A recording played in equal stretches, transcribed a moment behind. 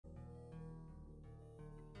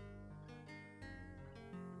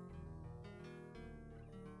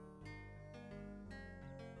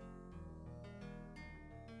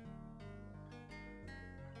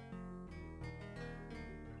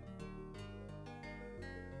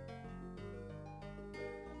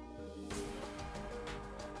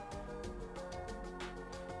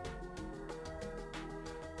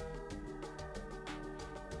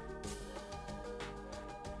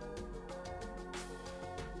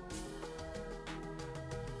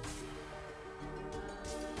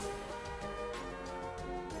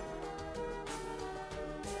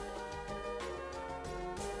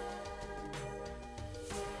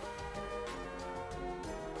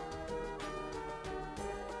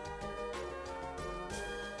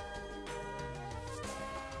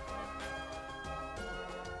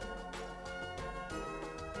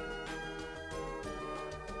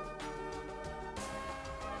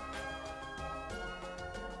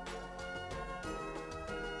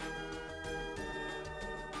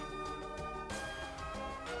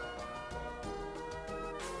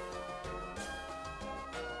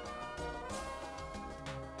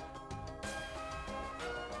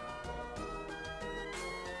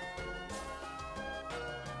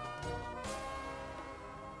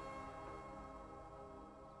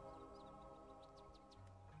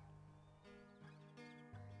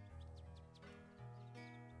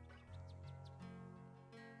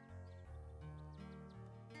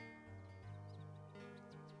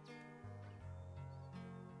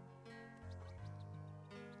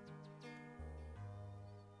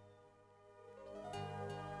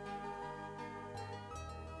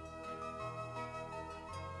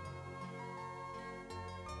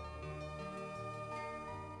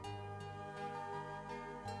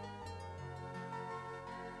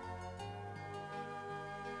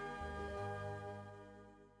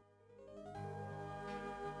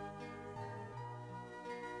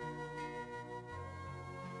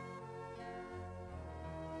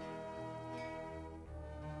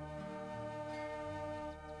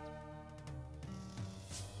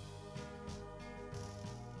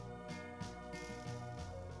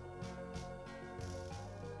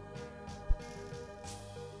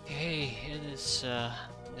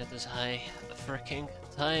It is high freaking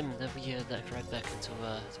time that we dive right back into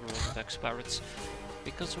the world of X-piratez,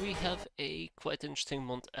 because we have a quite interesting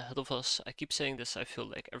month ahead of us. I keep saying this, I feel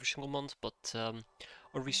like every single month, but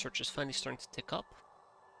our research is finally starting to tick up,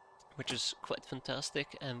 which is quite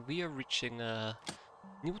fantastic, and we are reaching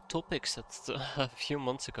new topics that a few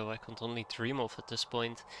months ago I could only dream of at this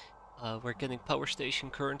point. We're getting power station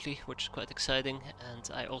currently, which is quite exciting, and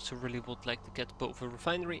I also really would like to get both a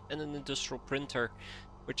refinery and an industrial printer,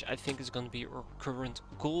 which I think is going to be our current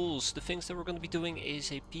goals. The things that we're going to be doing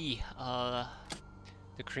ASAP.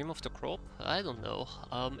 The cream of the crop? I don't know.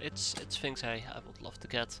 It's things I would love to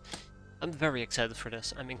get. I'm very excited for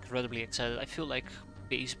this. I'm incredibly excited. I feel like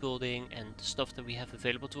base building and the stuff that we have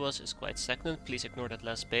available to us is quite stagnant. Please ignore that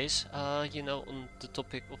last base. You know, on the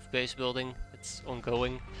topic of base building, it's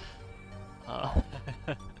ongoing.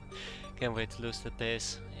 Can't wait to lose that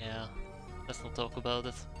base. Yeah, let's not talk about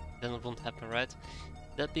it. Then it won't happen, right?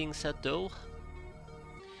 That being said though,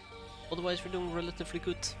 otherwise we're doing relatively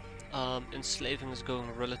good. Enslaving is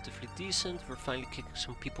going relatively decent. We're finally kicking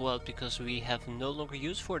some people out because we have no longer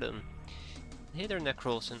use for them. Hey there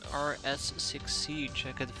Necros, and RS6 Siege.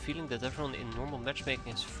 I get the feeling that everyone in normal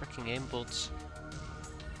matchmaking is freaking aimbots.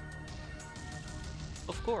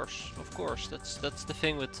 Of course, that's the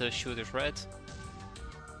thing with shooters, right?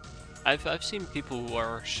 I've seen people who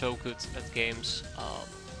are so good at games.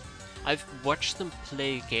 I've watched them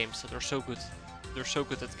play games that are so good. They're so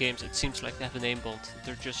good at games. It seems like they have an aimbot.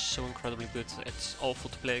 They're just so incredibly good. It's awful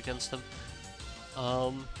to play against them.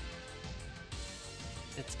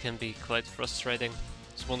 It can be quite frustrating.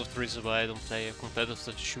 It's one of the reasons why I don't play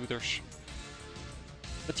competitive shooters.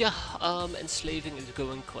 But yeah, enslaving is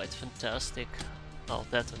going quite fantastic. Well,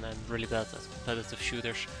 that, and I'm really bad at competitive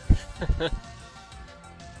shooters.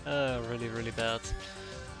 Really bad.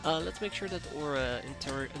 Let's make sure that our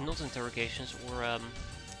not interrogations or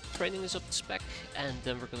training is up to spec, and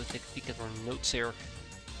then we're gonna take a peek at our notes here.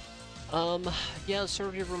 Yeah,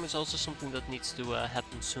 surgery room is also something that needs to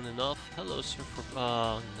happen soon enough. Hello, sir.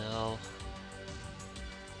 Oh no.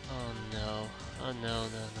 Oh no. Oh no.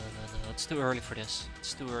 It's too early for this.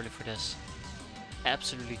 It's too early for this.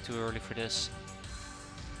 Absolutely too early for this.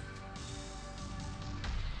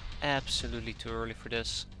 Absolutely too early for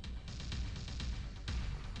this.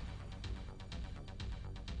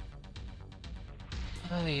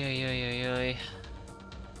 Ay.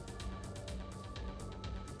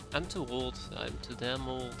 I'm too old. I'm too damn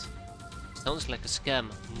old. Sounds like a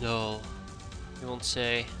scam. No. You won't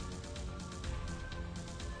say.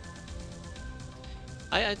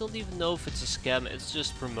 I don't even know if it's a scam. It's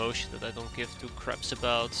just promotion that I don't give two craps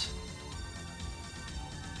about.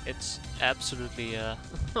 It's absolutely,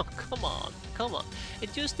 oh, come on.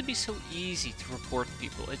 It used to be so easy to report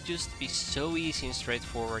people. It used to be so easy and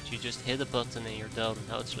straightforward. You just hit a button and you're done.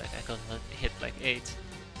 Now it's like, I gotta hit like 8.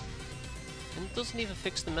 And it doesn't even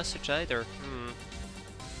fix the message either.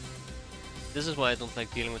 This is why I don't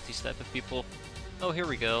like dealing with these type of people. Oh, here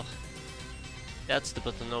we go. That's the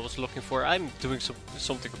button I was looking for. I'm doing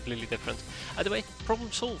something completely different. Either way,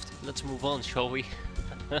 problem solved. Let's move on, shall we?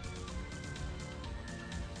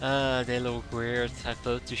 They look weird. I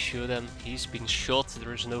vote to shoot him. He's been shot.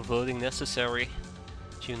 There is no voting necessary.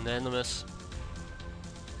 It's unanimous.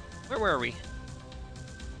 Where were we?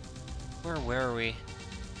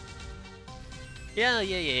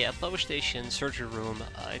 Yeah. Power station, surgery room,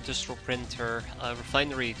 industrial printer,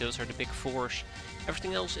 refinery. Those are the big fours.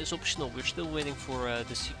 Everything else is optional. We're still waiting for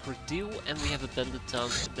the secret deal, and we have a bandit town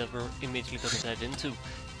that we're immediately gonna dive into.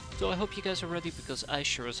 So I hope you guys are ready, because I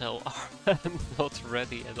sure as hell am not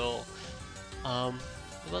ready at all.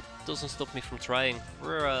 That doesn't stop me from trying.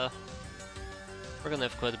 We're gonna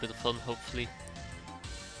have quite a bit of fun, hopefully.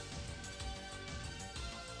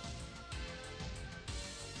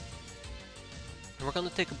 And we're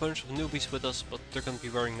gonna take a bunch of newbies with us, but they're gonna be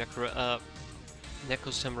wearing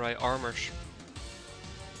Neko Samurai armors.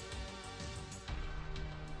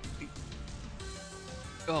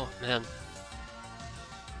 Oh man.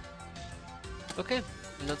 Okay,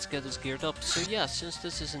 let's get us geared up. So yeah, since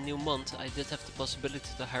this is a new month, I did have the possibility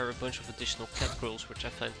to hire a bunch of additional cat girls, which I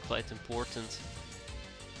find quite important.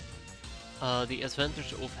 The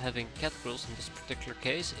advantage of having cat girls in this particular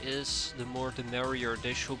case is the more the merrier.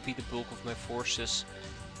 They should be the bulk of my forces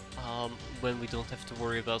when we don't have to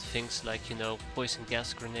worry about things like, you know, poison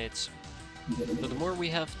gas grenades. So the more we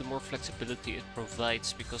have, the more flexibility it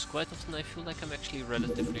provides, because quite often I feel like I'm actually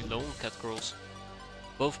relatively low on cat girls.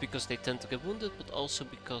 Both because they tend to get wounded, but also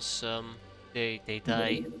because they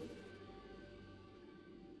die.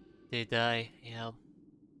 They die, yeah.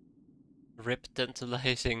 Rip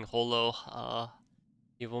tantalizing hollow.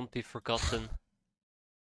 You won't be forgotten.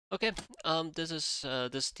 Okay, this is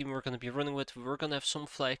this team we're gonna be running with. We're gonna have some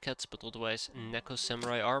fly cats, but otherwise Neko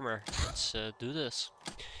Samurai armor. Let's do this.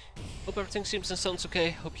 Hope everything seems and sounds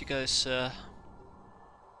okay. Hope you guys are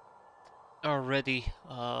ready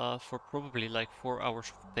for probably like 4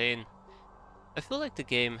 hours of pain. I feel like the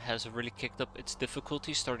game has really kicked up its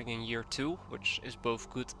difficulty starting in year 2, which is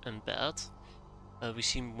both good and bad. We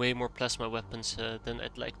see way more plasma weapons than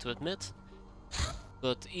I'd like to admit.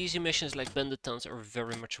 But easy missions like Bandit Towns are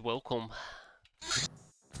very much welcome.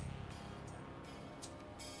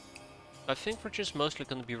 I think we're just mostly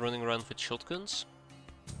gonna be running around with shotguns.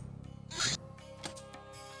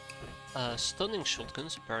 Stunning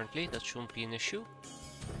shotguns, apparently, that shouldn't be an issue.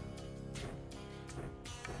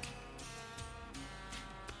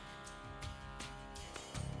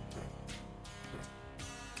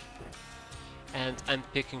 And I'm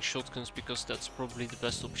picking shotguns because that's probably the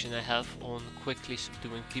best option I have on quickly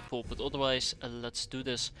subduing people, but otherwise, let's do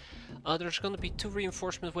this. There's gonna be 2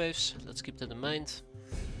 reinforcement waves, let's keep that in mind.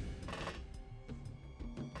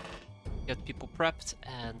 Get people prepped,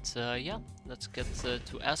 and yeah, let's get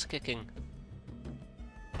to ass kicking.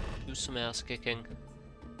 Do some ass kicking.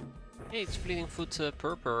 Hey, it's Fleeting Foot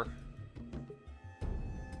Purpur.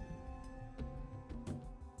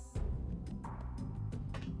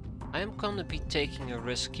 I am gonna be taking a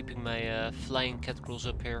risk keeping my flying catgirls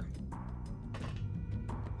up here.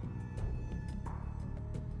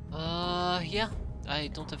 Yeah, I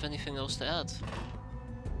don't have anything else to add.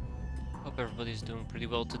 Hope everybody's doing pretty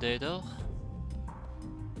well today though.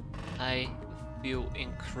 I feel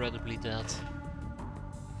incredibly dead.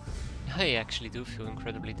 I actually do feel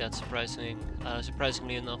incredibly dead,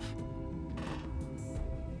 surprisingly enough.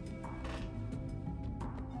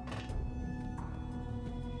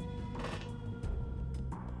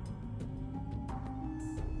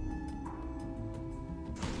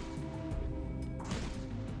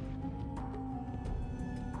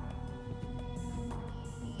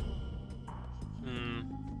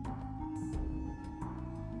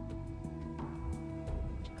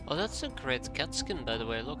 Oh, that's a great cat skin, by the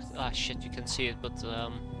way. Look, ah shit, you can see it, but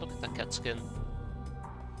look at that cat skin.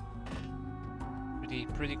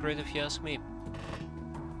 Pretty great if you ask me.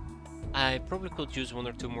 I probably could use 1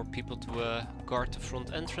 or 2 more people to guard the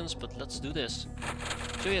front entrance, but let's do this.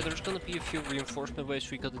 So yeah, there's gonna be a few reinforcement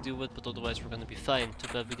waves we gotta deal with, but otherwise we're gonna be fine. Too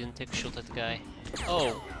bad we didn't take a shot at the guy.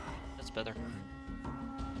 Oh, that's better.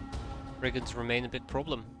 Brigands remain a big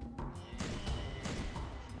problem.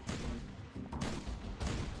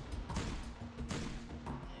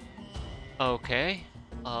 Okay,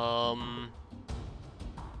 and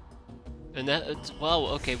that, wow,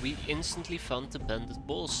 okay, we instantly found the bandit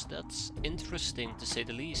boss. That's interesting, to say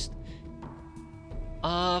the least.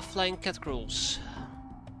 Flying catgirls.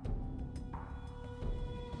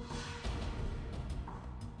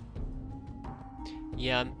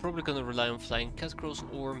 Yeah, I'm probably gonna rely on flying catgirls,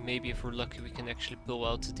 or maybe if we're lucky we can actually pull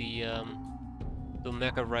out the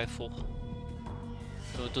mega rifle.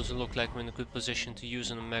 So it doesn't look like we're in a good position to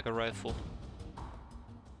use a mega rifle.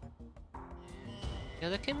 Yeah,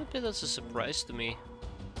 that came a bit as a surprise to me.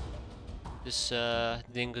 This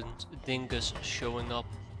dingus showing up.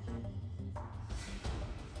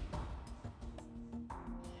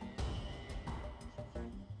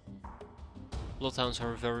 Bloodhounds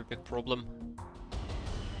are a very big problem.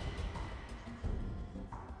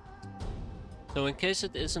 So in case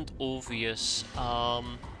it isn't obvious,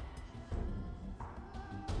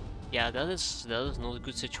 yeah, that is not a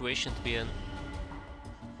good situation to be in.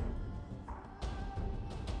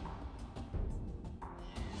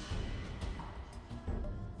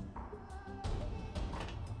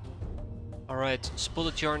 Alright,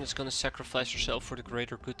 Spotted Yarn is gonna sacrifice herself for the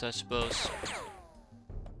greater good, I suppose.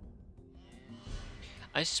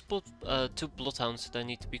 I spot 2 bloodhounds that I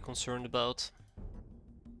need to be concerned about.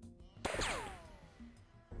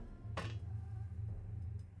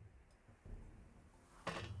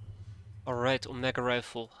 Alright, Omega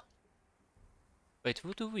Rifle. Wait,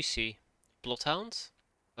 who do we see? Bloodhound?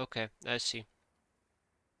 Okay, I see.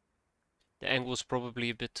 The angle's probably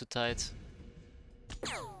a bit too tight.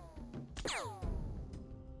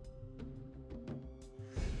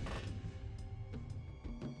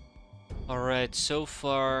 Alright, so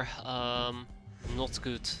far, not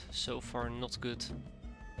good. So far, not good.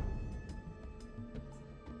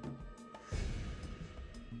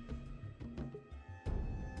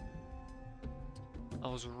 I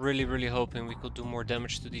was really hoping we could do more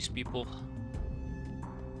damage to these people.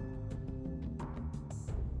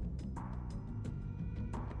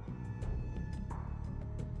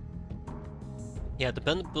 Yeah, the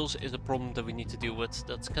bandit bulls is a problem that we need to deal with.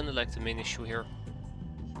 That's kind of like the main issue here.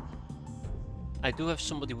 I do have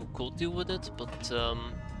somebody who could deal with it, but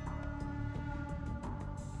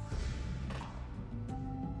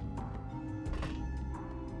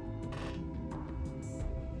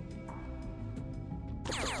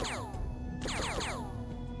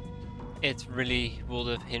it really would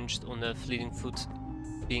have hinged on a fleeting foot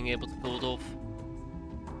being able to pull it off.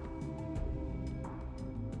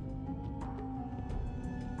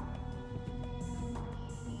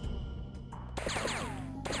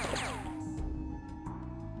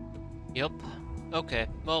 Yep. Okay.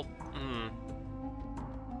 Well.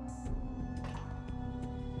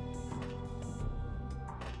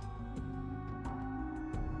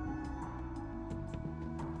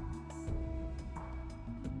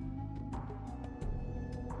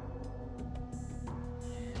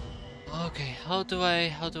 Okay. How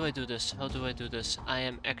do I do this? How do I do this? I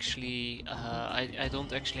am actually. I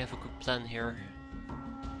don't actually have a good plan here.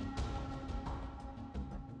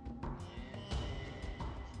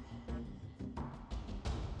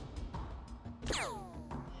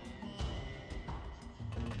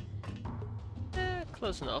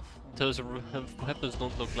 Close enough. Those weapons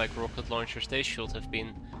don't look like rocket launchers. They should have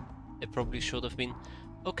been. They probably should have been.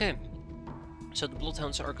 Okay. So the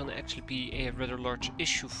bloodhounds are gonna actually be a rather large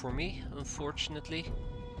issue for me, unfortunately.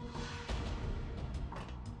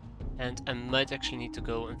 And I might actually need to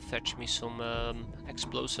go and fetch me some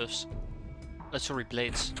explosives. Sorry,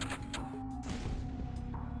 blades.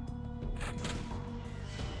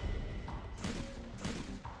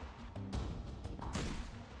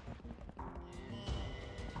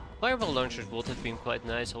 Fireball launchers would have been quite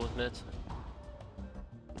nice, I'll admit.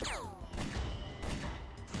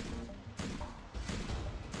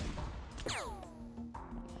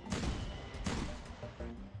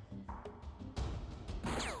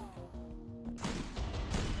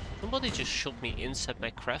 Somebody just shot me inside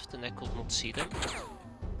my craft and I could not see them.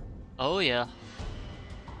 Oh yeah.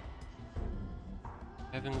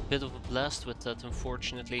 Having a bit of a blast with that,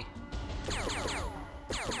 unfortunately.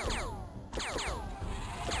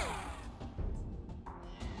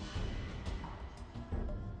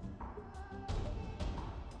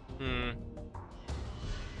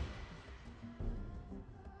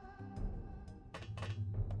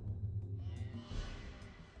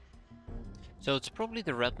 So it's probably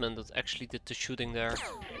the Redman that actually did the shooting there.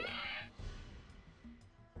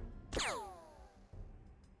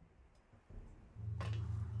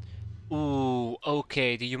 Ooh,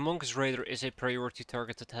 okay, the Humongous Raider is a priority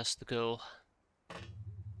target that has to go.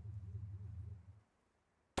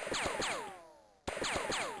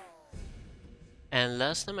 And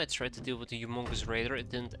last time I tried to deal with the Humongous Raider, it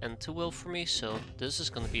didn't end too well for me, so this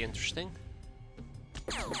is gonna be interesting.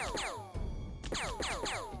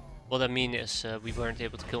 What I mean is, we weren't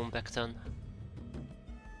able to kill him back then.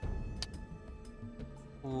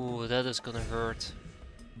 Ooh, that is gonna hurt.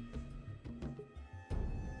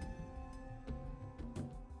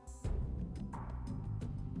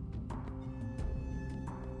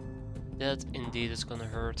 That indeed is gonna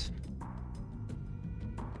hurt.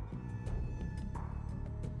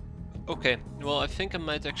 Okay, well I think I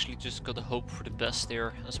might actually just gotta hope for the best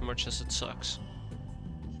there, as much as it sucks.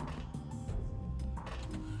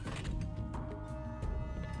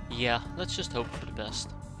 Yeah, let's just hope for the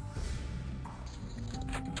best.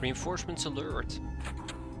 Reinforcements alert.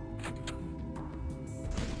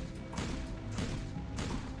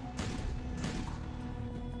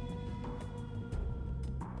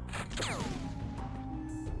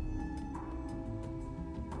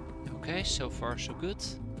 Okay, so far so good.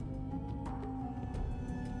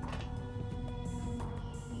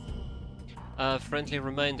 Friendly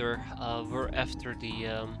reminder, we're after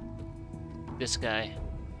the this guy.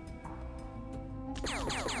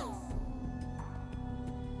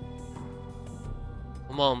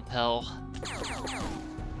 Come on, pal.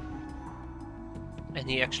 And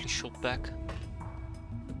he actually shot back.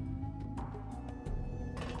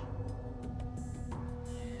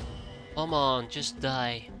 Come on, just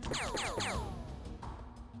die.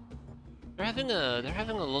 They're having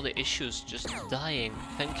a lot of issues just dying.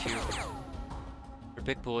 Thank you. They're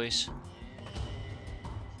big boys.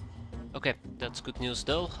 Okay, that's good news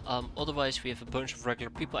though. Otherwise we have a bunch of regular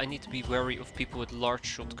people. I need to be wary of people with large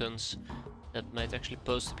shotguns. That might actually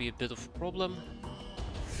pose to be a bit of a problem.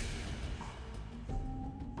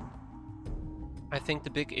 I think the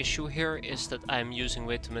big issue here is that I'm using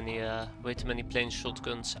way too many plain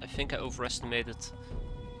shotguns. I think I overestimated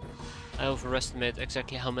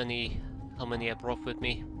exactly how many I brought with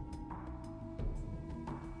me.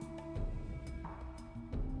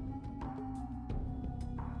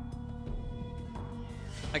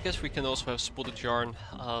 I guess we can also have Spotted Yarn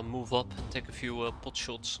move up and take a few pot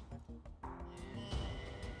shots.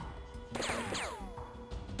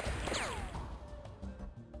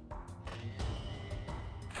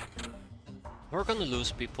 we're gonna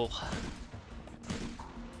lose people.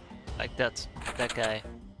 Like that guy.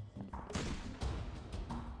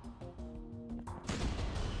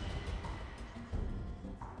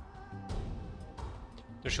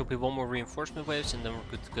 There should be one more reinforcement waves and then we're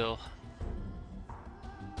good to go.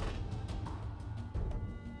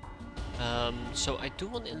 So I do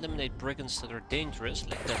want to eliminate brigands that are dangerous,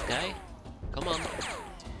 like that guy. Come on.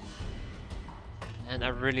 And I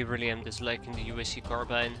really am disliking the UAC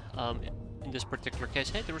carbine. In this particular case,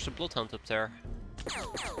 hey, there was a bloodhound up there.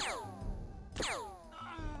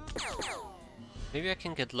 Maybe I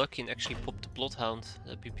can get lucky and actually pop the bloodhound.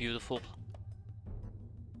 That'd be beautiful.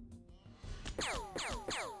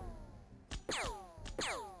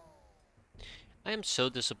 I am so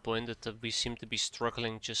disappointed that we seem to be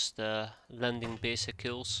struggling just landing basic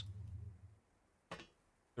kills.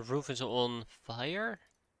 The roof is on fire?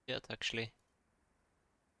 Yet, actually.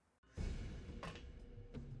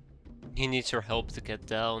 He needs our help to get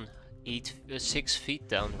down. 6 feet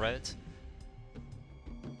down, right?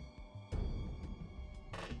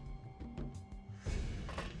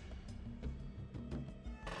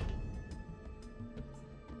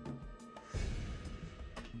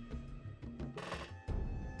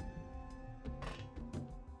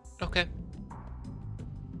 Okay.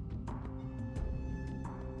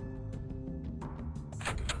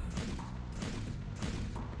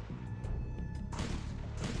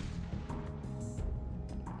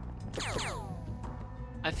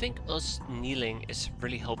 I think us kneeling is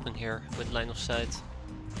really helping here with line of sight.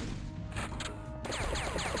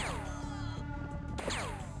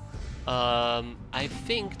 I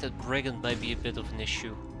think that Brigand might be a bit of an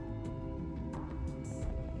issue.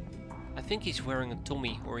 I think he's wearing a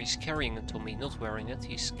Tommy, or he's carrying a Tommy, not wearing it,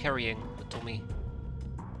 he's carrying a Tommy.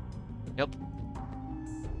 Yep.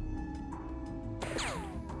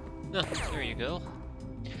 Ah, there you go.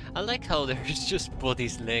 I like how there's just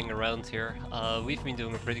bodies laying around here. We've been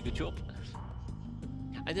doing a pretty good job.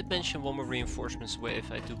 I did mention one more reinforcements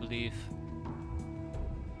wave, I do believe.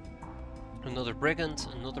 Another brigand,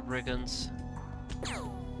 another brigand.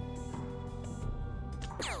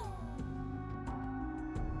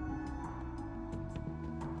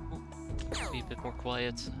 Be a bit more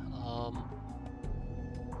quiet.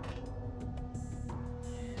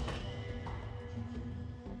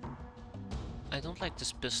 I don't like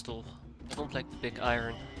this pistol. I don't like the big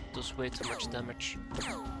iron. It does way too much damage.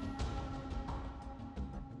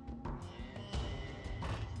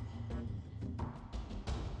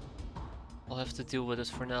 I'll have to deal with it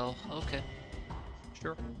for now. Okay.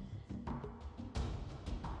 Sure.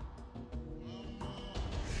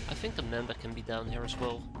 I think the Mamba can be down here as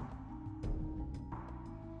well.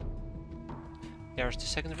 There's the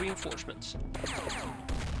second reinforcements.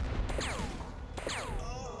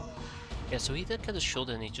 Yeah, so he did get a shot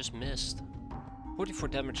and he just missed. 44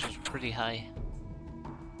 damage is pretty high.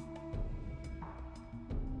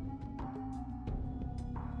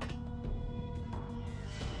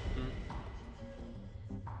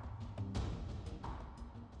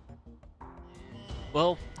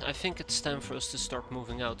 Well, I think it's time for us to start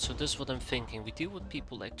moving out, so this is what I'm thinking. We deal with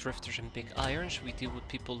people like Drifters and Big Irons, we deal with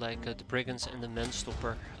people like the Brigands and the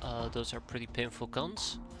Manstopper. Those are pretty painful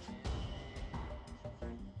guns.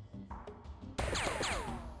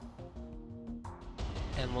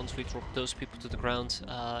 And once we drop those people to the ground,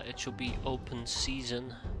 it should be open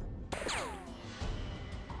season.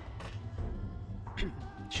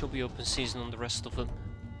 Should be open season on the rest of them.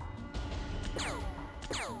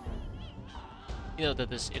 You know,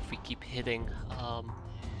 that is if we keep hitting,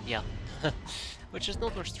 yeah. Which is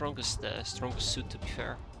not our strongest suit, to be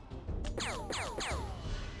fair.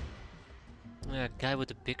 Yeah, guy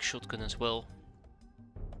with a big shotgun as well.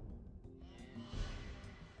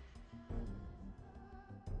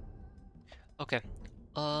 Okay,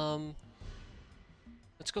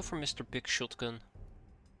 let's go for Mr. Big Shotgun.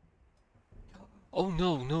 Oh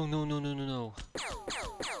no.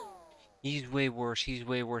 He's way worse, He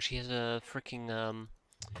has a freaking,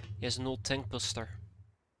 he has an old tank buster.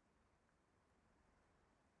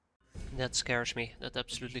 That scares me, that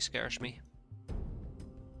absolutely scares me.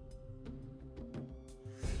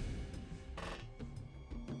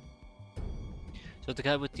 So the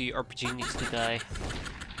guy with the RPG needs to die.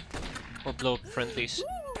 Or blow up friendlies.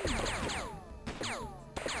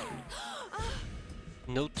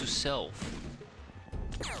 Note to self.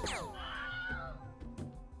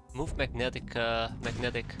 Move magnetic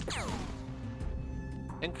tank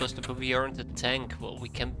buster, but we aren't a tank. Well,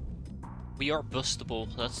 we are bustable.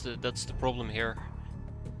 That's the problem here.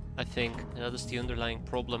 I think that is the underlying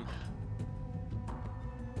problem.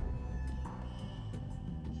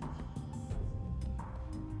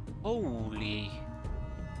 Holy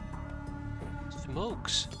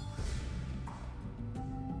smokes.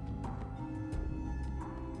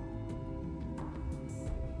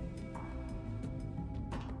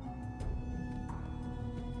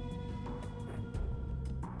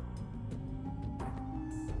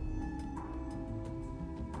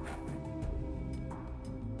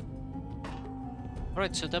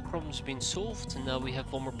 Alright, so that problem's been solved, and now we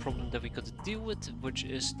have one more problem that we gotta deal with, which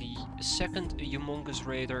is the second humongous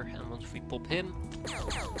raider, and once we pop him,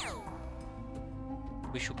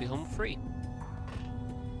 we should be home free.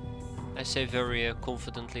 I say very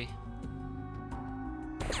confidently.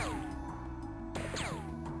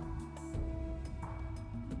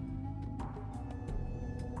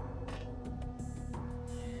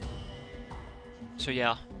 So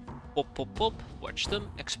yeah, pop pop pop, watch them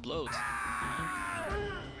explode.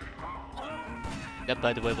 That,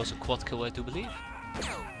 by the way, was a quad kill, I do believe.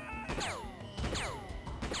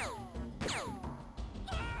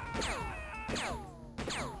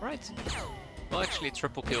 Right. Well, actually, a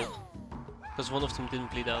triple kill. Because one of them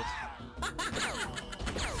didn't bleed out.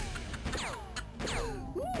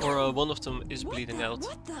 Or one of them is bleeding out.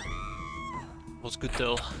 Was good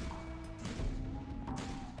though.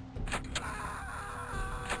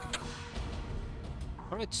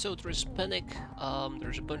 Alright, so there is panic,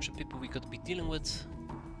 there's a bunch of people we could be dealing with.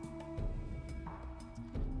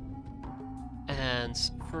 And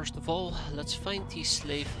first of all, let's find the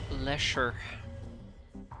slave Lesher.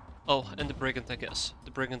 Oh, and the brigand, I guess.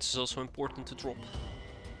 The brigand is also important to drop.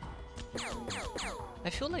 I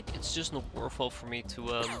feel like it's just not worthwhile for me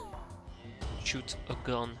to shoot a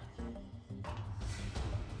gun.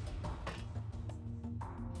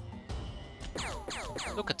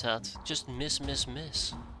 Look at that, just miss, miss,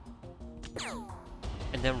 miss.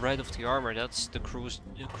 And then right off the armor, that's the cruelest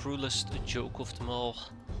joke of them all.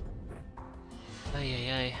 Ay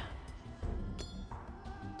ay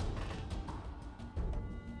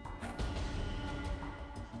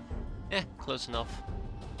ay. Close enough.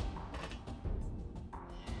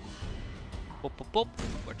 Pop pop pop,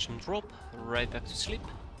 watch them drop, right back to sleep.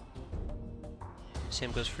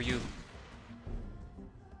 Same goes for you.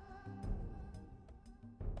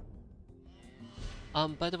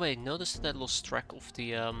 By the way, notice that I lost track of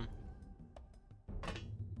the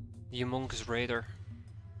humongous raider.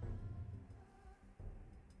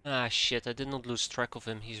 Ah shit, I did not lose track of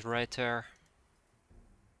him, he's right there.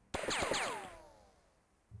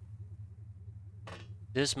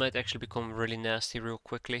 This might actually become really nasty real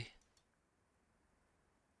quickly.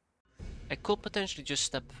 I could potentially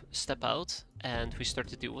just step out and we start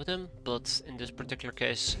to deal with him, but in this particular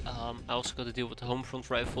case, I also got to deal with the home front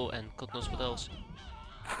rifle and God knows what else.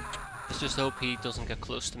 Let's just hope he doesn't get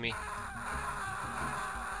close to me.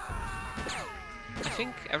 I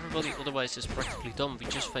think everybody otherwise is practically done. We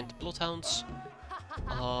just find the bloodhounds.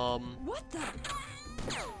 What the?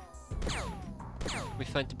 We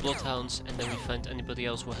find the bloodhounds and then we find anybody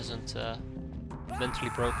else who hasn't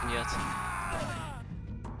mentally broken yet.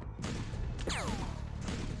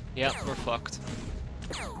 Yeah, we're fucked.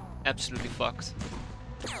 Absolutely fucked.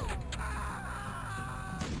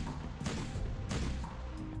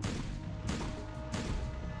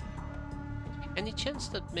 Any chance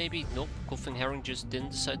that maybe, nope, Coughing Herring just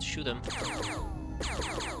didn't decide to shoot him?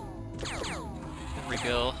 There we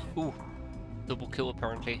go. Ooh, double kill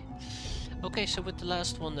apparently. Okay, so with the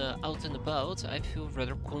last one out and about, I feel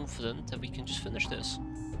rather confident that we can just finish this.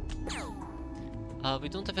 We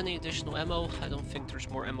don't have any additional ammo. I don't think there's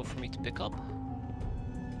more ammo for me to pick up.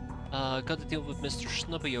 Gotta deal with Mr.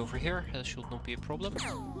 Snubby over here. That should not be a problem.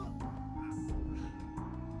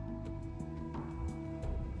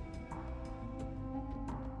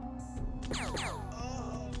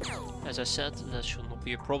 As I said, that should not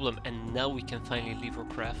be a problem. And now we can finally leave our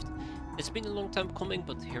craft. It's been a long time coming,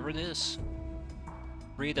 but here it is.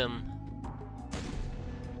 Freedom.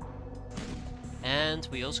 And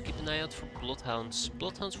we also keep an eye out for bloodhounds.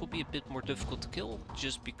 Bloodhounds will be a bit more difficult to kill,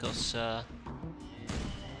 just because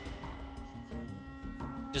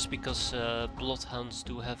bloodhounds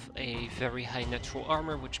do have a very high natural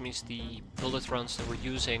armor, which means the bullet rounds that we're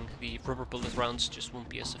using, the rubber bullet rounds, just won't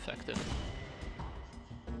be as effective.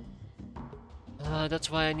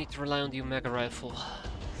 That's why I need to rely on the Omega rifle.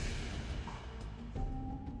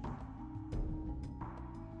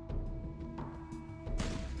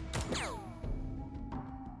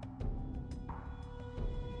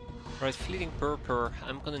 Right, Fleeting Purpur,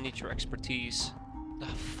 I'm gonna need your expertise. Ah,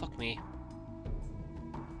 fuck me.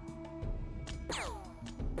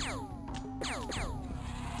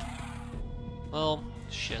 Well,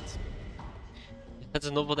 shit. That's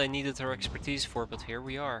not what I needed her expertise for, but here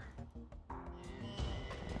we are.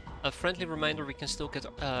 A friendly reminder, we can still get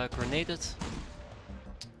grenaded.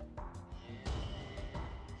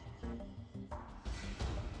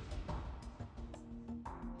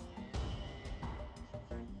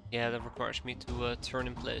 Yeah, that requires me to turn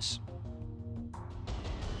in place.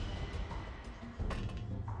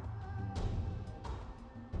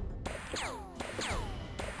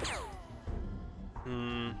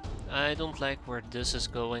 I don't like where this is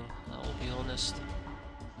going, I'll be honest.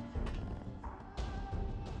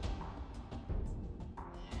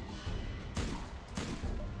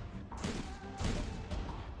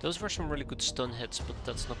 Those were some really good stun hits, but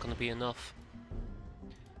that's not gonna be enough.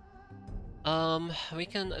 We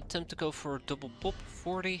can attempt to go for a double pop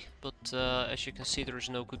 40, but as you can see, there is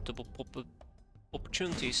no good double pop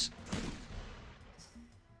opportunities.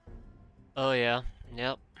 Oh yeah,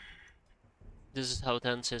 yep. This is how it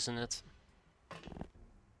ends, isn't it?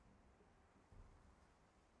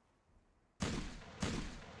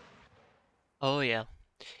 Oh yeah,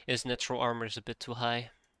 his natural armor is a bit too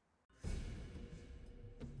high.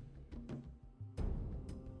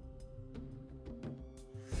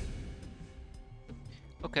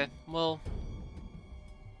 Okay, well,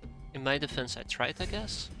 in my defense I tried, I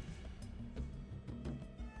guess.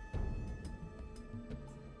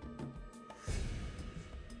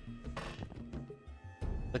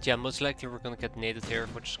 But yeah, most likely we're gonna get naded here,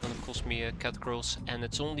 which is gonna cost me cat girls, and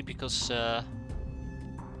it's only because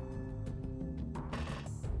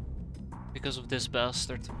of this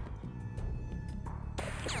bastard.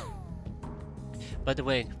 By the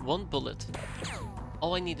way, one bullet.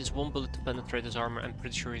 All I need is one bullet to penetrate his armor. I'm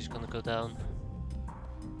pretty sure he's gonna go down.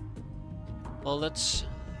 Well, let's...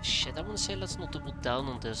 Shit, I wanna say let's not double down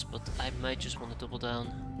on this, but I might just wanna double down.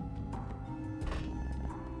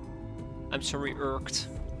 I'm sorry, irked.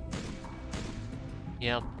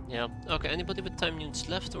 Yeah. Okay, anybody with time units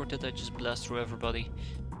left, or did I just blast through everybody?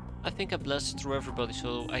 I think I blasted through everybody,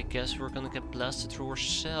 so I guess we're gonna get blasted through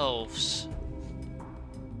ourselves.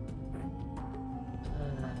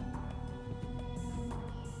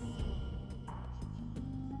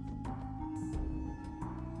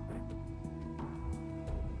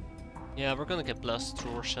 Yeah, we're gonna get blasted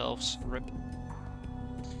through ourselves. RIP.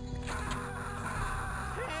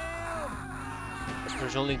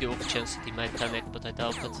 There's only the off chance that he might panic, but I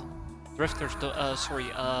doubt it. Drifters do,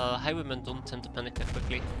 highwaymen don't tend to panic that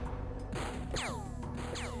quickly.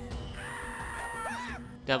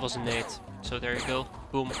 That was a nade, so there you go.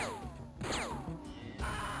 Boom.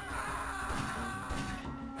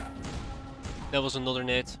 That was another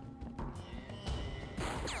nade.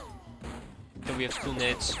 And we have 2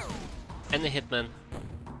 nades. And a hitman.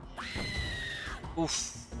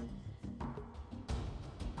 Oof.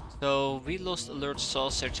 So we lost Alert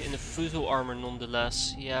Sausage in a Fuso armor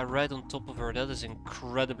nonetheless. Yeah, right on top of her. That is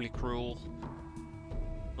incredibly cruel.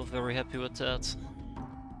 Not very happy with that.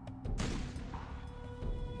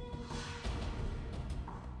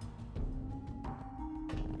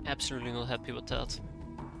 Absolutely not happy with that.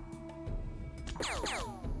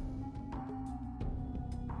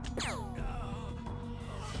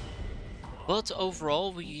 But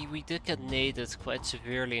overall, we did get naded quite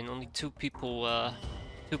severely, and only two people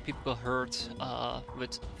got hurt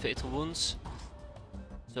with fatal wounds.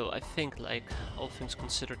 So I think, like, all things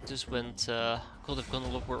considered, this went could have gone a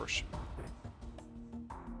lot worse.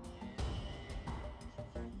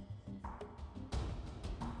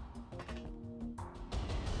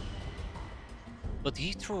 But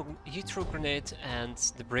he threw a grenade, and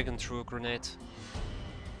the brigand threw a grenade.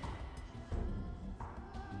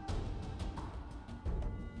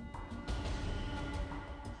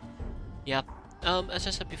 Yeah, as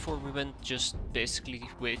I said before, we went just basically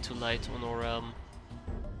way too light on our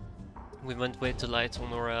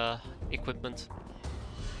equipment.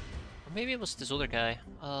 Or maybe it was this other guy.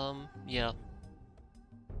 Yeah.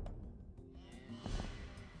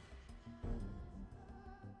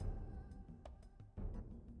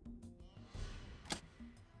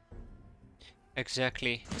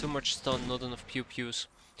 Exactly. Too much stun, not enough pew-pews.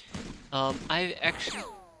 I actually...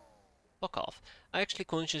 Fuck off. I actually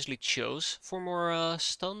consciously chose for more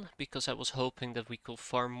stun, because I was hoping that we could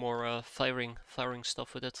farm more firing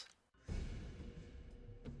stuff with it.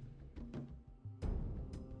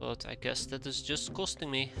 But I guess that is just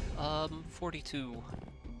costing me 42.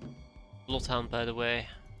 Bloodhound, by the way.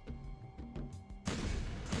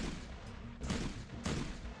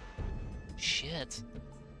 Shit.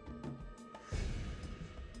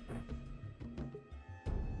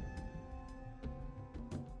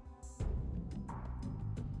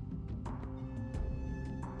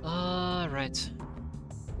 Right.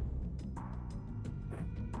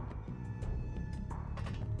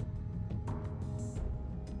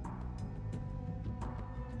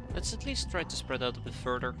 Let's at least try to spread out a bit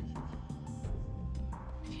further.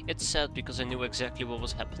 It's sad because I knew exactly what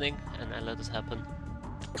was happening and I let it happen.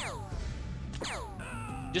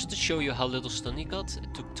 Just to show you how little stun he got,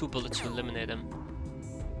 it took 2 bullets to eliminate him.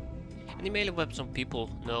 Any melee weapons on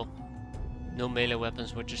people? No. No melee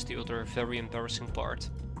weapons, which is the other very embarrassing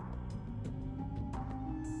part.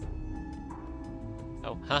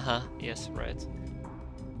 Oh, haha, yes, right.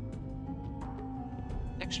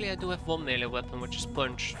 Actually, I do have one melee weapon, which is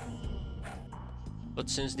Punch. But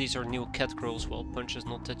since these are new cat girls, well, Punch is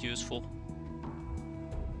not that useful.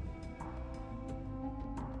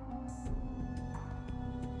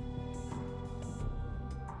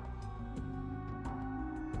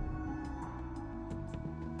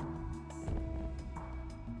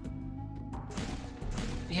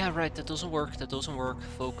 Yeah, right, that doesn't work, that doesn't work.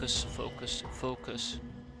 Focus, focus, focus.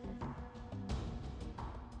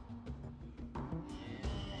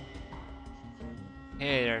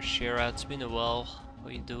 Hey there, Shira, it's been a while. How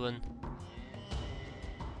you doing?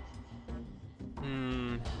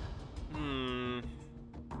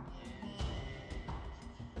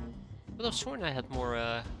 But I've sworn I had more,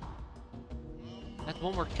 had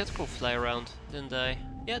one more catgirl fly around, didn't I?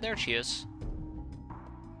 Yeah, there she is.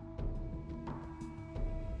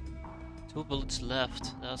 2 bullets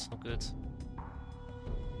left, that's not good.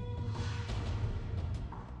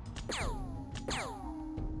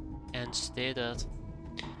 And stay dead.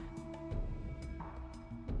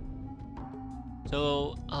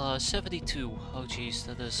 So, 72. Oh jeez,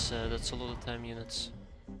 that's a lot of time units.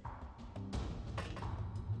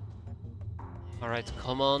 Alright,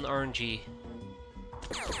 come on RNG.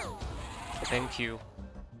 Thank you.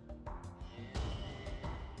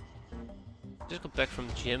 Just got back from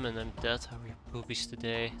the gym and I'm dead. How are your boobies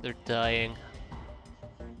today? They're dying.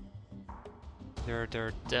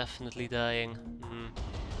 They're definitely dying.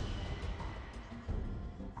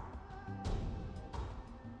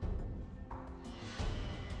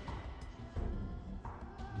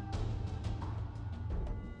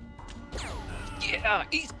 Yeah,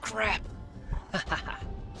 eat crap!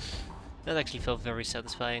 That actually felt very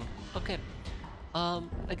satisfying. Okay.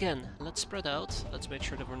 Again, let's spread out. Let's make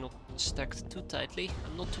sure that we're not stacked too tightly.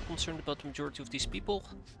 I'm not too concerned about the majority of these people.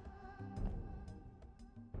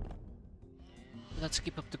 Let's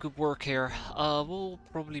keep up the good work here. We'll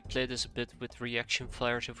probably play this a bit with reaction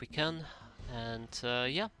fires if we can. And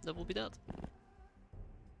yeah, that will be that.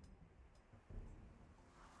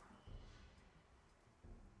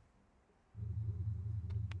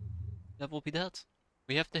 That will be that.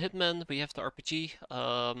 We have the Hitman, we have the RPG.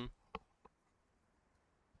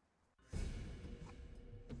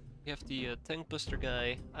 We have the tank buster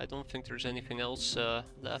guy. I don't think there's anything else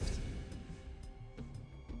left.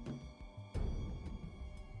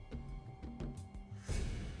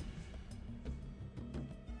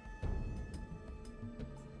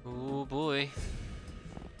 Oh boy.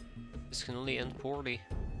 This can only end poorly.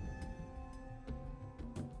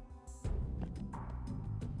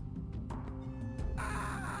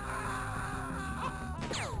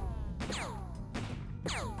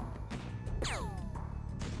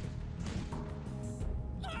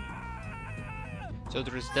 So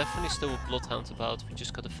there is definitely still a bloodhound about, we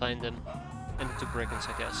just gotta find them. And the 2 brigands,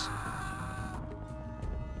 I guess.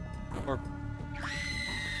 Or...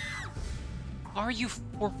 Are you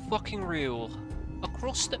for fucking real?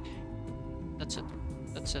 Across the... That's it.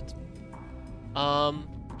 That's it.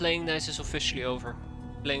 Playing nice is officially over.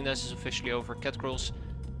 Playing nice is officially over. Catgirls,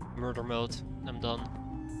 murder mode. I'm done.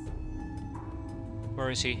 Where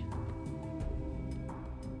is he?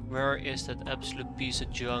 Where is that absolute piece of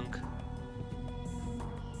junk?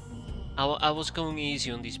 I was going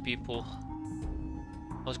easy on these people.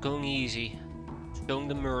 I was going easy. Showing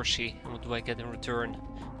them mercy. And what do I get in return?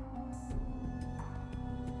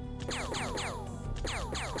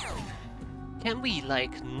 Can we,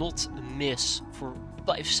 like, not miss for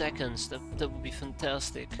 5 seconds? That would be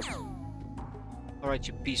fantastic. Alright,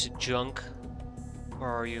 you piece of junk.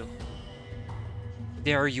 Where are you?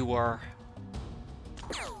 There you are.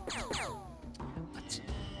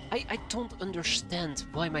 I don't understand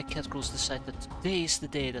why my catgirls decide that today is the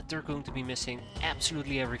day that they're going to be missing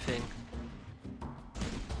absolutely everything.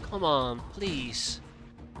 Come on, please.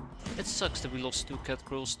 It sucks that we lost 2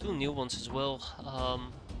 catgirls, 2 new ones as well.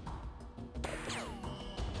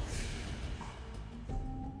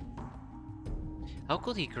 How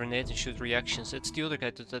could he grenade and shoot reactions? It's the other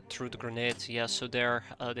guy that threw the grenade. Yeah, so there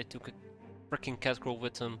they took a freaking catgirl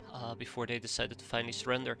with them before they decided to finally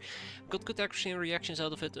surrender. Got good accuracy and reactions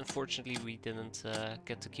out of it. Unfortunately, we didn't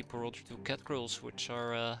get to keep our other 2 catgirls, which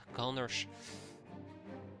are goners.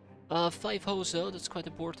 5 hoes though, that's quite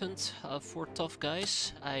important. 4 tough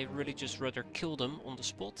guys. I really just rather kill them on the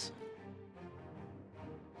spot.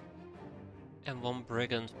 And 1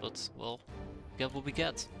 brigand, but well, get what we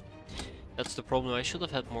get. That's the problem, I should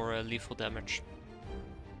have had more lethal damage.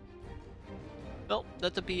 Well,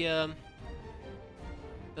 that'll be a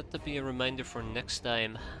reminder for next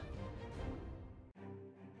time.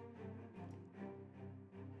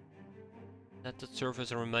 That'll serve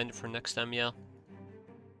as a reminder for next time, yeah.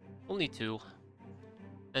 Only 2.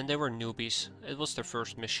 And they were newbies. It was their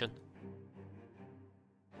first mission.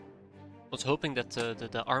 I was hoping that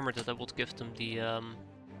the armor that I would give them, the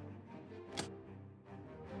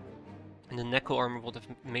Neko armor would have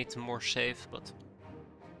made them more safe, but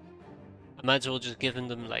I might as well just given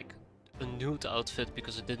them like a nude outfit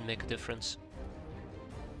because it didn't make a difference.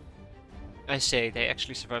 I say, they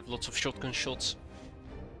actually survived lots of shotgun shots.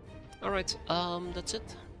 Alright, that's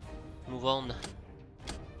it. Move on.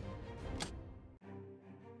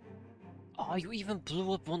 Oh, you even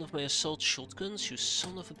blew up one of my assault shotguns, you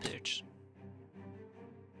son of a bitch.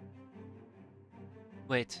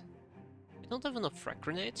 Wait, I don't have enough frag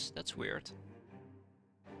grenades? That's weird.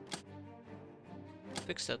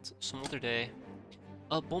 Fix that some other day.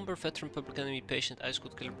 A bomber, veteran, public enemy, patient, ice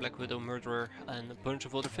cold killer, black widow, murderer, and a bunch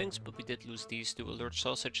of other things, but we did lose these to alert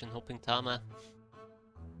sausage and hopping tama.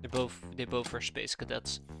 They both are space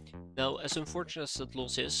cadets. Now, as unfortunate as that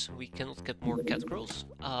loss is, we cannot get more cat girls.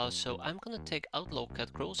 So I'm gonna take outlaw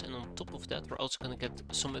cat girls, and on top of that, we're also gonna get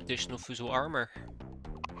some additional Fuso armor.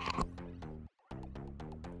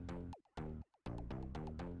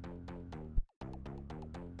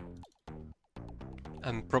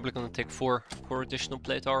 I'm probably gonna take 4 additional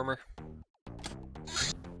plate armor.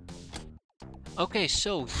 Okay,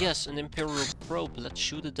 so yes, an Imperial probe. Let's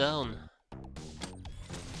shoot it down.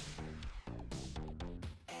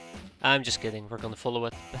 I'm just kidding, we're gonna follow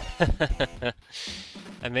it.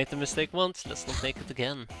 I made the mistake once, let's not make it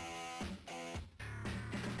again.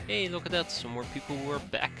 Hey, look at that, some more people were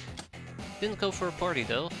back. Didn't go for a party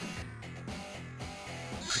though.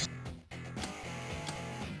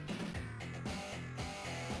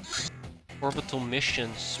 Orbital mission,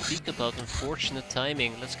 speak about unfortunate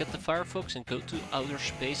timing. Let's get the Firefox and go to outer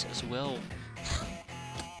space as well.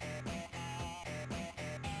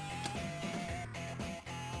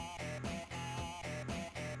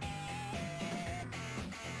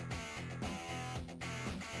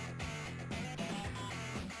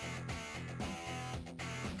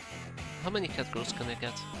 How many cat girls can I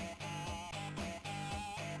get?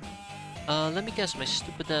 Let me guess, my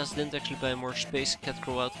stupid ass didn't actually buy more space cat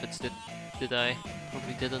girl outfits, did I?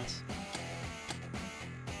 Probably didn't.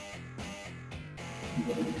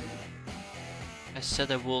 I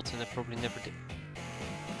said I would and I probably never did.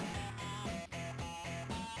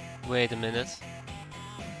 Wait a minute.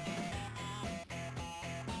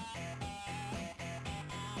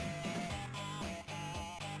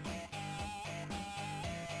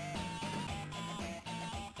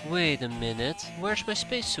 Wait a minute, where's my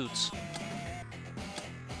spacesuits?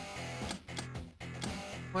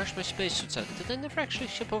 Where's my spacesuits at? Did I never actually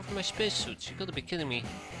ship over my spacesuits? You gotta be kidding me.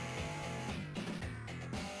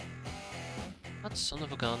 That son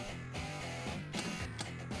of a gun.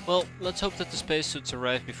 Well, let's hope that the spacesuits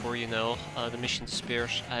arrive before, you know, the mission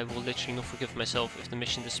disappears. I will literally not forgive myself if the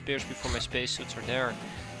mission disappears before my spacesuits are there.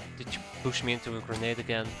 Did you push me into a grenade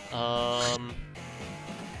again?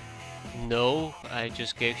 No, I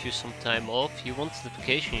just gave you some time off. You wanted a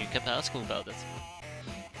vacation, you kept asking about it.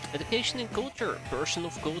 Education in culture, person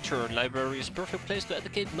of culture. Library is a perfect place to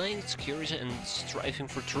educate minds, curious and striving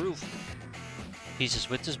for truth. Jesus,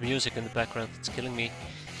 with this music in the background, it's killing me.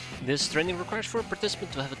 This training requires for a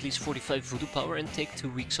participant to have at least 45 voodoo power and take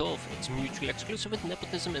 2 weeks off. It's mutually exclusive with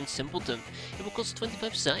nepotism and simpleton. It will cost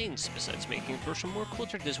 25 zines. Besides making a person more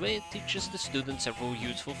cultured this way, it teaches the students several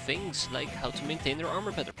useful things, like how to maintain their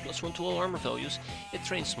armor better, +1 to all armor values. It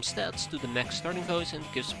trains some stats to the max starting values and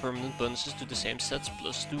gives permanent bonuses to the same stats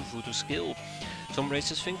 +2 voodoo skill. Some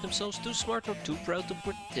races think themselves too smart or too proud to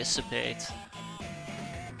participate.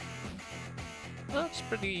 Well, it's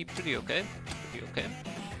pretty okay. Pretty okay.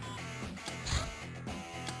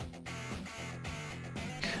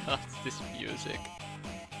 God, this music.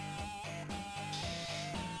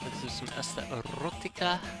 Let's do some Asta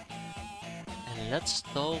Erotica. And let's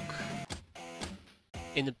talk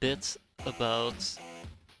in a bit about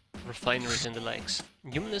refineries and the likes.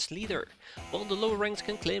 Humanist leader. While the lower ranks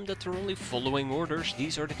can claim that they're only following orders,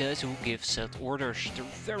 these are the guys who give set orders. They're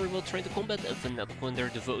very well trained to combat and fanatical in their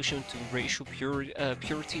devotion to racial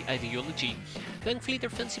purity ideology. Thankfully, their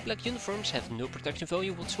fancy black uniforms have no protection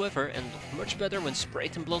value whatsoever and look much better when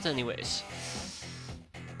sprayed in blood anyways.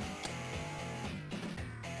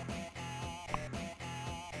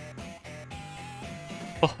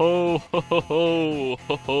 Ho ho ho ho ho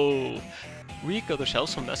ho ho! We got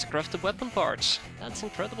ourselves some mass-crafted weapon parts. That's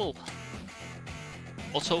incredible.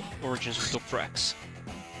 Also, Origins of Dr. X.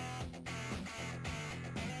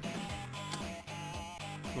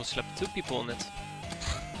 We'll slap 2 people on it.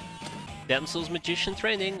 Damsel's magician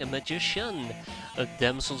training, a magician.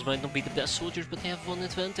 Damsels might not be the best soldiers, but they have one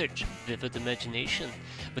advantage: vivid imagination.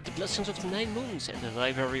 With the blessings of the 9 moons and the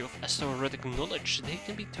library of astrological knowledge, they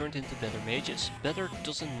can be turned into better mages. Better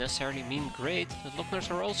doesn't necessarily mean great. The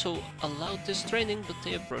Lochner's are also allowed this training, but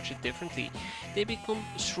they approach it differently. They become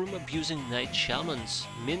shroom-abusing night shamans.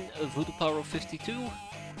 Min a voodoo power of 52,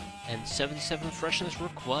 and 77 freshness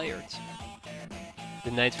required.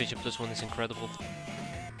 The night vision +1 is incredible.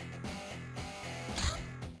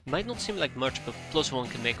 Might not seem like much, but +1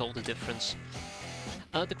 can make all the difference.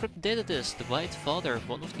 The X-piratez, the White Father,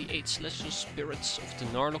 one of the 8 celestial spirits of the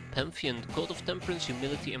Narlock Pantheon, god of temperance,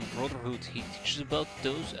 humility and brotherhood. He teaches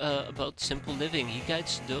about simple living. He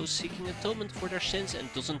guides those seeking atonement for their sins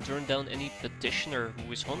and doesn't turn down any petitioner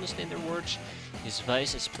who is honest in their words. His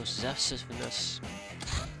vice is possessiveness.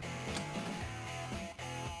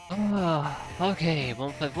 Okay,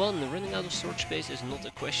 151. Running out of storage space is not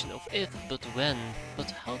a question of if, but when.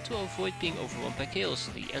 But how to avoid being overwhelmed by chaos?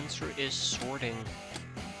 The answer is sorting.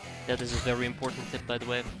 That is a very important tip, by the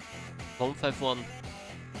way. 151.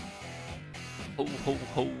 Ho ho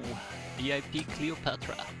ho. VIP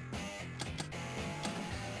Cleopatra.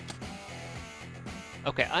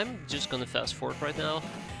 Okay, I'm just gonna fast forward right now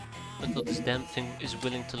until this damn thing is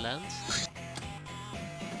willing to land.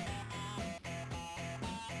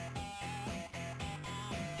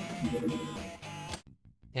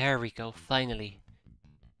 There we go, finally.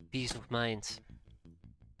 Peace of mind.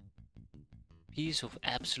 Peace of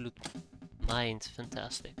absolute mind,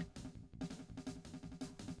 fantastic.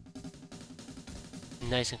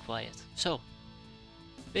 Nice and quiet. So,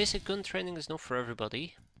 basic gun training is not for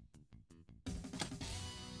everybody.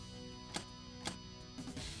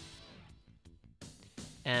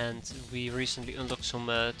 And we recently unlocked some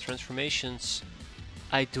transformations.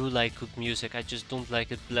 I do like good music, I just don't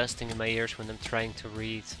like it blasting in my ears when I'm trying to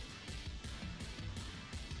read.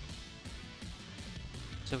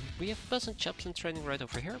 So we have peasant chaplain training right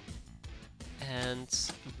over here. And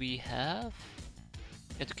we have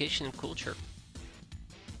education and culture.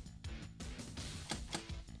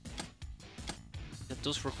 That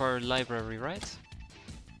does require a library, right?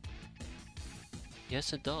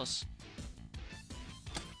 Yes, it does.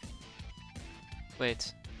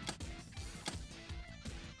 Wait.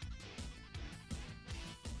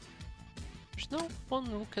 No one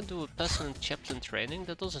who can do a peasant chaplain training?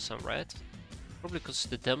 That doesn't sound right. Probably because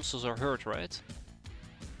the damsels are hurt, right?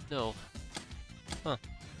 No. Huh.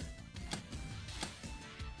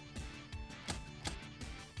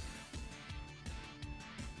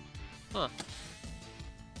 Huh.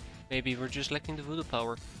 Maybe we're just lacking the voodoo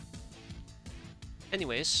power.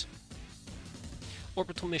 Anyways.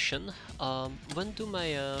 Orbital mission. When do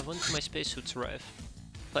my spacesuits arrive?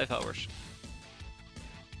 5 hours.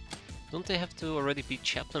 Don't they have to already be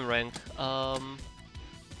chaplain rank? I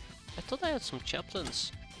thought I had some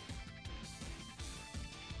chaplains.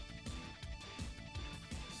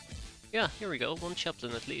 Yeah, here we go, 1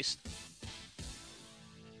 chaplain at least.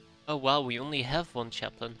 Oh wow, we only have 1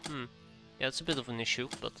 chaplain. Yeah, it's a bit of an issue,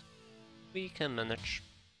 but we can manage.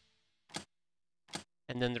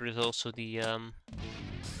 And then there is also the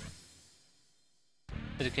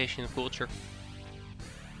education and culture.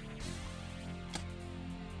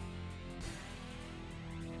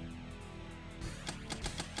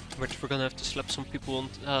 Which we're gonna have to slap some people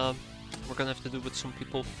on, we're gonna have to do with some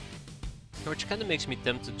people. Which kinda makes me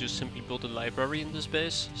tempted to just simply build a library in this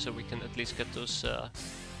base, so we can at least get those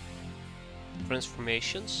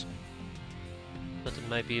transformations. But it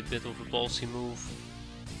might be a bit of a ballsy move.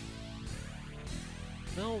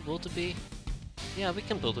 No, will it be? Yeah, we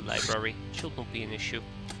can build a library, should not be an issue.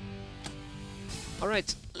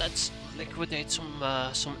 Alright, let's liquidate some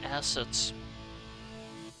assets.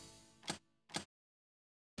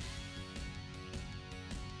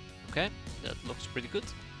 Okay, that looks pretty good.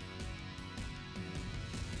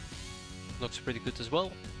 Looks pretty good as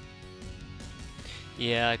well.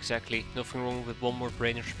 Yeah, exactly. Nothing wrong with 1 more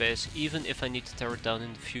brainer space, even if I need to tear it down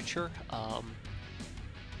in the future.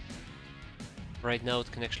 Right now it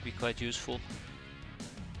can actually be quite useful.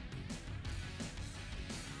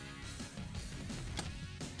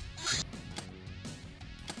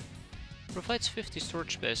 Provides 50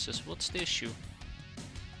 storage spaces, what's the issue?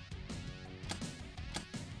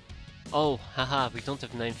 Oh, haha, we don't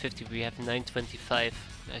have 950, we have 925.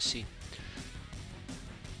 I see.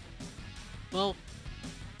 Well,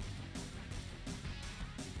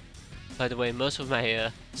 By the way, most of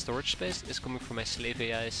my storage space is coming from my slave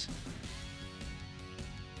AIs.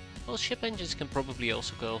 Well, ship engines can probably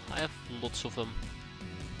also go. I have lots of them.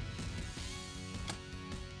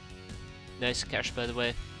 Nice cache, by the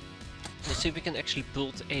way. Let's see if we can actually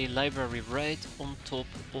build a library right on top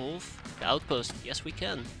of the outpost. Yes, we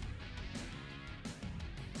can.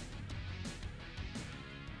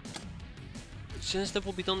 Since that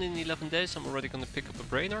will be done in 11 days, I'm already gonna pick up a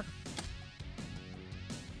brainer.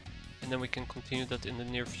 And then we can continue that in the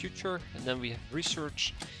near future. And then we have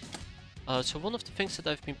research. So one of the things that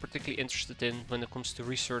I've been particularly interested in when it comes to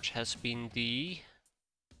research has been the...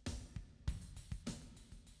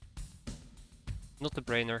 not the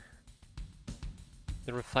brainer.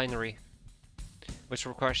 The refinery. Which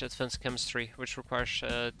requires advanced chemistry. Which requires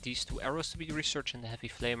these two arrows to be researched and the heavy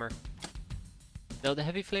flamer. Now the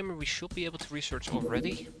heavy flamer we should be able to research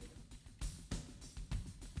already.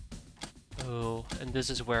 Oh, and this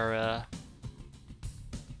is where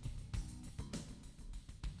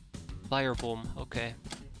firebomb, okay.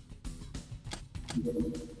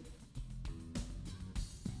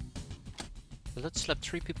 Let's slap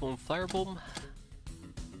 3 people on firebomb.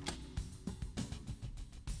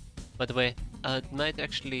 By the way, it might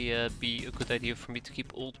actually be a good idea for me to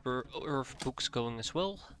keep old Earth books going as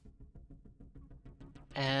well.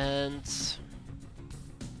 And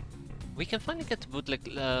we can finally get the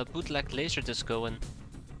bootleg laser disc going.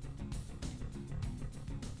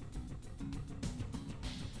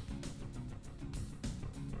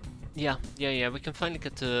 Yeah, we can finally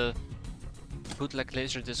get the bootleg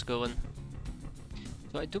laser disc going.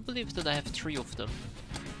 So I do believe that I have 3 of them.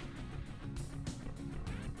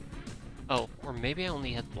 Oh, or maybe I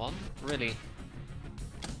only had 1? Really?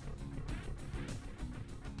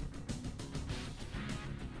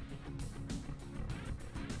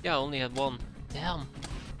 Yeah, I only had 1. Damn.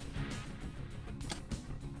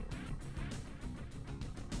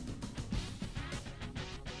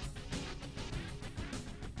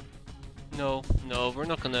 No, we're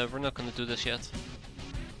not gonna do this yet.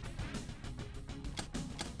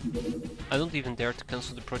 I don't even dare to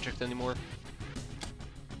cancel the project anymore.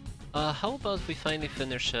 How about we finally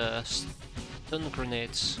finish stun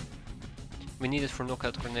grenades? We need it for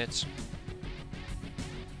knockout grenades.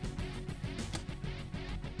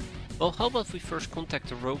 Well, how about we first contact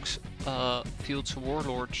the rogues, fields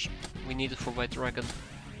warlords? We need it for White Dragon.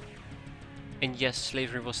 And yes,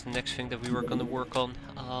 slavery was the next thing that we were gonna work on,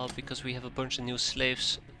 because we have a bunch of new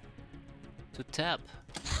slaves to tap.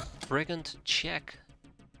 Brigand, check.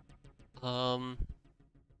 And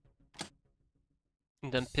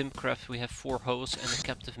then Pimpcraft, we have 4 hoes and a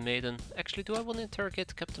captive maiden. Actually, do I want to interrogate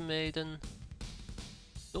the captive maiden?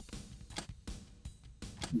 Nope.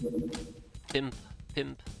 Pimp.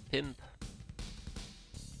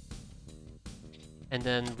 And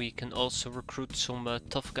then we can also recruit some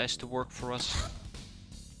tough guys to work for us.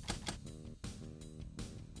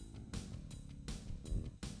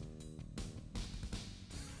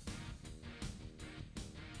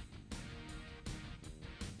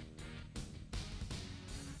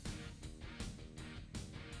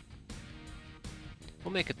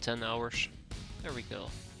 We'll make it 10 hours. There we go.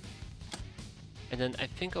 And then I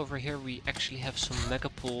think over here we actually have some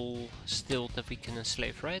megapole still that we can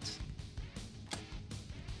enslave, right?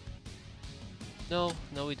 No,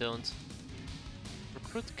 we don't.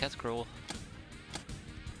 Recruit Catgirl.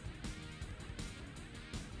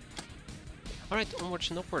 Alright, onwards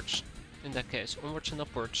and upwards. In that case, onwards and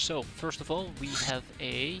upwards. So, first of all, we have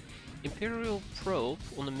a Imperial probe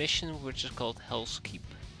on a mission which is called Hell's Keep.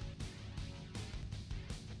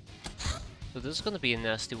 So this is gonna be a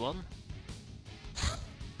nasty one.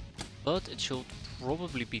 But it should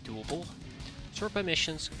probably be doable. Sort by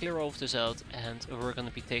missions, clear all of this out, and we're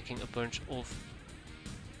gonna be taking a bunch of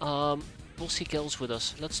bossy gals with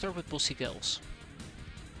us. Let's start with bossy gals.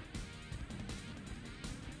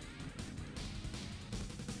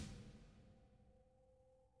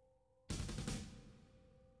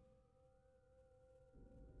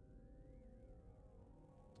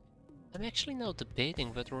 I'm actually now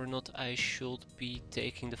debating whether or not I should be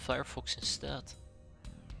taking the Firefox instead.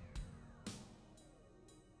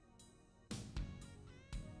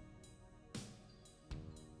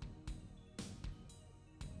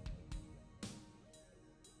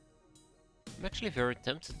 I'm actually very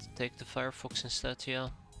tempted to take the Firefox instead, yeah.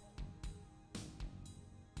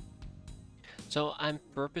 So I'm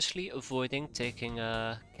purposely avoiding taking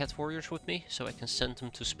cat warriors with me, so I can send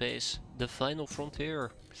them to space. The final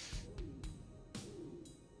frontier.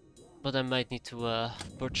 But I might need to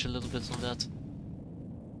budge a little bit on that.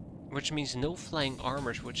 Which means no flying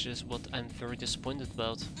armors, which is what I'm very disappointed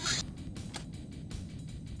about.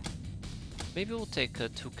 Maybe we'll take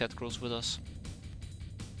 2 cat girls with us.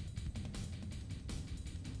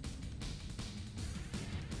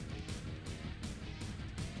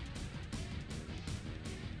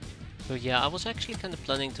 So yeah, I was actually kind of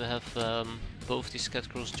planning to have both these cat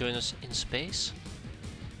girls join us in space.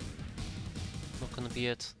 Not gonna be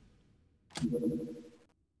it.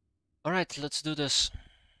 Alright, let's do this.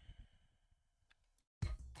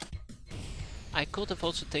 I could have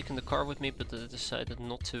also taken the car with me, but I decided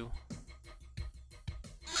not to.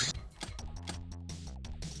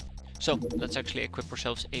 So, let's actually equip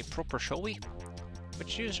ourselves a proper, shall we?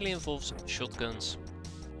 Which usually involves shotguns.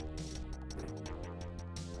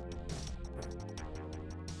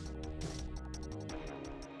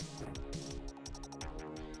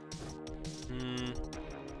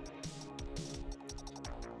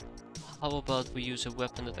 How about we use a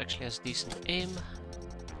weapon that actually has decent aim?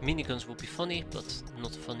 Miniguns will be funny, but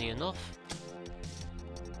not funny enough.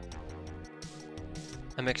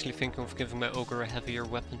 I'm actually thinking of giving my ogre a heavier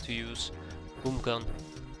weapon to use. Boom gun.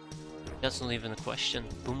 That's not even a question.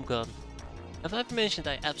 Boom gun. Have I ever mentioned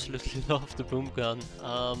I absolutely love the boom gun?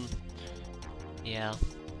 Yeah.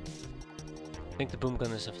 I think the boom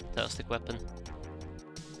gun is a fantastic weapon.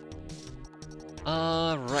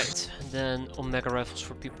 Right. And then Omega rifles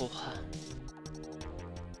for people.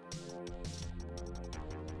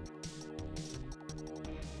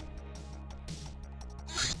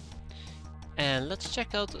 And let's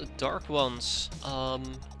check out Dark Ones. So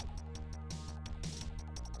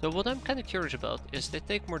what I'm kind of curious about is they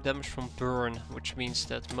take more damage from burn, which means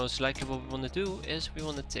that most likely what we want to do is we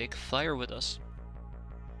want to take fire with us.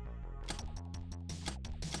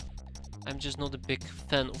 I'm just not a big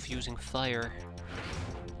fan of using fire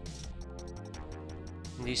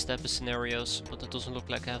in these type of scenarios, but it doesn't look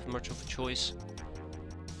like I have much of a choice.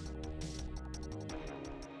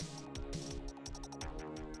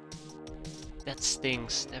 That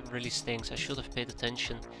stings, that really stings. I should have paid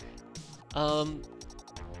attention.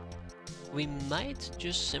 We might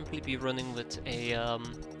just simply be running with a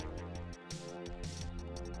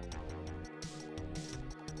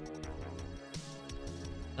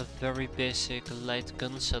very basic light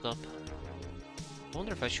gun setup. I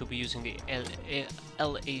wonder if I should be using the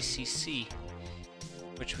LACC,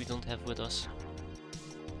 which we don't have with us.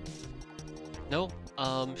 No,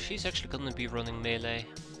 she's actually gonna be running melee.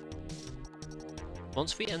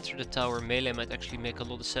 Once we enter the tower, melee might actually make a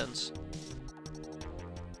lot of sense.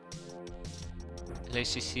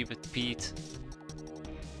 LACC with Pete.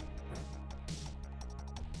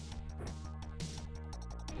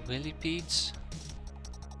 Willy Pete's.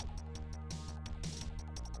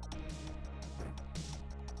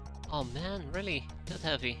 Oh man, really? That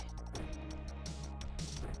heavy?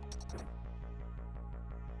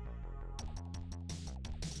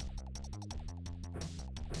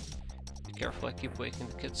 Be careful, I keep waking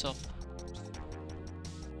the kids up.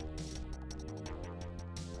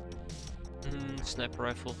 Sniper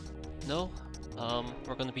rifle. No?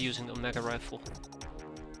 We're gonna be using the Omega rifle.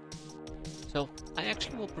 So, I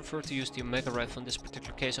actually will prefer to use the Omega rifle in this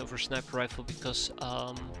particular case over sniper rifle because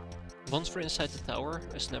once we're inside the tower,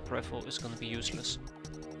 a sniper rifle is gonna be useless.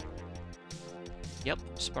 Yep,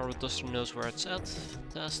 Sparrow Duster knows where it's at.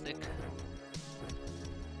 Fantastic.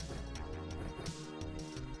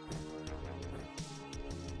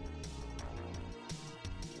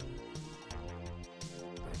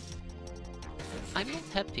 I'm not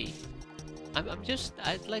happy.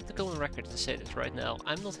 I'd like to go on record to say this right now.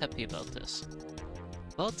 I'm not happy about this.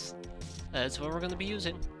 But, that's what we're gonna be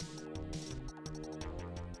using.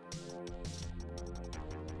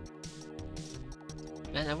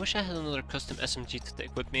 Man, I wish I had another custom SMG to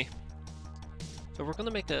take with me. So we're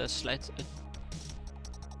gonna make a slight...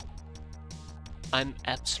 I'm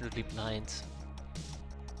absolutely blind.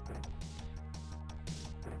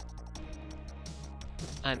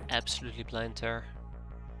 I'm absolutely blind there.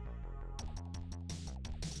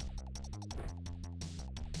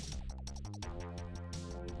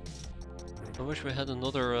 I wish we had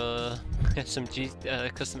another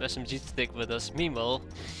SMG, custom SMG to take with us. Meanwhile,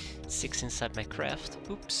 6 inside my craft.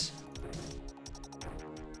 Oops.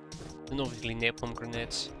 And obviously napalm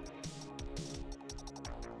grenades.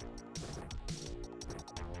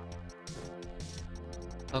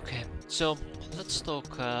 Okay, so let's talk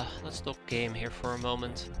game here for a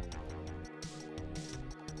moment.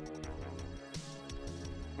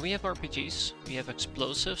 We have RPGs, we have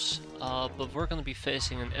explosives, but we're gonna be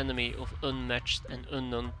facing an enemy of unmatched and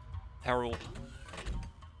unknown peril.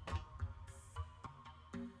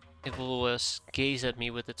 It will gaze at me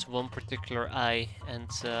with its one particular eye, and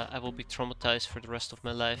I will be traumatized for the rest of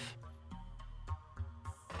my life.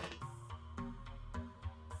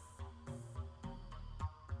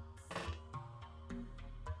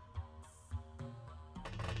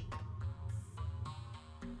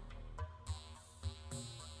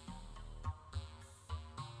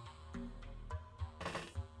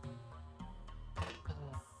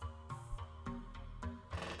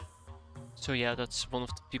 So yeah, that's one of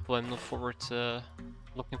the people I'm not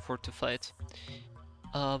looking forward to fight.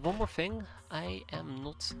 One more thing, I am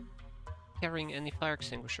not carrying any fire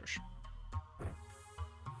extinguishers.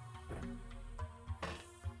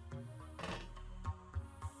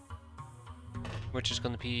 Which is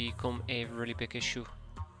gonna become a really big issue.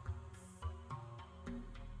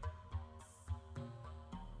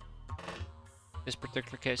 This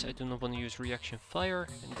particular case I do not want to use reaction fire.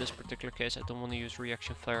 In this particular case I don't want to use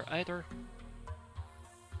reaction fire either.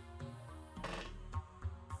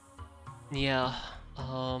 Yeah,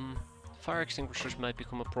 fire extinguishers might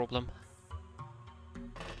become a problem.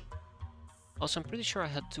 Also, I'm pretty sure I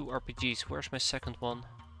had 2 RPGs. Where's my second one?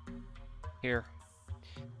 Here.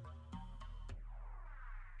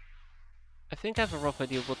 I think I have a rough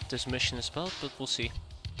idea what this mission is about, but we'll see.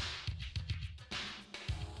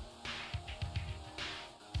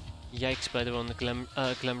 Yikes, by the way, on the Glam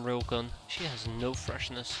railgun. She has no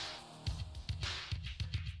freshness.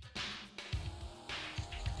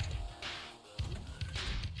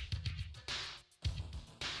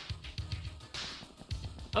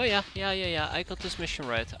 Oh yeah, I got this mission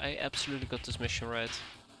right. I absolutely got this mission right.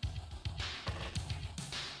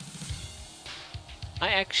 I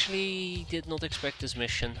actually did not expect this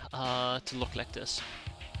mission to look like this.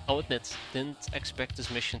 I'll admit, didn't expect this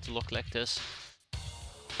mission to look like this.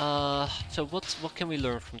 So what can we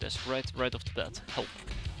learn from this right off the bat? Help.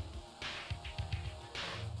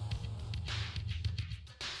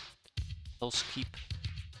 Keep.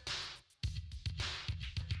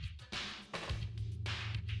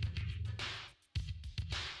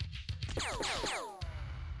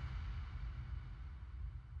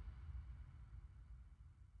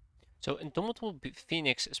 So Indomitable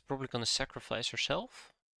Phoenix is probably gonna sacrifice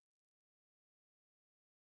herself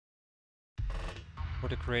for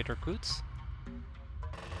the greater good.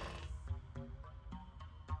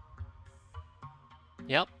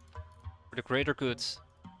 Yep, for the greater good.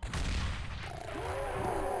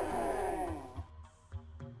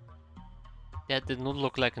 That did not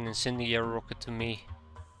look like an incendiary rocket to me.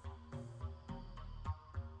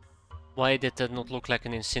 Why did that not look like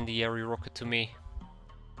an incendiary rocket to me?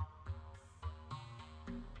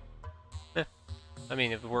 I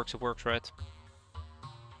mean, if it works, right?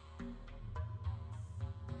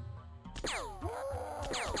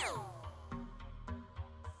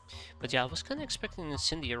 But yeah, I was kind of expecting an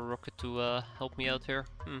incendiary rocket to help me out here.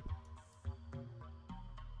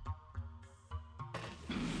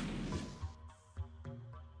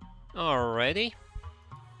 Alrighty.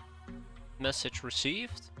 Message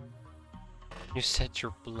received. You said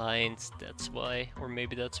you're blind, that's why. Or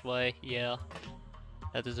maybe that's why, yeah.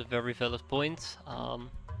 That is a very valid point.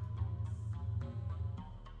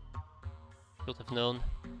 Should have known.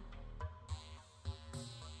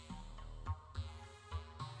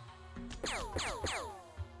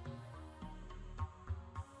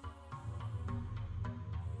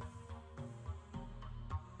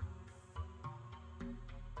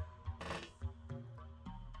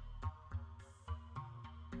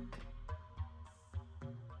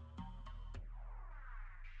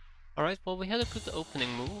 Alright, well we had a good opening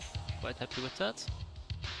move. Quite happy with that.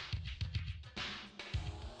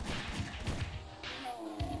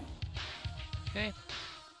 Okay.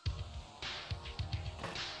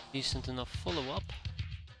 Decent enough follow-up.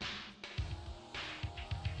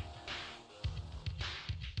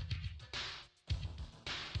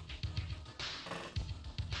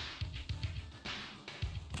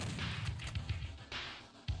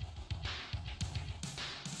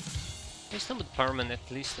 Based on with Powerman, at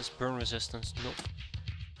least has burn resistance. Nope.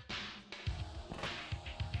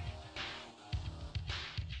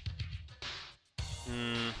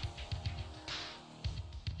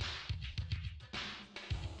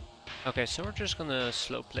 Okay, so we're just gonna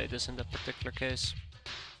slow play this in that particular case.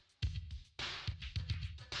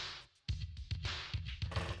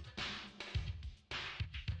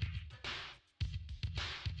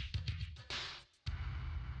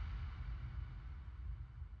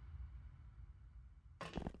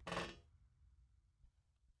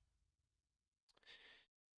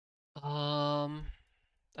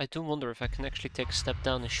 I do wonder if I can actually take a step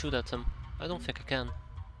down and shoot at him. I don't think I can.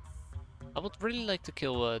 I would really like to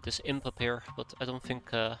kill this imp up here, but I don't think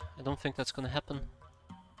that's gonna happen.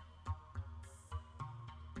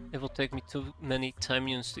 It will take me too many time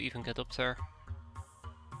units to even get up there.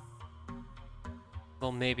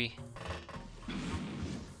 Well, maybe.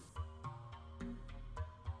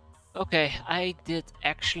 Okay, I did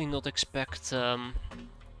actually not expect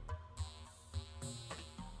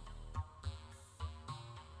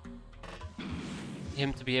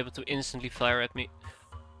him to be able to instantly fire at me.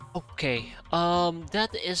 Okay, that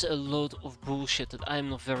is a load of bullshit that I'm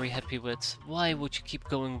not very happy with. Why would you keep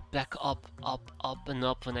going back up, up, up and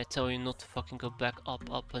up when I tell you not to fucking go back up,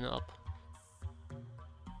 up and up?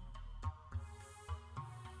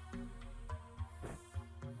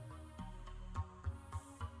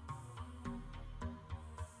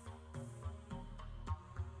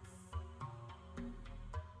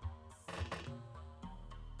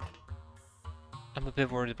 I'm a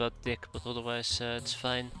bit worried about Dick, but otherwise it's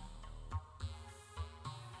fine.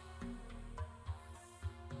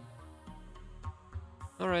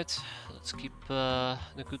 Alright, let's keep the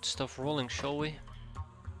good stuff rolling, shall we?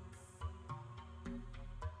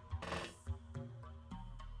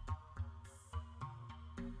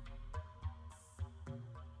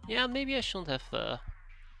 Yeah, maybe I shouldn't have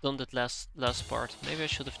done that last part. Maybe I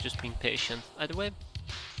should have just been patient. Either way.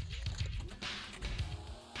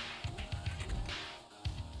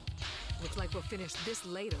 Looks like we'll finish this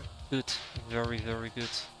later. Good. Very, very good.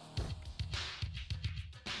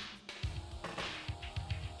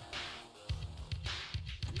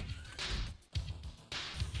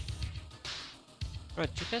 Right,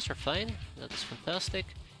 you guys are fine. That is fantastic.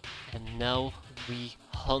 And now we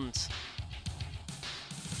hunt.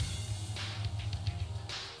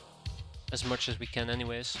 As much as we can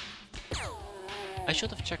anyways. I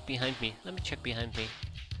should have checked behind me. Let me check behind me.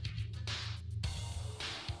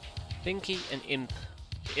 Pinky and Imp.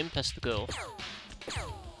 The Imp has to go.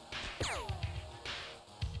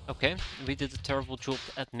 Okay, we did a terrible job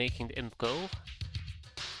at making the Imp go.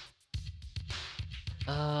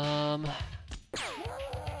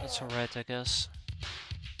 That's alright, I guess.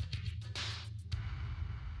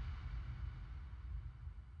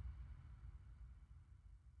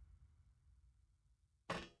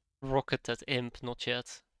 Rocket that Imp, not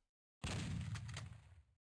yet.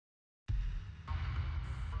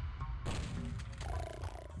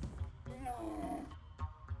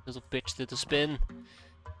 Little bitch did a spin.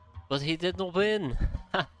 But he did not win!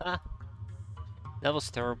 That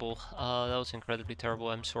was terrible. That was incredibly terrible,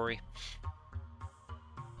 I'm sorry.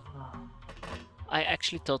 I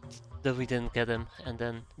actually thought that we didn't get him, and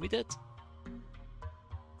then we did.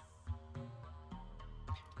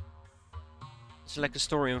 It's like a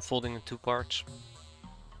story unfolding in two parts.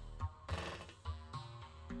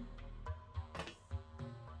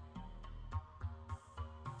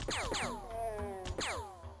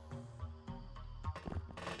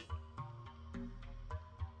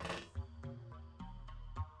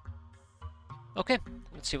 Okay,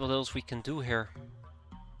 let's see what else we can do here.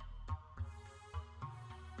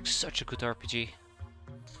 Such a good RPG.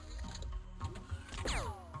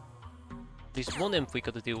 At least one imp we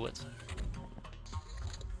gotta deal with.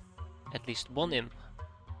 At least one imp.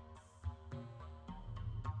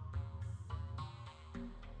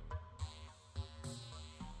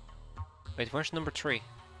 Wait, where's number 3?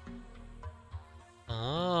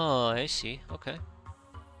 Oh, I see. Okay.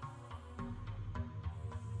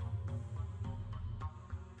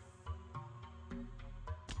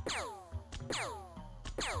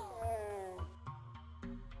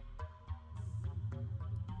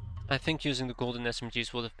 I think using the golden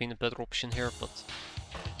SMGs would have been a better option here, but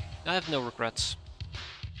I have no regrets.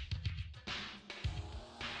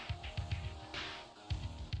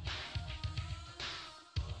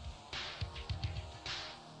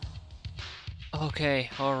 Okay,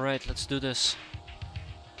 alright, let's do this.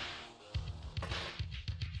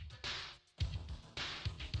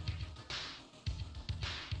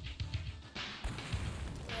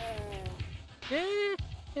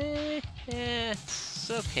 It's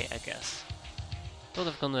okay, I guess. Could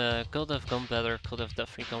have gone better, could have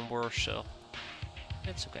definitely gone worse, so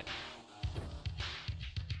it's okay.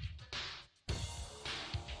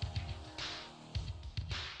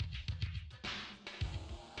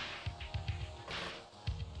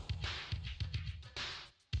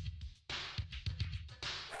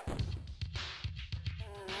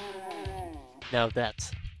 Now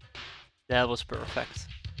that was perfect.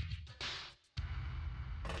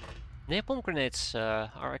 Napalm grenades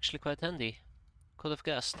are actually quite handy. Could have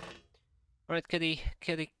guessed. Alright, kitty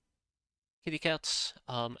cats.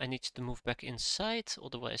 I need you to move back inside,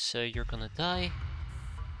 otherwise you're gonna die.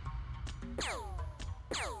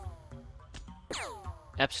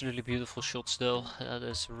 Absolutely beautiful shots though, that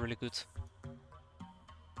is really good.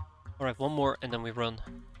 Alright, one more and then we run.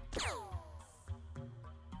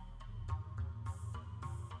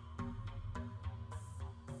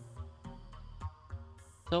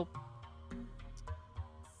 So,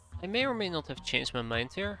 I may or may not have changed my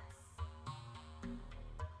mind here.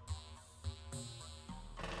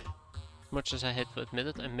 much as I hate to admit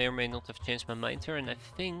it, I may or may not have changed my mind here, and I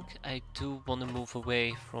think I do want to move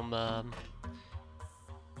away from the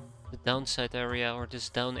downside area, or this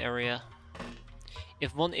down area.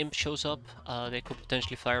 If one imp shows up, they could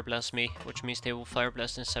potentially fire blast me, which means they will fire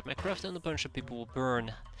blast inside my craft and a bunch of people will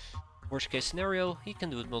burn. Worst case scenario, he can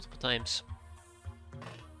do it multiple times.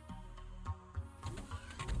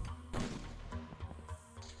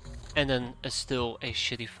 And then still a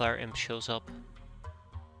shitty fire imp shows up.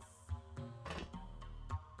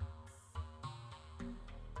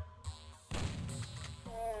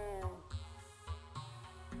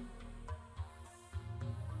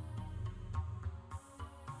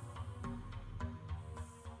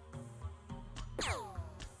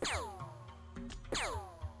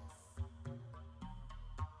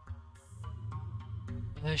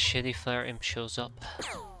 A shitty fire imp shows up.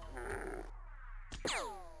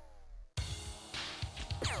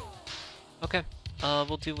 Okay,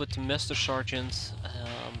 we'll deal with the Master Sergeant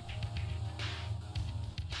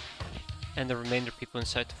and the remainder people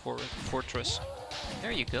inside the fortress.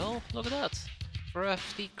 There you go, look at that.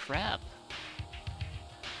 Crafty crap.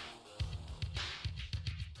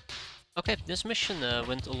 Okay, this mission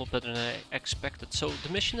went a lot better than I expected. So the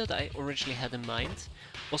mission that I originally had in mind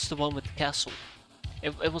was the one with the castle.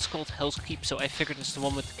 It was called Hell's Keep, so I figured it's the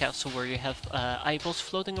one with the castle where you have eyeballs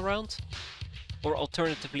floating around. Or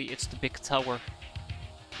alternatively, it's the big tower,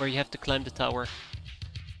 where you have to climb the tower.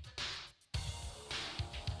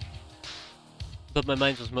 But my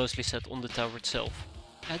mind was mostly set on the tower itself.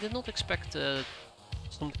 I did not expect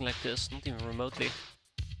something like this, not even remotely.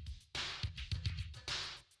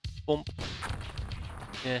 Bomb.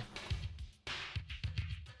 Yeah.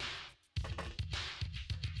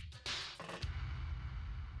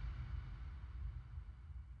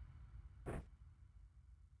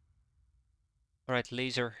 Alright,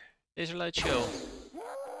 laser light show.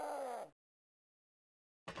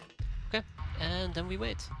 Okay, and then we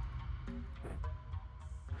wait.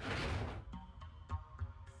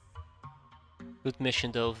 Good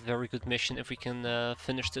mission though, very good mission if we can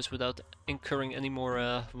finish this without incurring any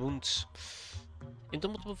more wounds.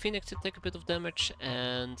 Indomitable Phoenix did take a bit of damage,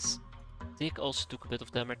 and Dick also took a bit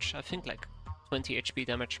of damage. I think like 20 HP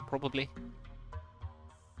damage, probably.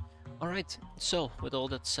 Alright, so with all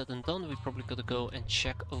that said and done, we probably gotta go and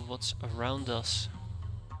check what's around us.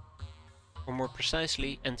 Or more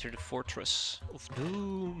precisely, enter the Fortress of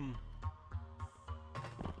Doom.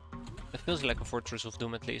 It feels like a Fortress of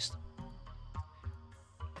Doom at least.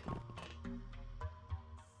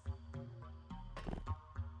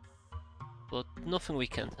 But nothing we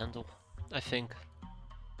can't handle, I think.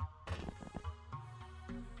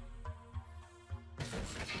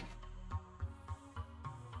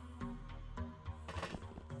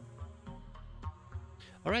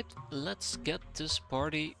 Alright, let's get this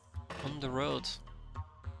party on the road.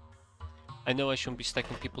 I know I shouldn't be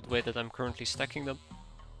stacking people the way that I'm currently stacking them.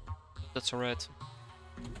 But that's alright.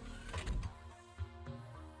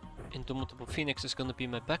 Indomitable Phoenix is gonna be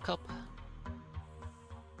my backup.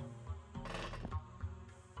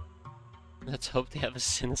 Let's hope they have a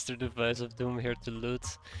sinister device of doom here to loot.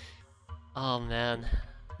 Oh man,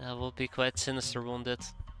 that will be quite sinister, won't it?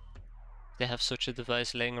 They have such a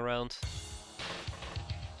device laying around.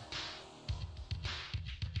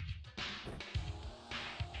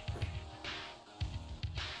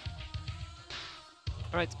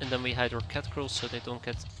 Alright, and then we hide our catcalls so they don't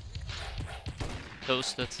get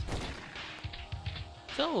toasted.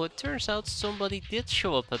 So, it turns out somebody did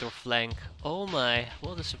show up at our flank. Oh my,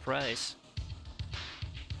 what a surprise.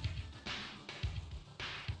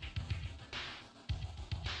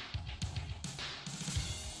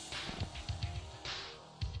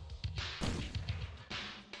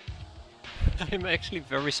 I'm actually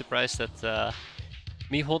very surprised that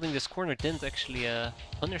me holding this corner didn't actually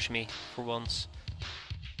punish me for once.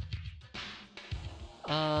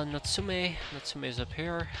 Natsume is up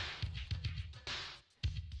here.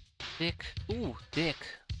 Dick. Ooh, Dick.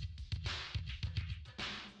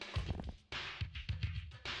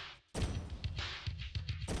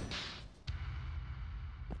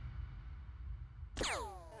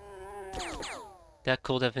 That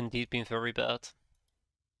could have indeed been very bad.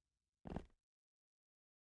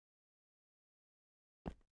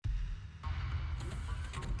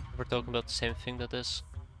 We're talking about the same thing, that is.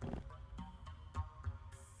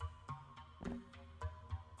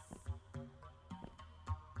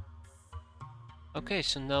 Okay,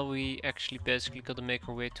 so now we actually basically gotta make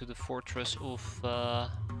our way to the Fortress of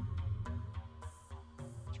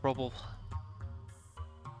Trouble.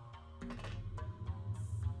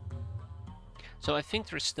 So I think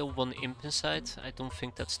there's still one imp inside. I don't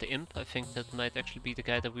think that's the imp. I think that might actually be the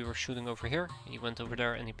guy that we were shooting over here. He went over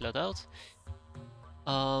there and he bled out.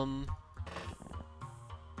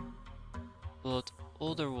 But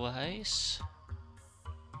otherwise...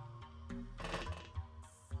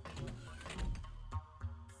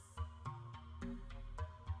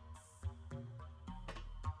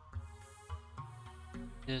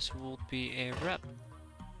 this would be a wrap.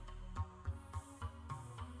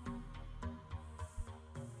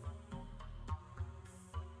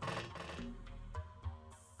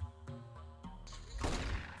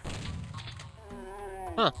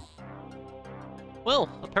 Huh. Well,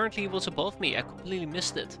 apparently he was above me. I completely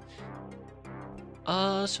missed it.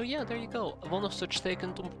 So yeah, there you go. One of such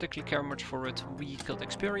taken, don't particularly care much for it. We got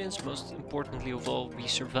experience, most importantly of all, we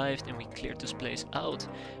survived and we cleared this place out.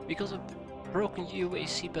 We got a broken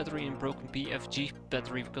UAC battery and broken BFG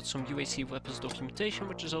battery. We got some UAC weapons documentation,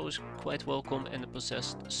 which is always quite welcome, and a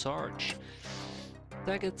possessed Sarge.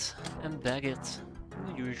 Tag it and bag it.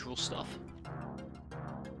 The usual stuff.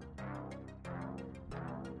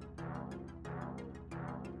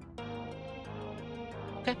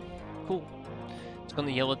 Okay, cool. It's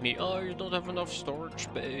gonna yell at me, oh, you don't have enough storage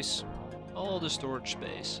space. All the storage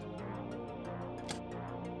space.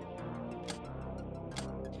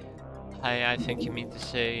 I think you mean to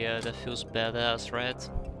say that feels badass, right?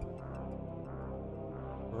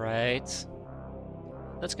 Right.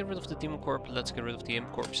 Let's get rid of the Demon Corp, let's get rid of the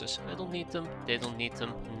Imp Corpses. I don't need them, they don't need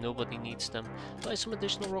them, nobody needs them. Buy some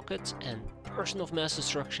additional rockets and Person of Mass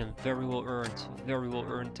Destruction, very well earned their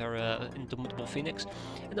Indomitable Phoenix.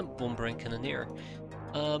 And then Bomb Brain Cannoneer.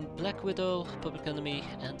 Black Widow, Public Enemy,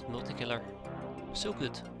 and Multi-Killer. So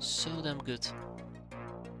good, so damn good.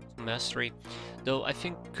 Mastery. Though I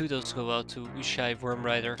think kudos go out to Ushai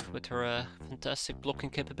Wormrider with her fantastic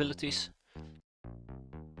blocking capabilities.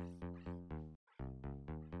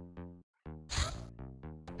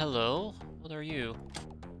 Hello, what are you?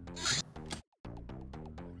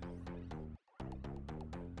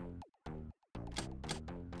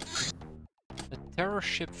 A terror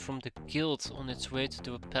ship from the guild on its way to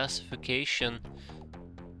do a pacification.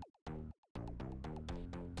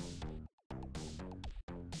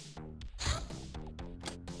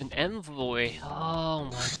 An envoy, oh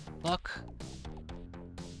my fuck.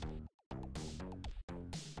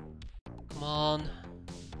 Come on,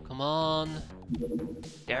 come on.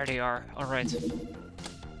 There they are, alright.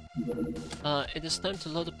 It is time to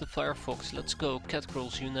load up the Firefox. Let's go,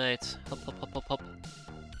 Catgirls unite. Hop, hop, hop, hop, hop.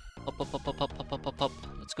 Hop, hop, hop, hop, hop, hop, hop, hop, hop.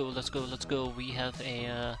 Let's go, let's go, let's go. We have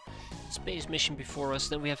a space mission before us,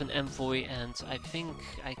 then we have an envoy, and I think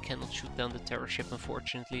I cannot shoot down the terror ship,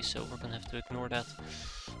 unfortunately, so we're gonna have to ignore that.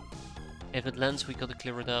 If it lands, we gotta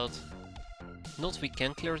clear it out. Not we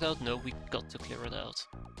can clear it out, no, we got to clear it out.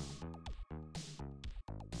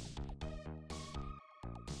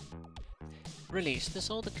 Really, is this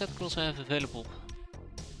all the Catgirls I have available?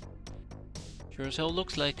 Sure as hell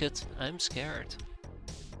looks like it. I'm scared.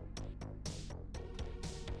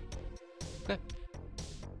 Okay.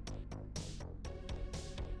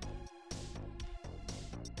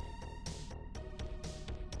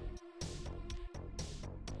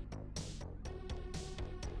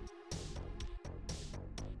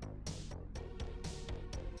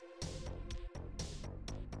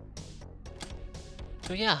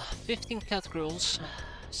 So yeah, 15 Catgirls,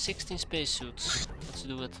 16 spacesuits. Let's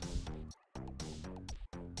do it.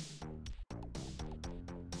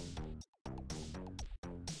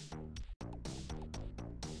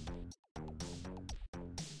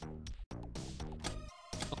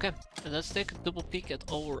 Okay, let's take a double peek at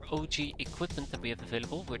our OG equipment that we have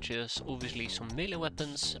available, which is obviously some melee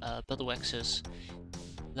weapons, battle axes,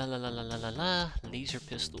 laser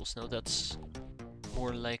pistols. Now that's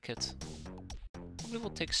more like it. Probably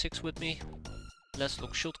will take 6 with me. Last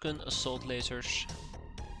lock shotgun, assault lasers,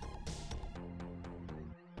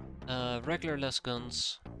 regular las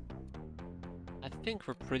guns. I think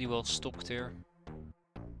we're pretty well stocked here.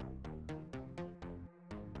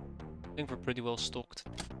 I think we're pretty well stocked.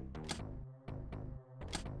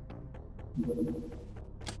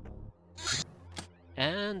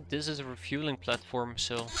 And this is a refueling platform,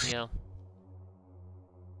 so yeah.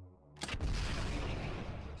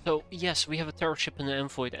 So yes, we have a terror ship and an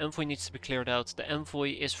envoy. The envoy needs to be cleared out. The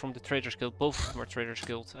envoy is from the Traders Guild. Both of them are Traders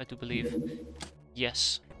Guild, I do believe.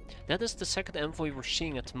 Yes. That is the second envoy we're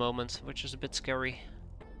seeing at the moment, which is a bit scary.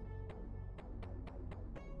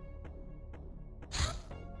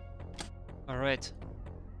 Alright.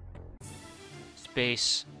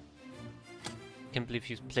 Space. Can't believe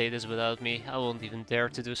you played this without me. I won't even dare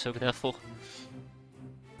to do so, Knuffle.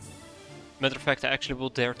 Matter of fact, I actually will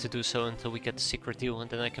dare to do so until we get the secret deal, and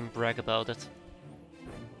then I can brag about it.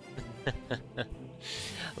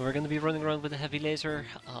 We're gonna be running around with a heavy laser.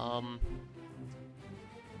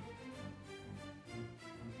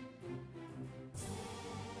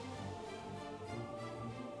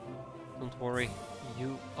 Don't worry,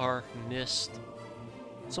 you are missed.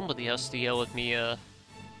 Somebody has to yell at me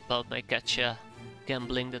about my gacha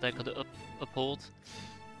gambling that I could uphold.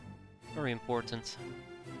 Very important.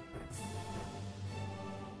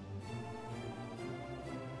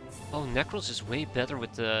 Oh, Necros is way better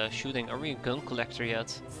with the shooting. Are we a gun collector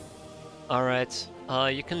yet? Alright,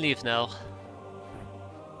 you can leave now.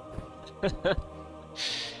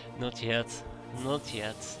 Not yet. Not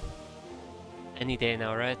yet. Any day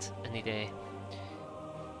now, right? Any day.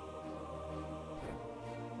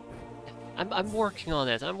 I'm working on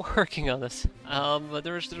it. I'm working on it. But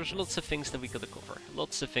there's lots of things that we gotta cover.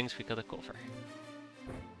 Lots of things we gotta cover.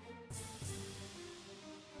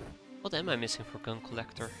 What am I missing for gun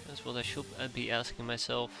collector? That's what I should be asking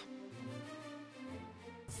myself.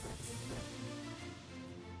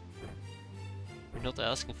 We're not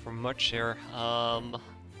asking for much here.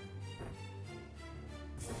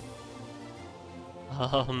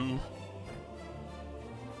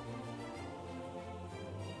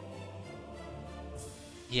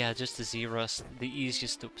 Yeah, just the Z-Rust, the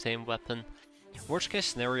easiest to obtain weapon. Worst case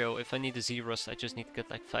scenario, if I need a Z-Rust, I just need to get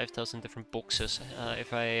like 5,000 different boxes,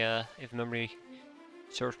 if memory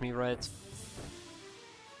serves me right.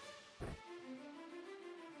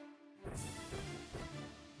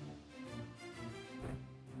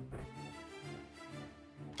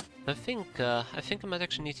 I think I might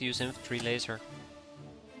actually need to use infantry laser.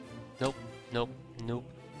 Nope, nope, nope.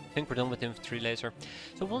 I think we're done with infantry laser.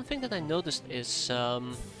 So one thing that I noticed is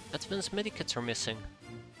advanced medikits are missing.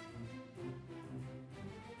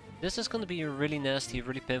 This is gonna be a really nasty,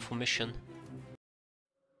 really painful mission.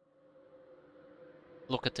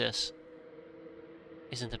 Look at this.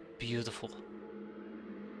 Isn't it beautiful?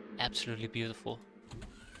 Absolutely beautiful.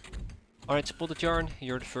 Alright, Spotted Yarn,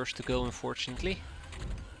 you're the first to go, unfortunately.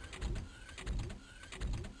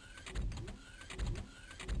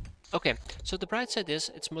 Okay, so the bright side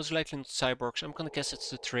is, it's most likely not cyborgs. I'm gonna guess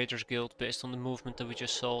it's the Traders Guild based on the movement that we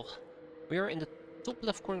just saw. We are in the top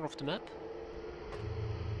left corner of the map.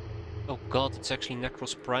 Oh god, it's actually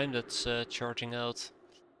Necros Prime that's charging out.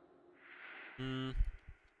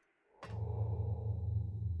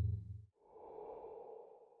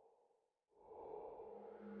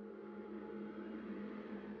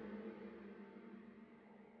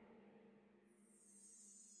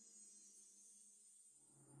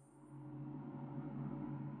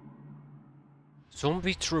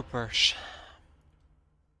 Zombie troopers.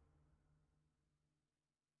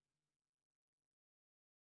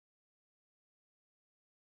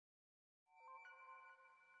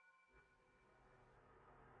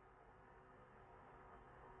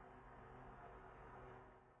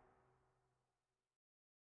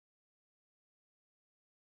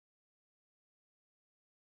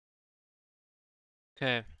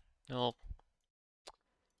 Okay, well,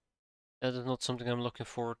 that is not something I'm looking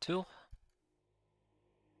forward to.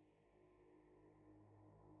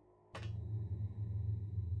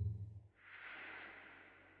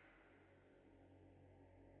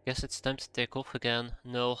 Guess it's time to take off again.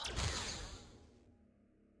 No.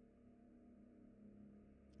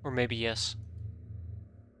 Or maybe yes.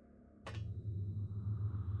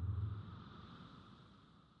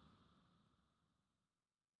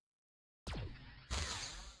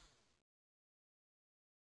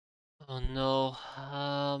 Oh no.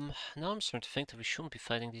 Now I'm starting to think that we shouldn't be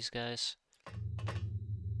fighting these guys.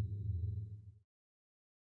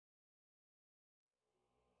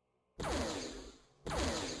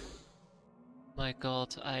 My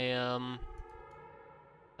god, I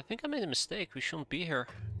think I made a mistake. We shouldn't be here.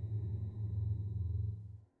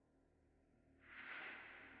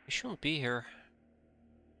 We shouldn't be here.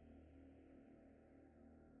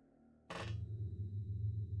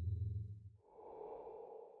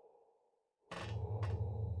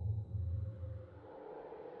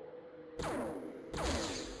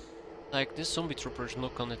 Like, this zombie trooper is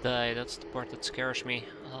not gonna die, that's the part that scares me.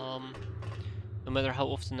 No matter how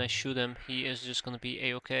often I shoot him, he is just gonna be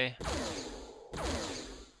a-okay.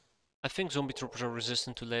 I think zombie troopers are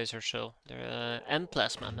resistant to laser, so they're and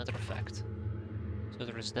plasma, matter of fact. So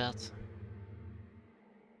there is that.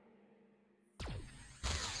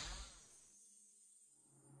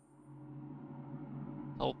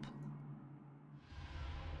 Help.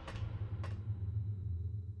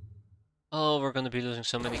 Oh, we're gonna be losing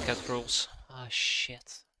so many cat girls. Ah,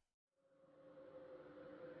 shit.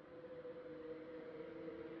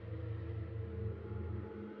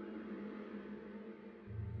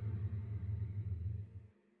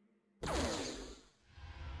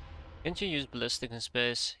 Can't you use ballistic in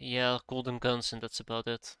space? Yeah, golden guns and that's about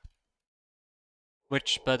it.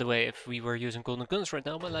 Which, by the way, if we were using golden guns right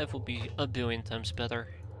now, my life would be a billion times better.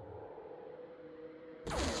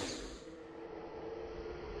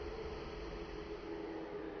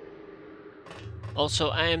 Also,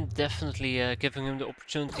 I am definitely giving him the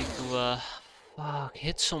opportunity to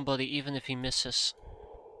hit somebody even if he misses.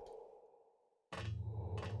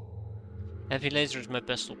 Heavy laser is my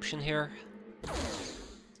best option here.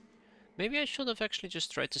 Maybe I should have actually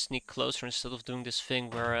just tried to sneak closer instead of doing this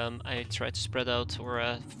thing where I try to spread out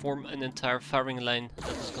or form an entire firing line that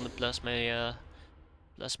is gonna blast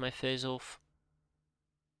my face off.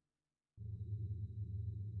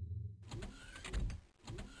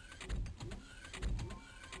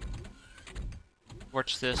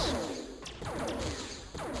 Watch this.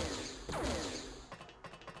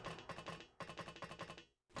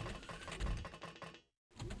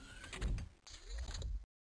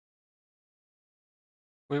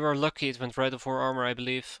 We were lucky it went right off our armor, I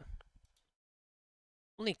believe.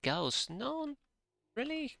 Only Gauss? No,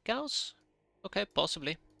 really? Gauss? Okay,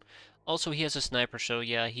 possibly. Also, he has a sniper, so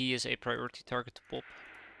yeah, he is a priority target to pop.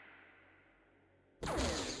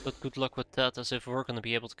 But good luck with that, as if we're gonna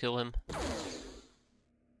be able to kill him.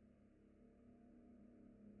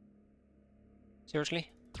 Seriously?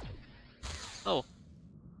 Oh.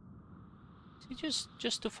 Is he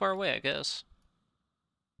just too far away, I guess?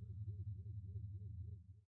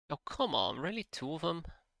 Oh, come on, really? Two of them?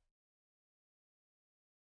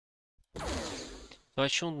 So I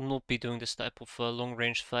should not be doing this type of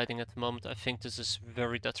long-range fighting at the moment. I think this is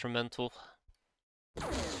very detrimental.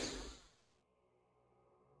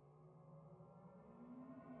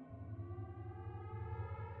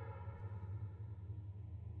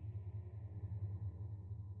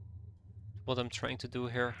 What I'm trying to do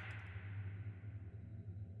here.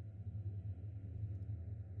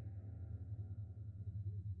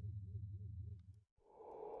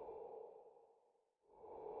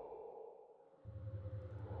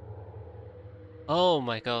 Oh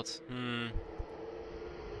my god.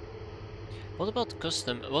 What about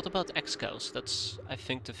custom? What about X-Cows? That's, I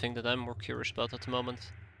think, the thing that I'm more curious about at the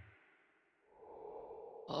moment.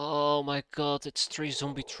 Oh my god, it's 3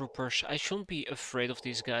 zombie troopers. I shouldn't be afraid of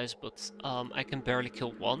these guys, but I can barely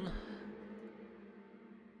kill one.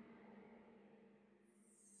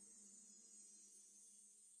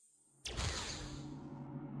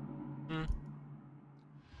 Hmm.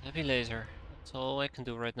 Heavy laser. That's all I can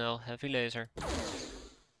do right now. Heavy laser.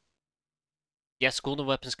 Yes, golden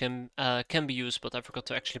weapons can be used, but I forgot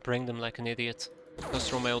to actually bring them like an idiot. Goes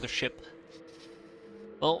through my other ship.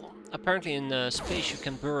 Well, apparently in space you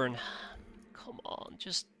can burn. Come on,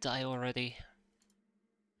 just die already.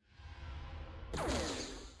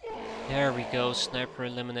 There we go, sniper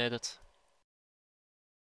eliminated.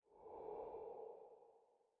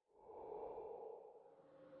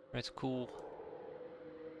 Right, cool.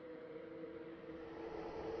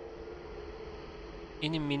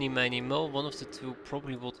 Eeny, meeny, miny, mo, one of the two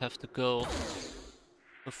probably would have to go.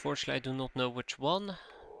 Unfortunately, I do not know which one.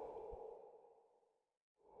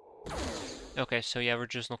 Okay, so yeah, we're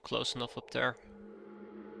just not close enough up there.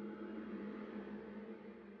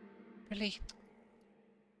 Really?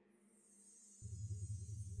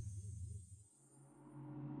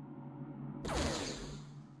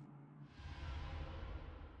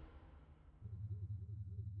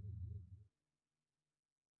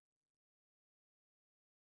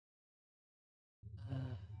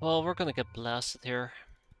 Well, we're gonna get blasted here.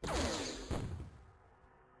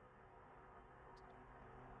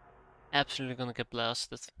 Absolutely gonna get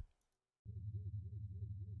blasted.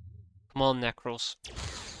 Come on, Necros.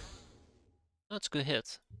 That's a good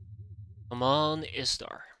hit. Come on,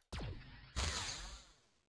 Istar.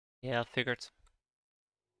 Yeah, I figured.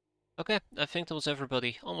 Okay, I think that was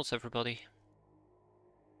everybody. Almost everybody.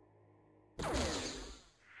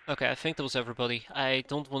 Okay, I think that was everybody. I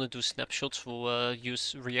don't want to do snapshots. We'll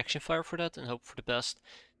use reaction fire for that and hope for the best.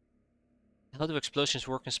 How do explosions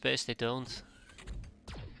work in space? They don't.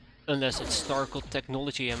 Unless it's Starcode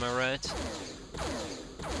technology, am I right?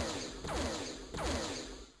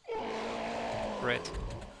 Right.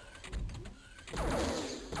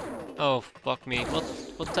 Oh, fuck me.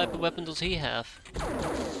 What type of weapon does he have?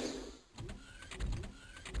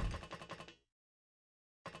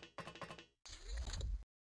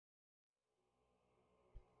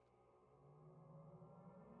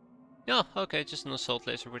 Yeah, okay, just an assault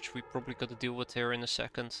laser, which we probably gotta deal with here in a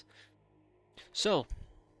second. So,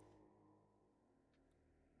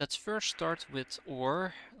 let's first start with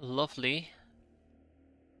our lovely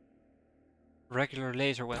regular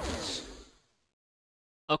laser weapons.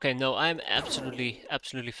 Okay, no, I'm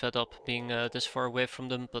absolutely fed up being this far away from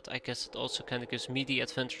them, but I guess it also kind of gives me the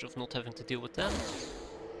advantage of not having to deal with them.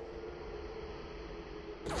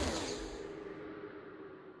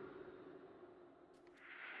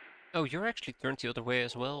 Oh, you're actually turned the other way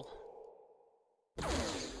as well.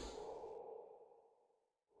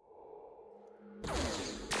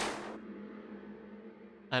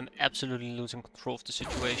 I'm absolutely losing control of the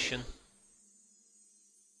situation.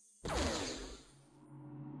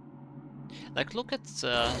 Like, look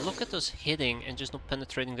at us hitting and just not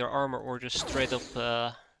penetrating their armor, or just straight up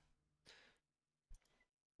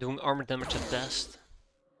doing armor damage at best.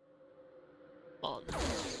 On.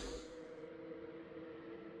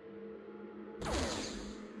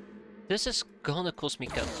 This is gonna cost me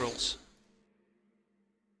cat girls.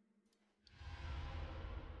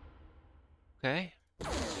 Okay.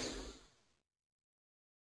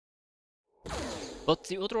 But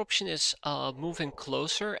the other option is moving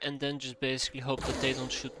closer and then just basically hope that they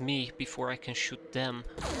don't shoot me before I can shoot them.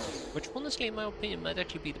 Which honestly, in my opinion, might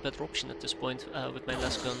actually be the better option at this point with my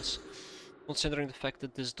less guns. Considering the fact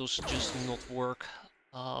that this does just not work.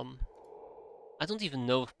 I don't even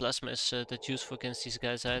know if plasma is that useful against these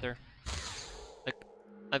guys either. Like,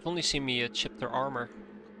 I've only seen me chip their armor.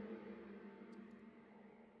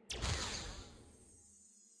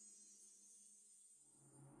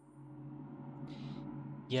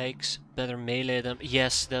 Yikes, better melee them.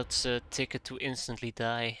 Yes, that's a ticket to instantly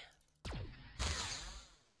die.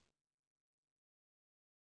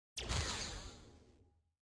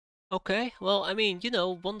 Okay, well, I mean, you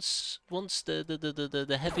know, once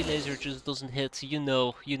the heavy laser just doesn't hit, you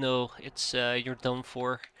know, it's you're done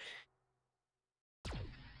for.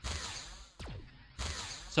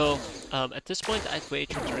 So, at this point, I'd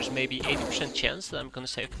wager there's maybe 80% chance that I'm gonna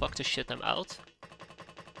say, fuck this shit, I'm out.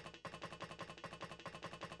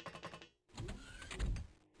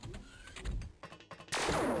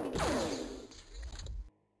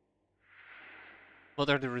 What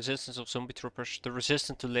are the resistance of zombie troopers? They're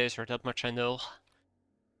resistant to laser, that much I know.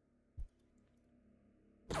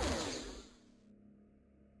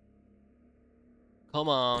 Come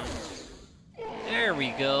on. There we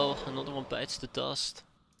go. Another one bites the dust.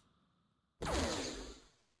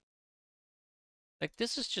 Like,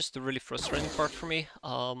 this is just the really frustrating part for me.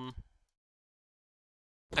 I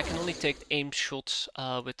can only take aimed shots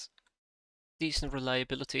with decent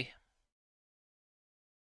reliability.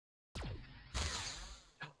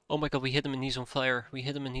 Oh my god, we hit him and he's on fire. We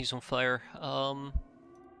hit him and he's on fire.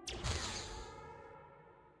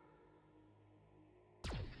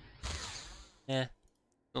 Eh,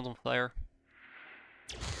 not on fire.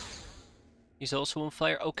 He's also on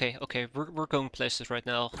fire. Okay, okay, we're going places right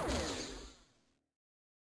now.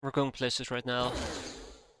 We're going places right now.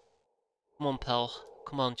 Come on, pal.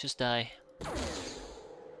 Come on, just die.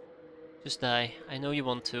 Just die. I know you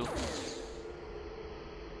want to.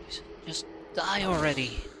 Just die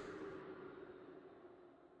already.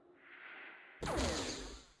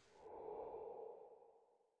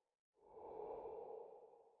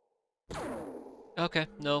 Okay,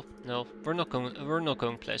 no, we're not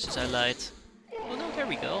going places, I lied. Oh no, there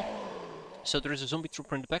we go. So there is a zombie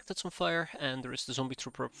trooper in the back that's on fire, and there is the zombie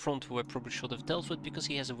trooper up front who I probably should have dealt with because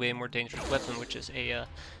he has a way more dangerous weapon, which is a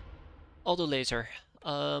auto laser.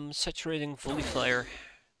 Saturating volley fire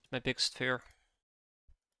is my biggest fear.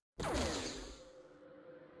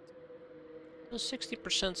 Those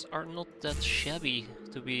 60% are not that shabby,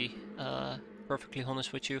 to be perfectly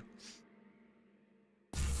honest with you.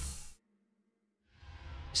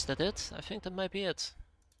 Is that it? I think that might be it.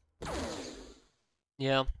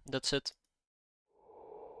 Yeah, that's it.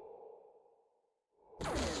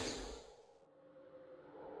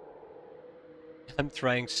 I'm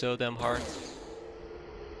trying so damn hard.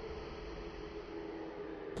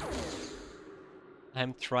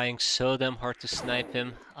 I'm trying so damn hard to snipe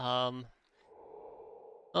him. Oh,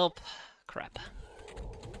 crap.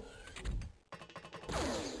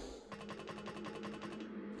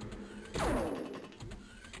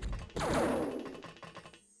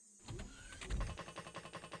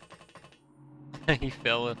 He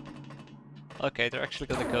fell. Okay, they're actually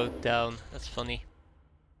gonna go down. That's funny.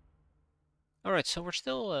 All right, so we're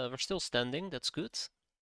still standing. That's good.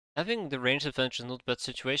 Having the range advantage is not a bad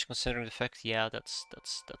situation, considering the fact. Yeah, that's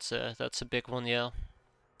a big one. Yeah,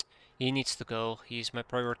 he needs to go. He's my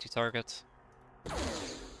priority target.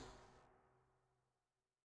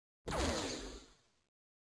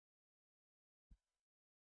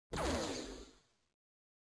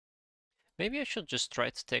 Maybe I should just try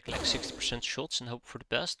to take like 60% shots and hope for the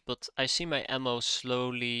best, but I see my ammo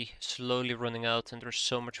slowly running out and there's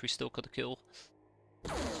so much we still gotta kill.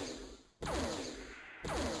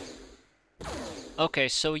 Okay,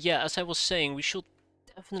 so yeah, as I was saying, we should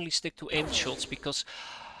definitely stick to aimed shots because...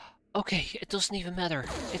 Okay, it doesn't even matter.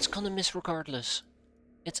 It's gonna miss regardless.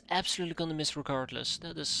 It's absolutely gonna miss regardless.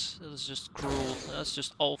 That is just cruel. That's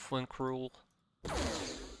just awful and cruel.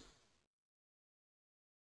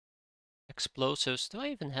 Explosives. Do I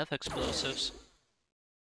even have explosives?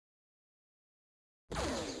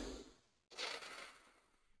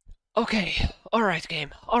 Okay, alright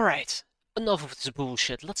game, alright. Enough of this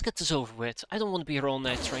bullshit, let's get this over with. I don't want to be here all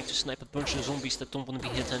night trying to snipe a bunch of zombies that don't want to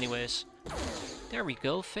be hit anyways. There we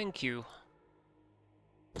go, thank you.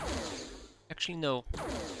 Actually no.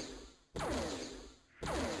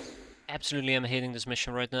 Absolutely I'm hating this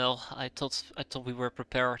mission right now. I thought we were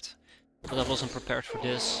prepared, but I wasn't prepared for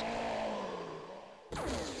this.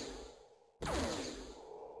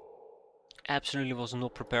 Absolutely was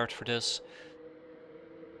not prepared for this.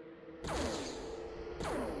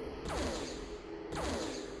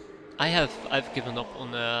 I've given up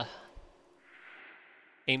on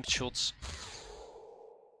aimed shots.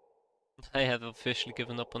 I have officially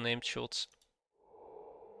given up on aimed shots.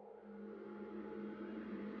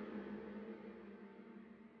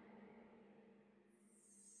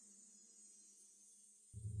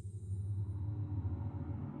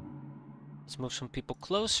 Let's move some people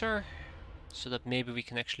closer, so that maybe we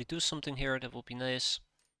can actually do something here. That will be nice.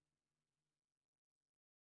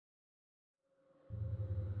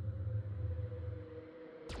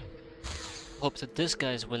 Hope that this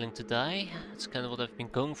guy is willing to die. That's kind of what I've been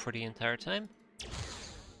going for the entire time.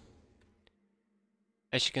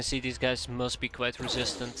 As you can see, these guys must be quite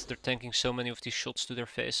resistant. They're tanking so many of these shots to their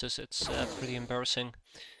faces. It's pretty embarrassing.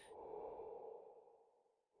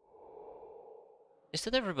 Is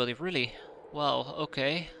that everybody, really? Wow,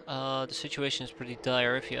 okay. The situation is pretty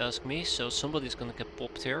dire if you ask me, so somebody's gonna get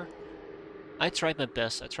popped here. I tried my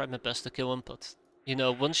best to kill him, but you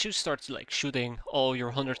know, once you start like shooting all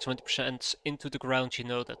your 120% into the ground, you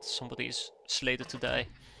know that somebody is slated to die.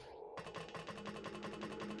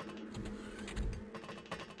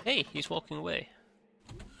 Hey, he's walking away.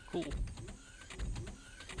 Cool.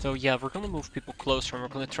 So yeah, we're gonna move people closer and we're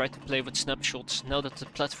gonna try to play with snapshots. Now that the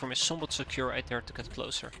platform is somewhat secure, I dare to get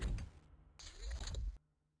closer.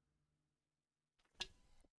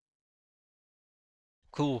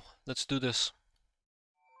 Cool, let's do this.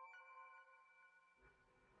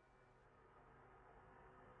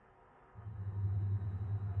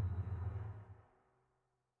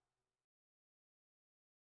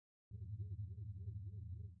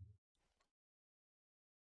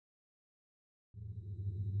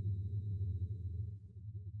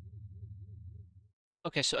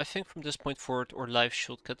 Okay, so I think from this point forward our life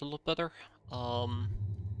should get a lot better.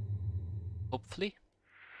 Hopefully.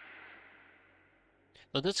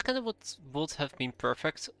 But that's kind of what would have been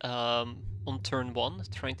perfect on turn 1,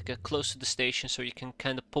 trying to get close to the station so you can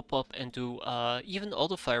kind of pop up and do, even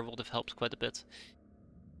auto fire would have helped quite a bit.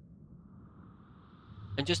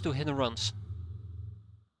 And just do hit and runs.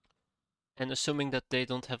 And assuming that they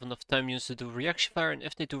don't have enough time units to do reaction fire, and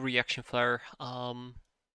if they do reaction fire,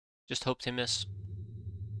 just hope they miss.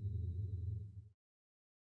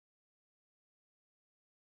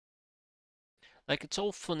 Like, it's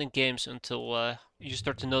all fun and games until you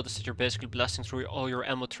start to notice that you're basically blasting through all your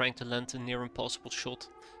ammo trying to land a near impossible shot.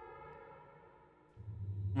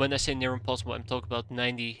 When I say near impossible, I'm talking about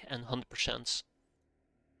 90 and 100%.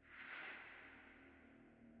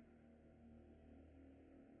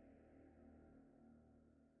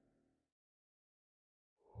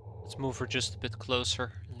 Let's move her just a bit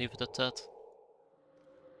closer and leave it at that.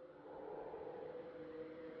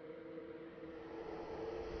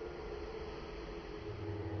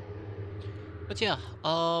 But yeah,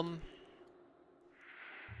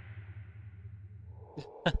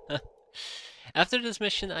 after this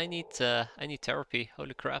mission I need therapy,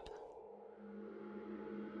 holy crap.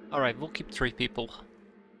 Alright, we'll keep 3 people.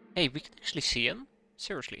 Hey, we can actually see him?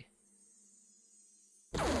 Seriously.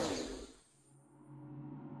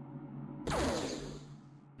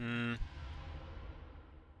 Hmm.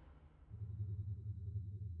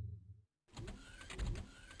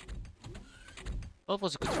 Well, it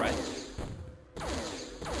was a good try.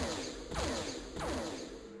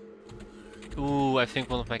 Ooh, I think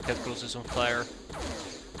one of my cat girls is on fire.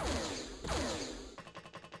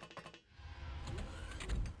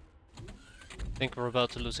 I think we're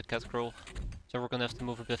about to lose a cat girl, so we're gonna have to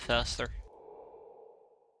move a bit faster.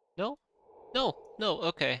 No? No, no,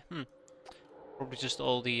 okay, Probably just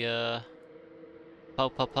all the pow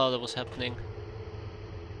pow pow that was happening.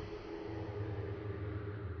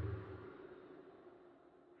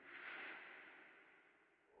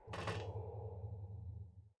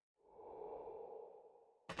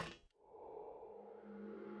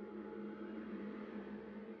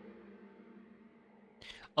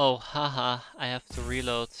 Oh, haha, I have to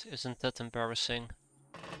reload. Isn't that embarrassing?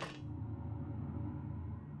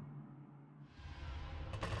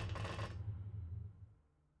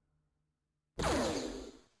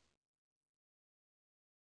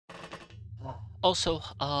 Also,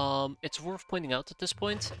 it's worth pointing out at this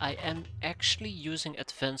point, I am actually using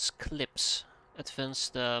advanced clips.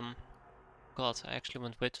 Advanced, God, I actually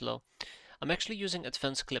went way too low. I'm actually using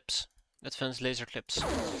advanced clips. Advanced laser clips.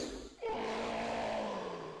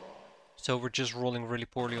 So we're just rolling really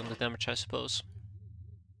poorly on the damage, I suppose.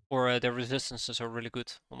 Or their resistances are really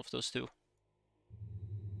good, one of those two.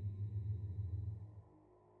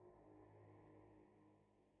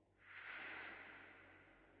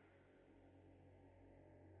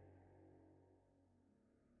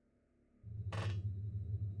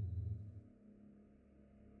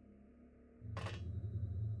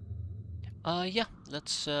 Yeah,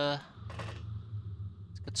 let's get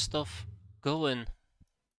stuff going.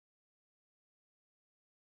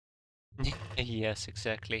 Yes,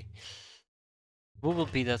 exactly. Who will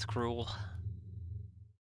be that cruel?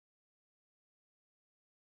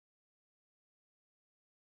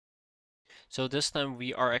 So this time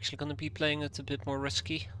we are actually going to be playing it a bit more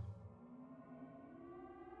risky.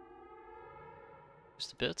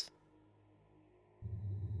 Just a bit.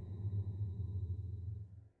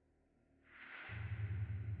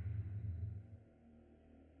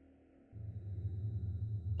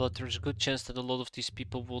 But there's a good chance that a lot of these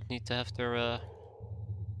people will need to have their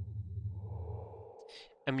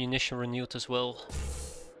ammunition renewed as well.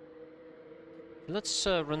 Let's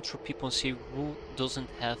run through people and see who doesn't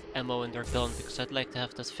have ammo in their gun, because I'd like to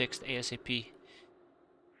have that fixed ASAP.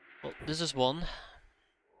 Well, this is one.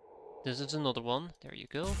 This is another one. There you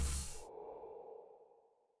go.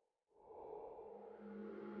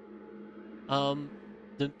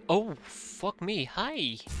 Oh, fuck me.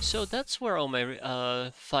 Hi. So that's where all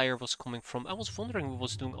my fire was coming from. I was wondering who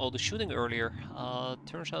was doing all the shooting earlier.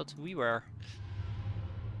 Turns out we were.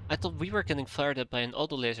 I thought we were getting fired at by an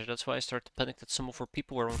auto laser. That's why I started to panic that some of our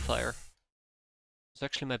people were on fire. It's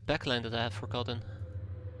actually my backline that I had forgotten.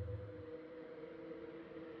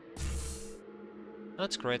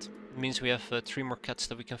 That's great. It means we have 3 more cats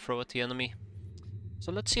that we can throw at the enemy.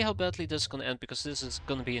 So let's see how badly this is gonna end, because this is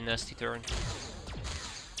gonna be a nasty turn.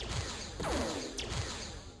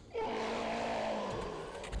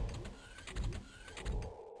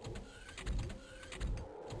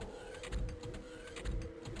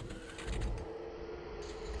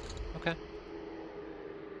 Okay.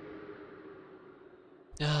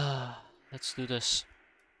 Let's do this.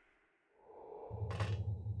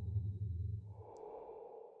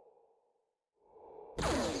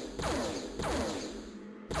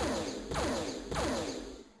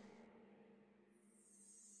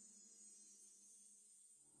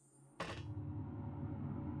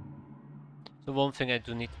 The one thing I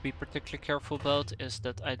do need to be particularly careful about is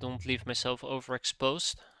that I don't leave myself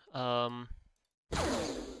overexposed.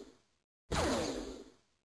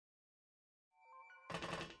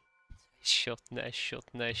 Nice shot, nice shot,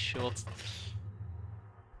 nice shot.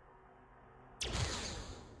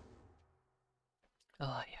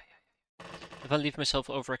 Oh, yeah. If I leave myself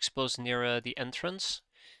overexposed near the entrance,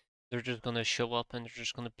 they're just gonna show up and they're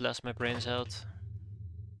just gonna blast my brains out.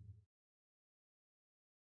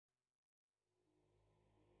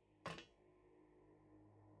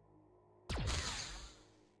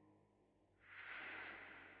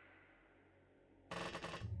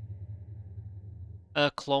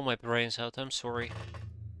 Claw my brains out, I'm sorry.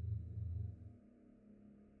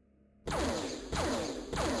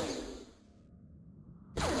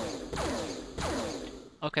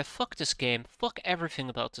 Okay, fuck this game. Fuck everything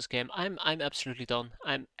about this game. I'm absolutely done.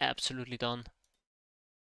 I'm absolutely done.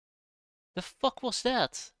 The fuck was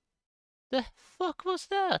that? The fuck was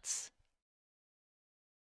that?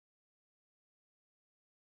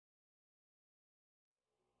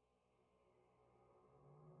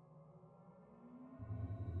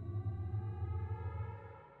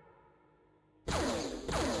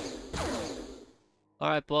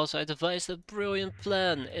 Alright boss, I devised a brilliant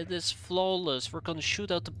plan. It is flawless. We're gonna shoot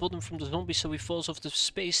out the bottom from the zombie so he falls off the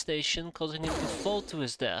space station, causing him to fall to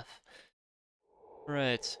his death.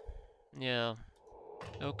 Right. Yeah.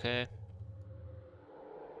 Okay.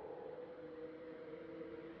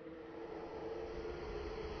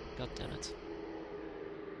 God damn it.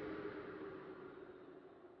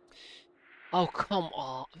 Oh, come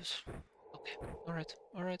on. Okay. Alright.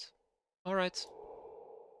 Alright. Alright.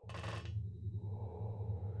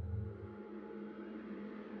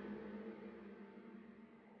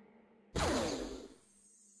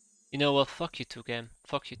 You know what? Fuck you two, game.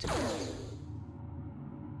 Fuck you two.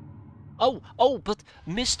 Oh, but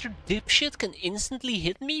Mr. Dipshit can instantly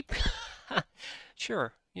hit me?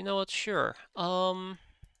 Sure. You know what? Sure.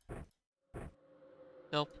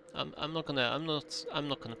 Nope. I'm not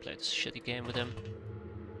gonna play this shitty game with him.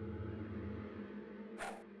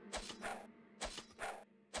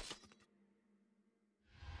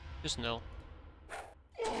 Just no.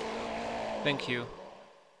 Thank you.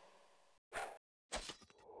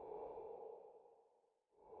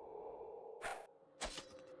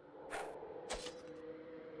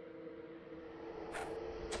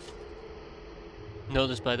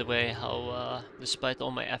 Notice, by the way, how despite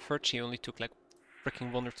all my efforts, he only took like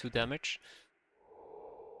freaking 1 or 2 damage.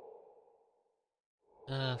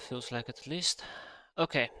 Feels like it at least.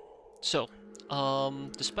 Okay, so,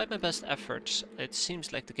 despite my best efforts, it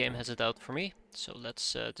seems like the game has it out for me. So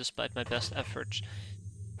let's, despite my best efforts.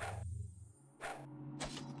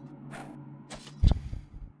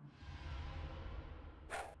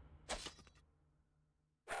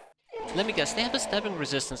 Let me guess, they have a stabbing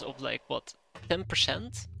resistance of like, what,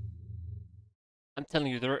 10%? I'm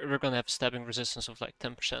telling you, they're gonna have a stabbing resistance of like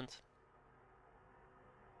 10%.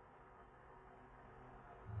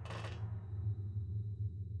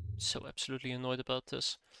 So absolutely annoyed about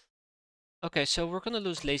this. Okay, so we're gonna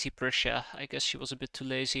lose Lazy Prisha. I guess she was a bit too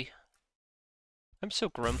lazy. I'm so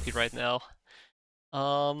grumpy right now.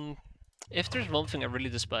 If there's one thing I really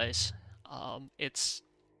despise, it's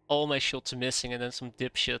all my shots missing and then some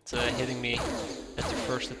dipshit hitting me at the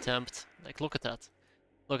first attempt. Like, look at that.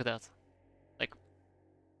 Look at that. Like,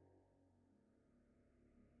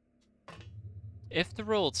 if the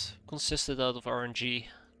world consisted out of RNG,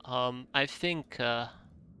 I think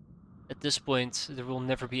at this point there will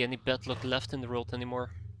never be any bad luck left in the world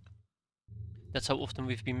anymore. That's how often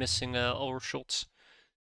we've been missing our shots.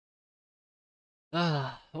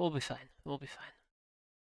 We'll be fine. We'll be fine.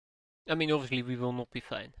 I mean, obviously we will not be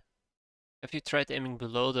fine. Have you tried aiming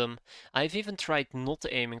below them? I've even tried not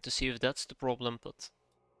aiming to see if that's the problem, but...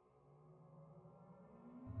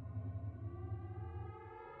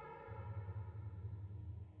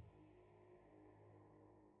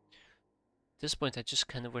 At this point I just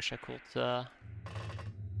kinda wish I could...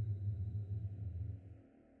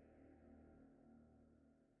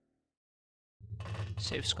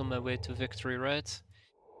 Saves come my way to victory, right?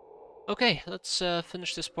 Okay, let's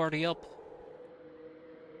finish this party up.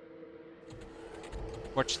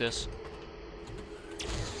 Watch this.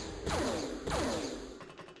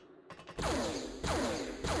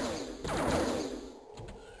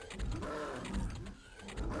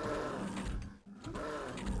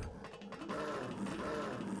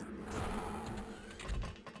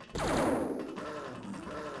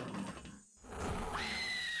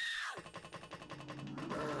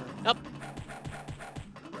 Yep.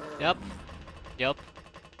 Yep. Yep.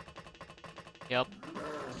 Yep.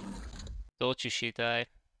 Told you she'd die.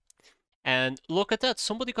 And look at that,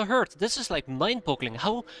 somebody got hurt. This is like mind-boggling.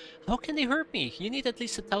 How can they hurt me? You need at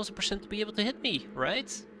least 1000% to be able to hit me,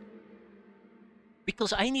 right?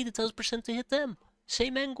 Because I need 1000% to hit them.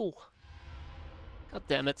 Same angle. God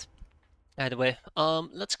damn it. Either way,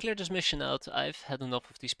 let's clear this mission out. I've had enough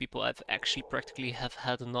of these people. I've actually practically have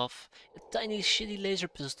had enough. A tiny shitty laser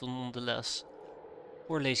pistol nonetheless.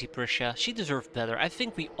 Poor Lazy Prisha. She deserved better. I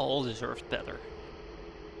think we all deserved better.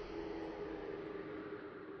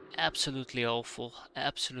 Absolutely awful.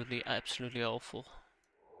 Absolutely, absolutely awful.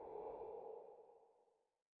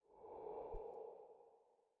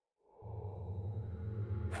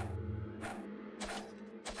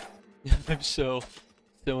 I'm so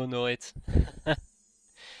annoyed.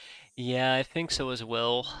 Yeah, I think so as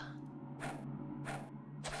well.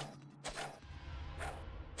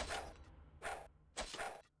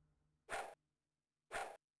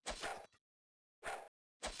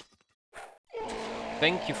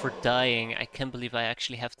 Thank you for dying. I can't believe I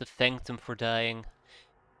actually have to thank them for dying.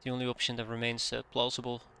 The only option that remains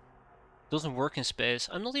plausible. Doesn't work in space.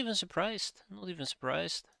 I'm not even surprised. I'm not even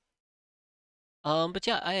surprised. But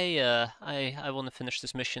yeah, I want to finish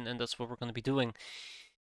this mission, and that's what we're going to be doing.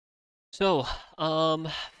 So,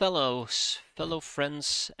 fellow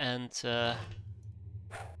friends, and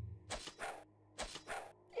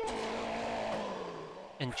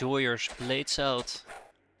enjoyers, blades out,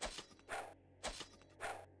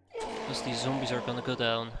 because these zombies are gonna go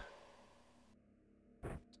down.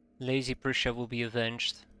 Lazy Prisha will be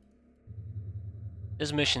avenged.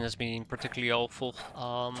 This mission has been particularly awful.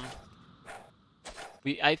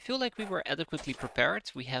 I feel like we were adequately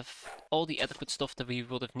prepared. We have all the adequate stuff that we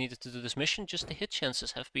would have needed to do this mission. Just the hit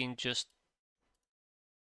chances have been just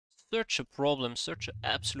such a problem, such an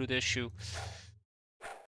absolute issue.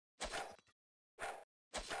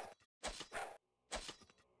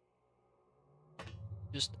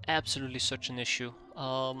 Just absolutely such an issue.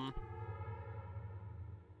 That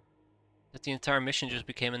the entire mission just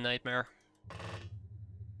became a nightmare.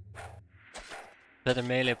 Better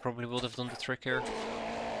melee probably would have done the trick here.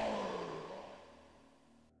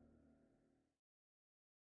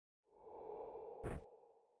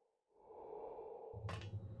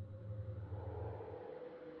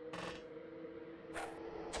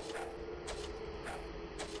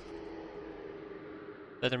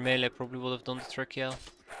 Better melee probably would have done the trick, yeah.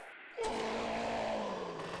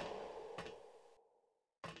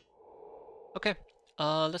 Okay,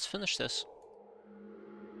 let's finish this.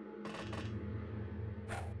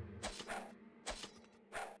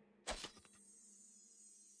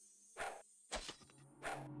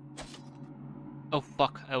 Oh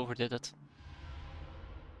fuck, I overdid it.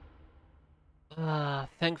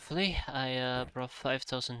 Thankfully, I brought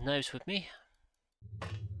 5,000 knives with me.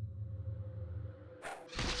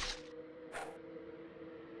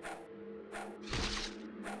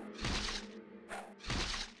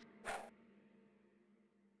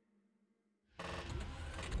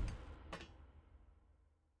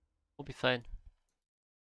 We'll be fine.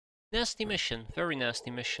 Nasty mission, very nasty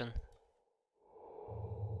mission.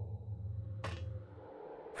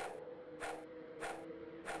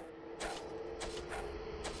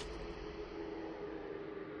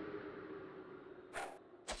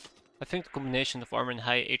 I think the combination of armor and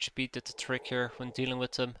high HP did the trick here when dealing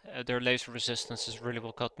with them. Their laser resistance is really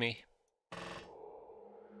what got me.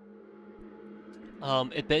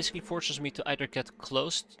 It basically forces me to either get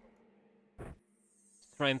close,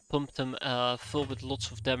 try and pump them full with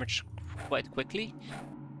lots of damage quite quickly,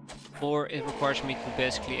 or it requires me to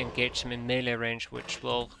basically engage them in melee range, which,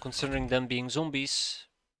 well, considering them being zombies,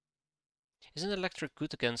 isn't electric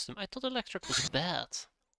good against them? I thought electric was bad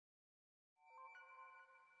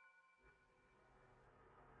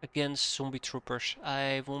against zombie troopers.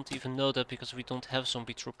 I won't even know that because we don't have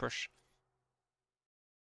zombie troopers.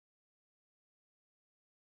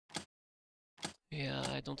 Yeah,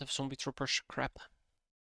 I don't have zombie troopers. Crap.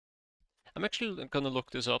 I'm actually gonna look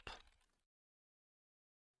this up.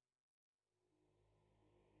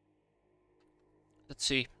 Let's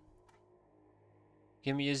see.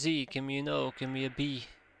 Give me a Z, give me an O, give me a B.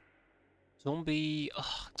 Zombie...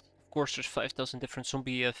 Oh, of course there's 5,000 different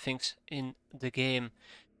zombie things in the game.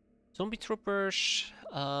 Zombie troopers...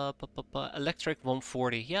 Electric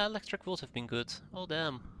 140. Yeah, electric would have been good. Oh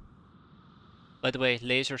damn. By the way,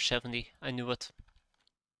 laser 70. I knew it.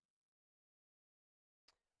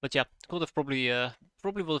 But yeah, could have probably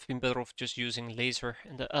would have been better off just using laser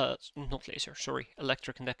in the not laser, sorry,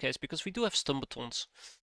 electric in that case, because we do have stun batons.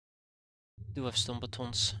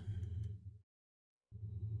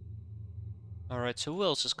 Alright, so who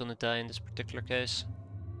else is gonna die in this particular case?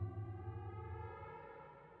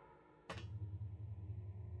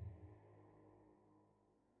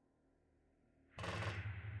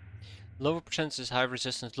 Lower percentage is high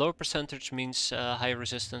resistance. Lower percentage means higher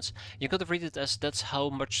resistance. You gotta read it as that's how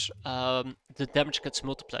much the damage gets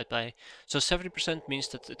multiplied by. So 70% means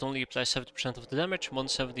that it only applies 70% of the damage.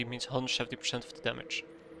 170 means 170% of the damage.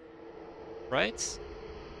 Right?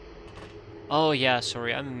 Oh yeah,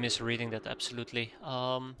 sorry, I'm misreading that absolutely.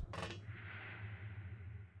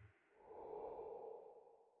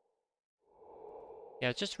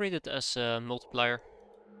 Yeah, just read it as a multiplier.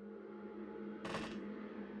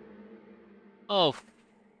 Oh,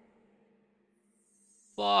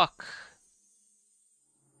 fuck.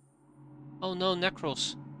 Oh no,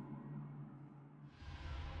 Necros.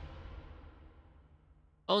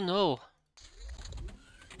 Oh no.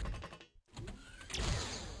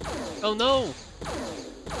 Oh no!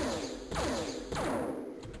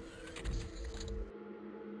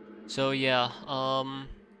 So yeah,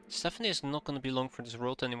 Stephanie is not gonna be long for this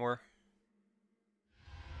world anymore.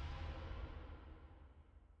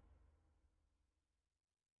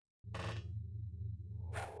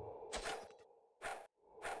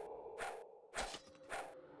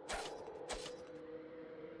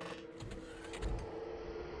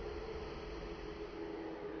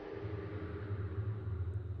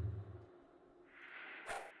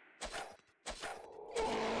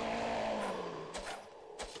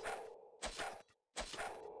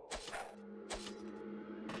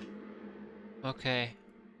 Okay.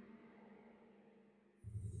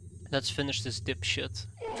 Let's finish this dipshit.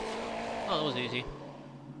 Oh, that was easy.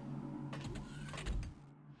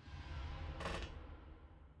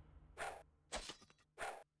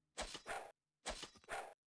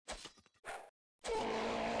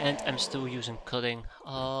 And I'm still using cutting.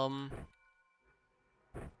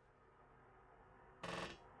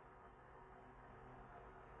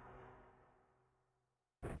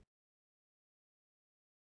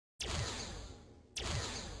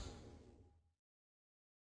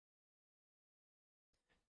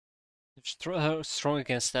 Strong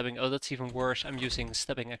against stabbing. Oh, that's even worse. I'm using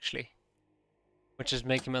stabbing actually, which is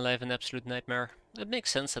making my life an absolute nightmare. It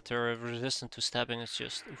makes sense that they're resistant to stabbing. It's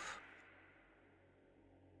just oof.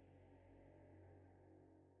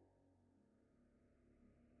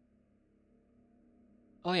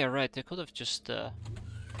 Oh yeah, right. They could have just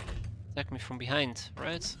attacked me from behind,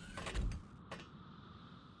 right?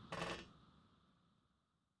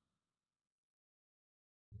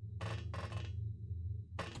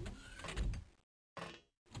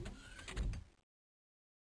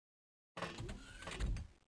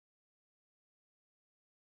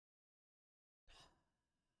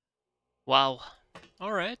 Wow.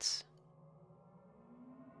 All right.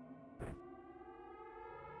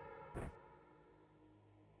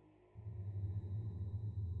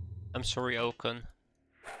 I'm sorry, Okun.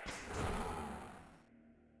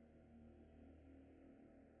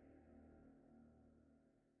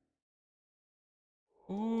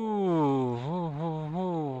 Ooh.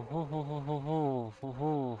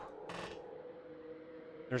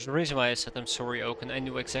 There's a reason why I said I'm sorry, Oaken. I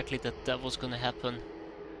knew exactly that that was gonna happen.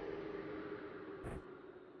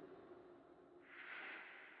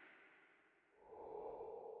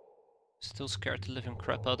 Still scared the living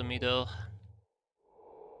crap out of me though.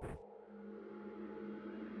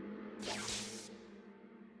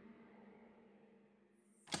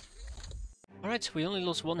 Alright, so we only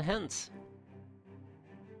lost one hand.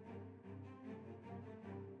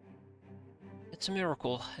 It's a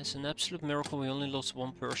miracle. It's an absolute miracle we only lost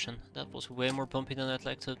one person. That was way more bumpy than I'd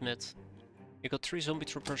like to admit. We got 3 zombie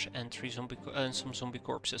troopers and some zombie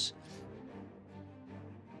corpses.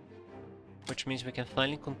 Which means we can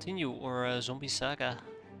finally continue our zombie saga.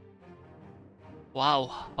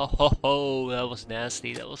 Wow. Ho ho ho, that was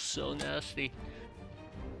nasty. That was so nasty.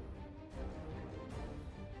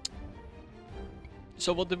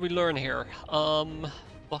 So what did we learn here?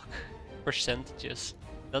 Fuck. Percentages.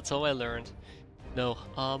 That's all I learned. No,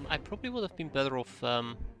 I probably would have been better off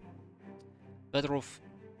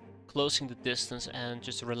closing the distance and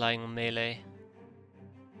just relying on melee.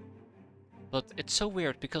 But it's so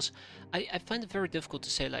weird because I find it very difficult to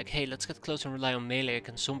say like, hey, let's get close and rely on melee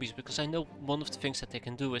against zombies, because I know one of the things that they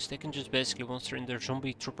can do is they can just basically, once they're in their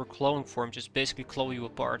zombie trooper clawing form, just basically claw you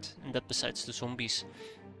apart, and that besides the zombies.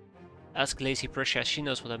 Ask Lazy Prisha, she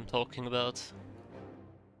knows what I'm talking about.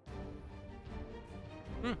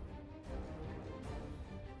 Hmm.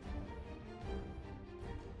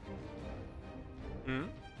 Hmm?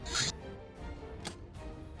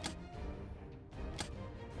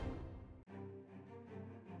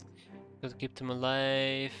 Gotta keep them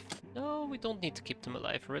alive. No, we don't need to keep them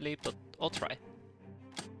alive really, but I'll try.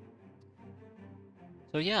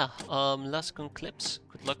 So yeah, last gun clips.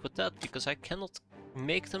 Good luck with that, because I cannot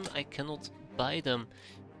make them, I cannot buy them.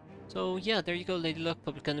 So yeah, there you go, Lady Luck,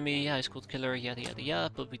 Public Enemy, High School Killer, yada yada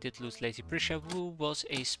yada. But we did lose Lazy Prisha, who was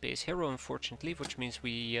a space hero unfortunately, which means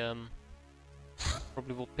we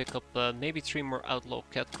probably will pick up maybe 3 more Outlaw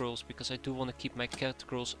Cat Girls, because I do want to keep my Cat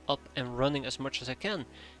Girls up and running as much as I can.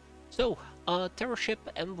 So, Terror Ship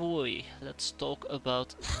Envoy, let's talk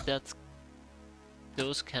about that.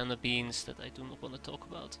 Those can of beans that I do not want to talk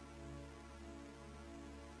about.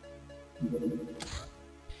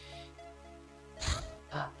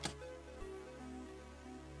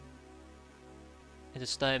 It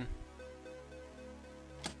is time.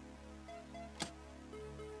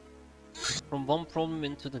 From one problem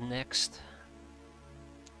into the next.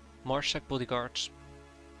 Marshak bodyguards.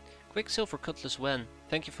 Quicksilver Cutlass when?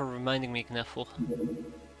 Thank you for reminding me, Kneffel.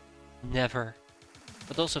 Never.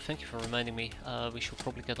 But also thank you for reminding me. We should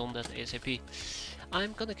probably get on that ASAP.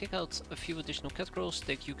 I'm gonna kick out a few additional cat girls,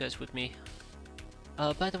 take you guys with me.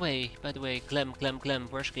 By the way, Glem,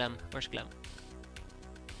 where's Glem? Where's Glem?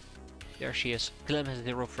 There she is. Glem has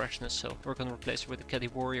 0 freshness, so we're gonna replace her with a Caddy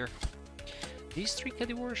Warrior. These 3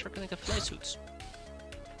 Caddy Warriors are gonna get fly suits.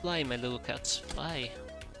 Fly, my little cats, fly.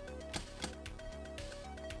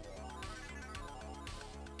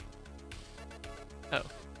 Oh.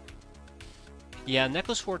 Yeah,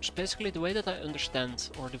 Necklace Swords, basically the way that I understand,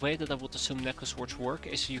 or the way that I would assume Necklace Swords work,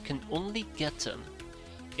 is you can only get them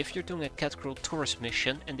if you're doing a Catgirl tourist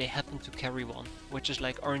mission and they happen to carry one, which is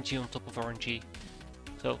like RNG on top of RNG.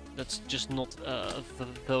 So that's just not a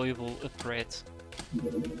valuable upgrade.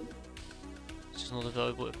 It's just not a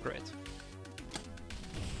valuable upgrade.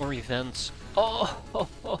 Or events. Oh.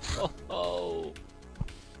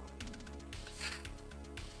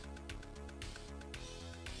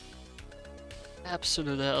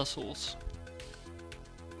 Absolute assholes.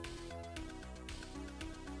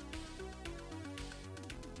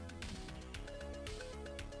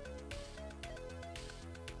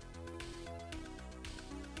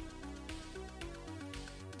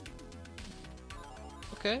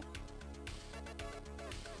 Okay.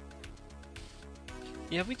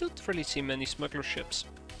 Yeah, we don't really see many smuggler ships.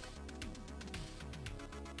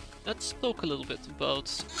 Let's talk a little bit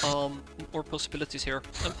about our possibilities here.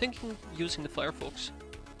 I'm thinking using the Firefox.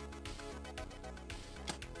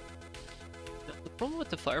 Now, the problem with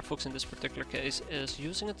the Firefox in this particular case is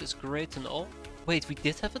using it is great and all. Wait, we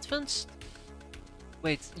did have advanced?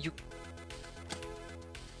 Wait, you...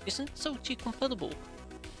 Isn't it OG compatible?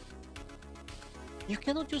 You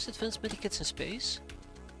cannot use advanced medikits in space?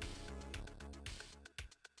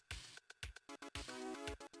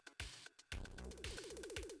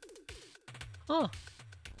 Huh.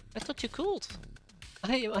 I thought you could.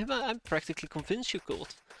 I'm practically convinced you could.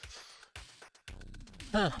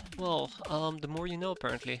 Huh. Well, the more you know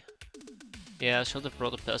apparently. Yeah, I should have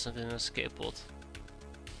brought a peasant in an escape pod.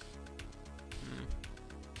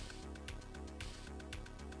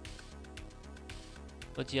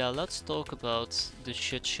 But yeah, let's talk about the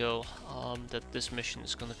shit show that this mission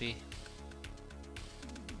is gonna be.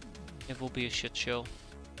 It will be a shit show.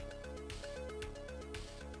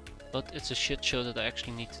 But it's a shit show that I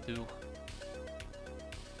actually need to do.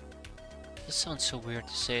 This sounds so weird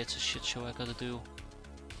to say it's a shit show I gotta do.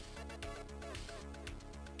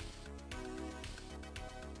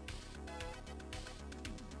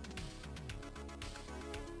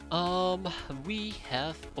 We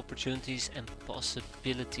have opportunities and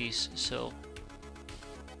possibilities, so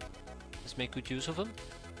let's make good use of them.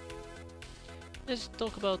 Let's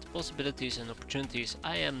talk about possibilities and opportunities.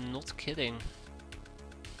 I am not kidding.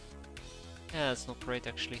 Yeah, that's not great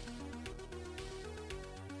actually.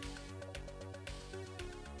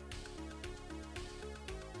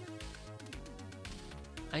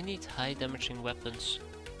 I need high damaging weapons.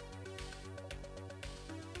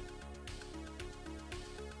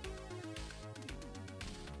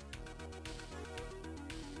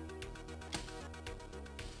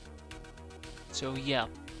 So yeah,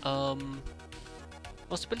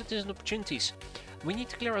 possibilities and opportunities. We need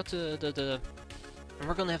to clear out we're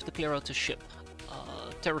gonna have to clear out the ship,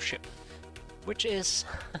 terror ship, which is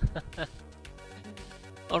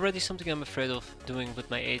already something I'm afraid of doing with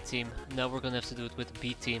my A team. Now we're gonna have to do it with the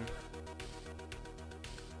B team.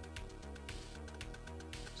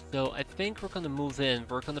 So I think we're gonna move in,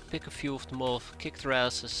 we're gonna pick a few of them off, kick their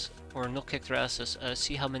asses, or not kick their asses,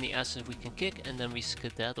 see how many asses we can kick, and then we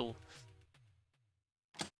skedaddle.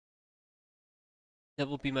 That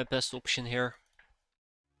would be my best option here.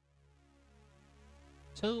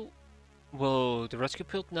 So, whoa, the rescue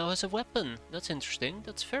pilot now has a weapon. That's interesting.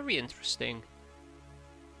 That's very interesting.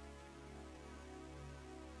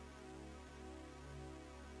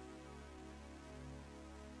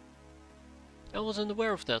 I wasn't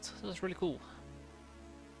aware of that. That's really cool.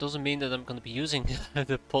 Doesn't mean that I'm gonna be using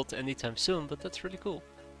the pod anytime soon, but that's really cool.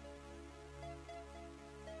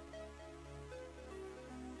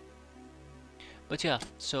 But yeah,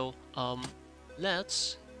 so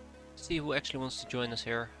let's see who actually wants to join us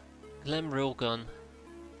here. Glam Railgun.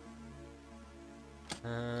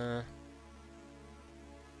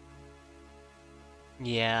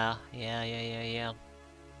 Yeah.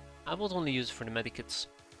 I would only use it for the medikits.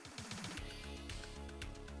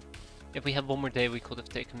 If we had one more day, we could have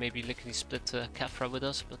taken maybe lickety split Kafra with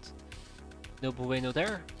us, but no bueno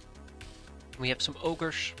there. We have some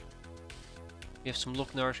ogres. We have some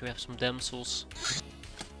Locknars, we have some damsels.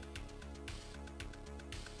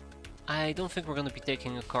 I don't think we're gonna be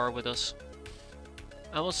taking a car with us.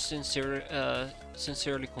 I was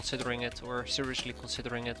sincerely considering it, or seriously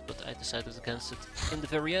considering it, but I decided against it in the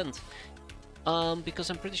very end. Because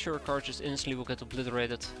I'm pretty sure a car just instantly will get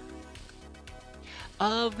obliterated.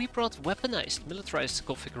 We brought weaponized, militarized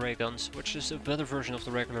Gothic ray guns, which is a better version of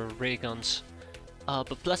the regular ray guns.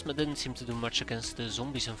 But plasma didn't seem to do much against the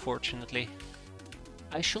zombies, unfortunately.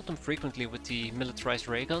 I shot them frequently with the militarized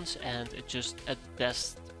ray guns, and it just, at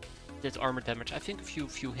best, did armor damage. I think a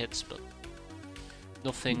few hits, but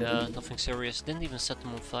nothing, nothing serious. Didn't even set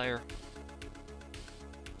them on fire.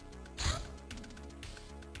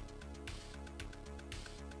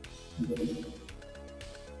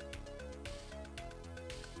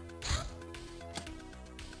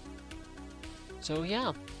 So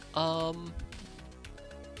yeah,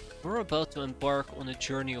 we're about to embark on a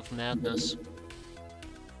journey of madness.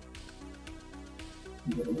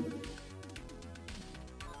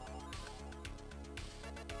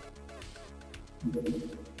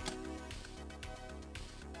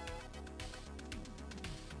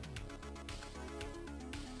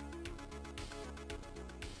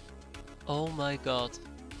 Oh my god,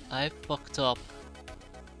 I fucked up.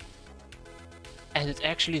 And it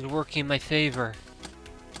actually is working in my favor.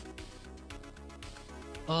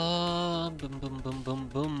 Boom, boom, boom, boom,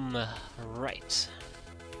 boom. Right.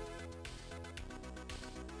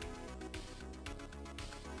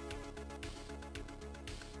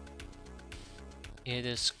 It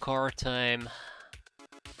is car time.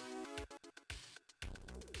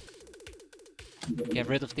 Get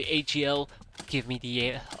rid of the AGL. Give me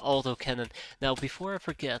the auto cannon. Now, before I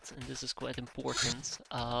forget, and this is quite important,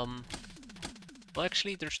 well,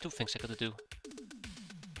 actually, there's two things I gotta do.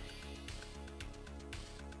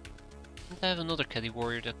 And I have another caddy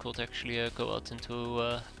warrior that could actually go out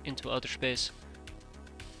into outer space.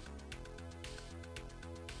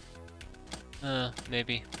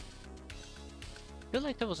 Maybe. I feel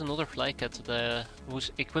like there was another flycat that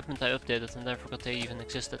whose equipment I updated and I forgot they even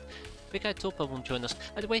existed. Big Guy Topa won't join us.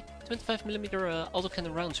 By the way, 25mm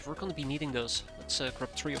autocannon rounds, we're gonna be needing those. Let's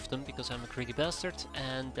grab 3 of them because I'm a greedy bastard,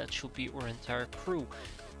 and that should be our entire crew.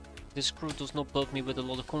 This crew does not bug me with a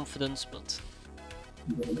lot of confidence, but...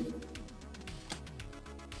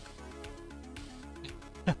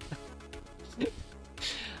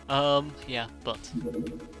 yeah, but...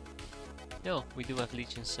 No, we do have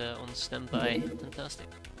legions on standby. Fantastic.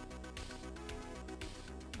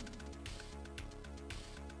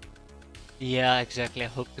 Yeah, exactly. I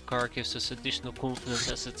hope the car gives us additional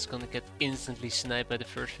confidence as it's gonna get instantly sniped by the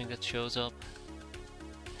first thing that shows up.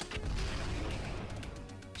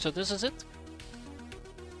 So this is it?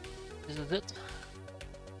 This is it?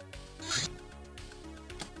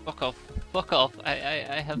 Fuck off. Fuck off.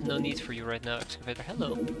 I have no need for you right now, Excavator.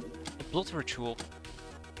 Hello. The blood ritual.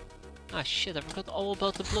 Ah shit, I forgot all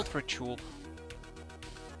about the blood ritual.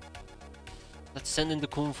 Let's send in the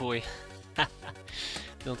convoy.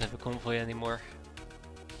 Don't have a convoy anymore.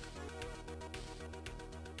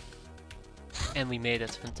 And we made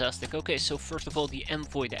it, fantastic. Okay, so first of all the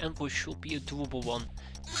envoy. The envoy should be a doable one.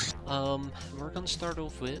 We're gonna start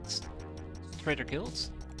off with Trader Guild.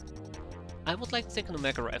 I would like to take an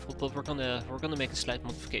Omega rifle, but we're gonna make a slight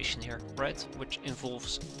modification here, right? Which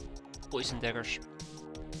involves poison daggers.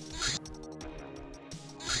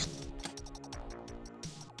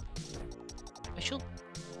 I should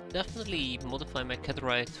definitely modify my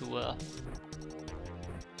Caterai to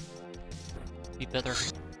be better.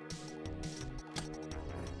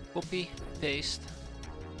 Copy, paste,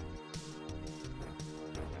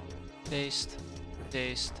 paste,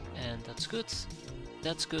 paste, and that's good.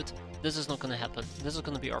 That's good. This is not gonna happen. This is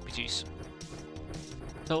gonna be RPGs.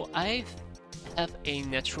 So I have a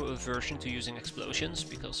natural aversion to using explosions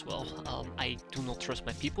because, well, I do not trust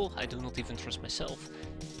my people. I do not even trust myself.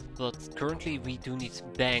 But currently we do need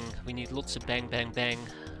bang. We need lots of bang, bang, bang.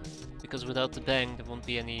 Because without the bang there won't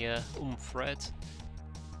be any oomph, right?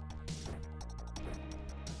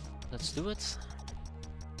 Let's do it.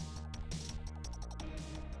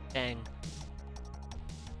 Bang.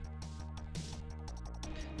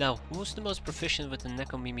 Now, who's the most proficient with the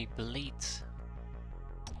Nekomimi Blade?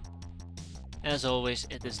 As always,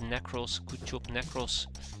 it is Necros. Good job, Necros.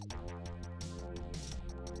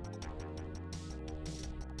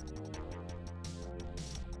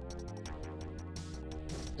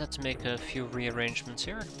 Let's make a few rearrangements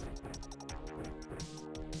here.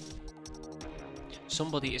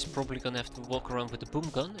 Somebody is probably gonna have to walk around with a boom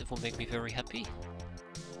gun. It will make me very happy.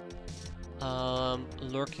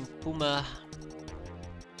 Lurking Puma.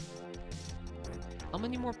 How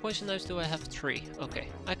many more poison knives do I have? 3. Okay,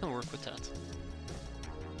 I can work with that.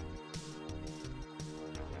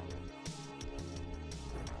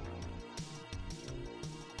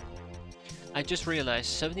 I just realized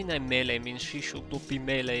 79 melee means she should not be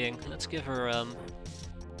meleeing. Let's give her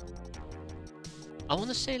I want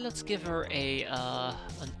to say let's give her a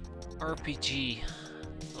an RPG.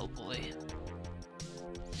 Oh boy.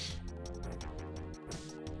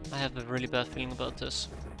 I have a really bad feeling about this.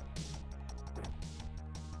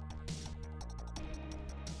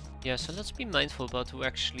 Yeah, so let's be mindful about who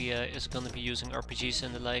actually is gonna be using RPGs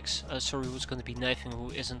and the likes. Sorry, who's gonna be knifing,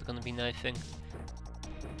 who isn't gonna be knifing.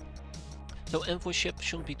 So envoy ship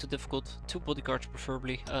shouldn't be too difficult. 2 bodyguards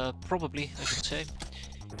preferably. Probably, I should say.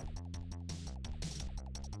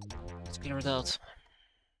 Let's clear it out.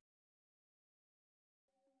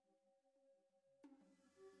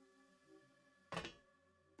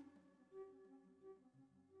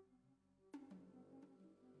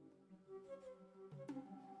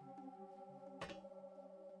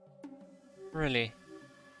 Really?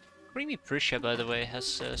 Creamy Prussia, by the way,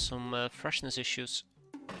 has some freshness issues.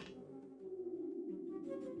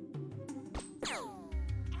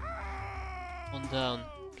 One down,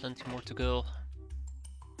 plenty more to go.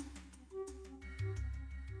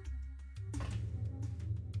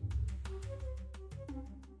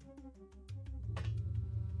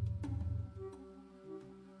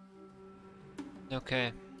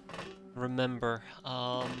 Okay. Remember,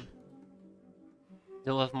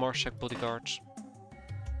 they'll have Marshak bodyguards.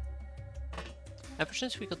 Ever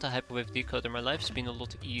since we got the hyperwave decoder, my life's been a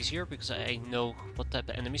lot easier because I know what type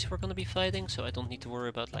of enemies we're gonna be fighting, so I don't need to worry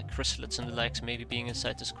about like chrysalids and the likes maybe being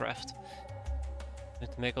inside this craft. I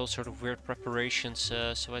have to make all sort of weird preparations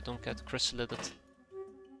so I don't get chrysalided.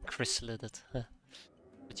 Chrysalided,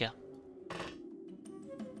 but yeah.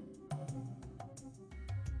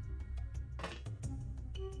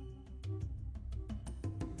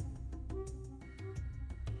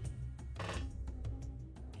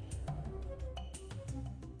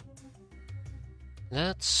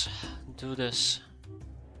 Let's do this.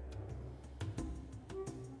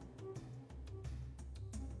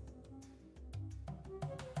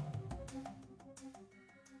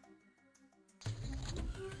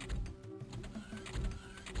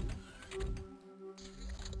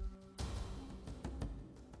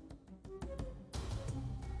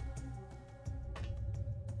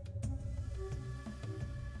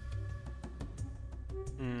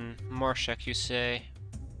 Marshak, you say?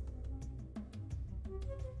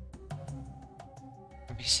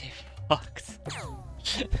 We say fucked.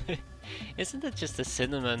 Isn't it just a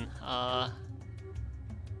cinnamon? At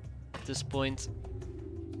this point.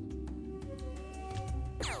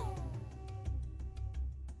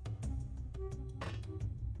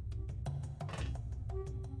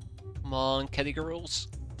 Come on, kitty girls.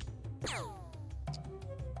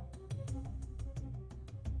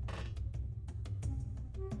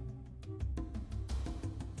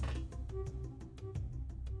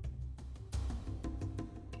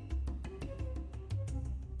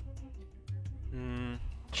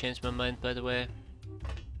 Changed my mind, by the way.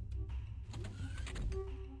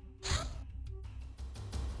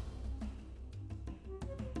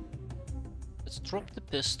 Let's drop the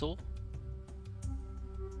pistol.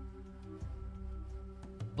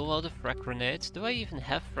 Pull out a frag grenade. Do I even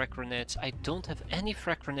have frag grenades? I don't have any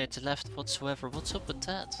frag grenades left whatsoever. What's up with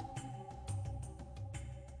that?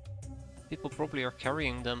 People probably are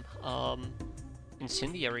carrying them.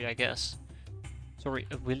 Incendiary, I guess. Sorry,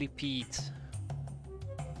 a Willy Pete.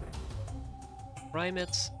 Prime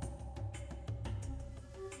it.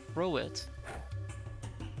 Throw it.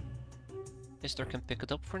 Mister can pick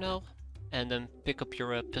it up for now. And then pick up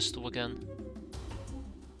your pistol again.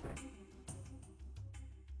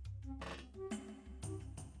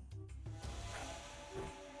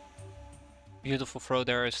 Beautiful throw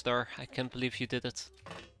there, Star. I can't believe you did it.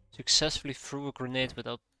 Successfully threw a grenade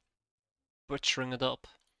without butchering it up.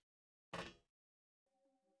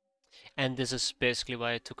 And this is basically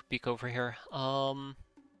why I took a peek over here.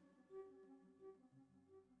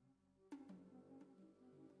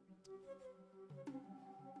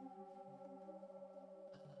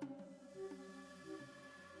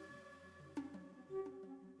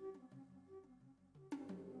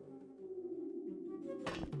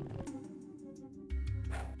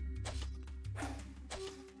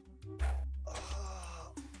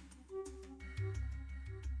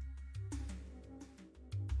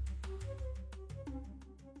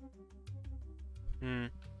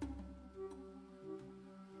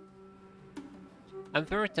 I'm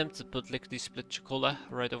very tempted to put Lickety Split Chocola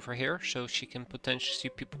right over here, so she can potentially see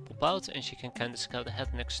people pop out and she can kind of scout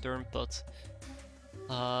ahead next turn, but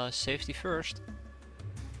safety first.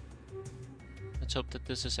 Let's hope that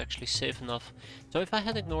this is actually safe enough. So if I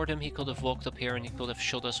had ignored him, he could have walked up here and he could have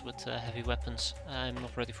shot us with heavy weapons. I'm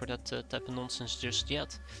not ready for that type of nonsense just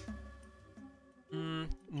yet.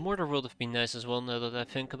 Mortar would have been nice as well now that I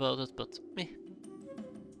think about it, but meh.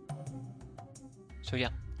 So yeah,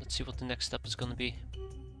 let's see what the next step is gonna be.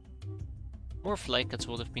 More fly cuts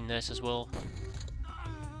would have been nice as well.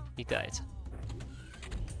 He died.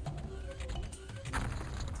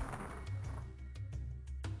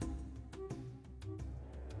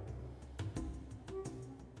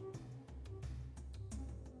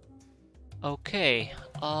 Okay,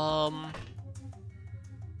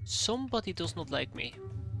 somebody does not like me.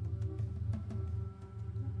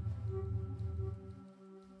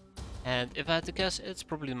 And if I had to guess, it's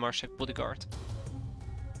probably the Marshak bodyguard.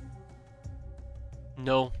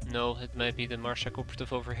 No, it might be the Marshak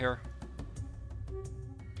operative over here.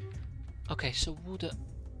 Okay, so who the...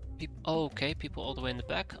 Oh, okay, people all the way in the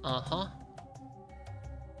back,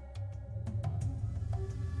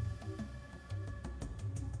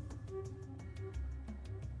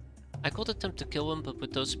 I could attempt to kill him, but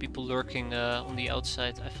with those people lurking on the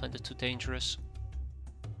outside, I find it too dangerous.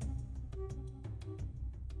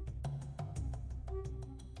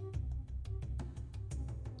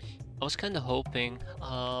 I was kind of hoping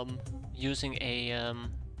using a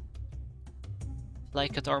fly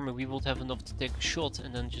cat army, we would have enough to take a shot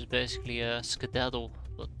and then just basically skedaddle,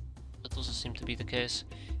 but that doesn't seem to be the case.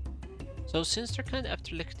 So since they're kind of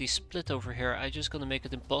after split over here, I'm just gonna make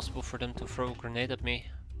it impossible for them to throw a grenade at me.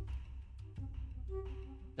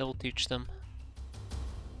 That will teach them.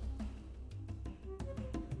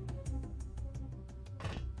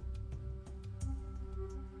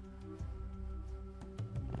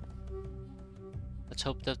 Let's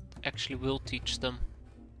hope that actually will teach them.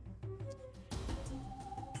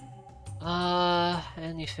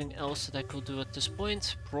 Anything else that I could do at this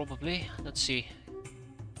point? Probably. Let's see.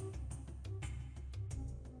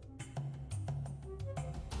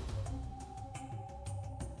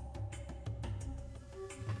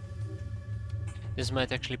 This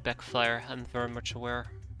might actually backfire, I'm very much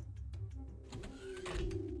aware.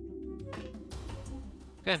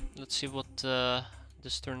 Okay, let's see what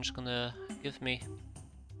this turn is gonna give me.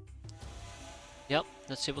 Yep,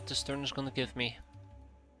 let's see what this turn is gonna give me.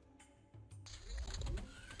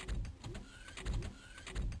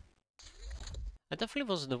 I definitely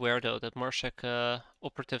wasn't aware though that Marsec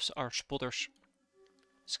operatives are spotters.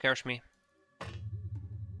 Scares me.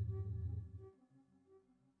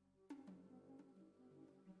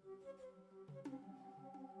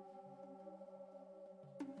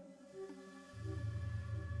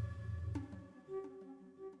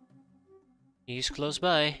 He's close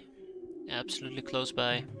by. Absolutely close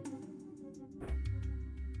by.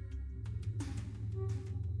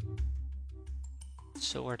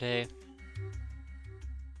 So are they.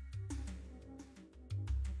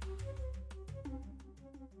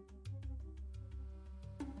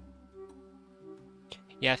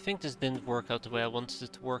 Yeah, I think this didn't work out the way I wanted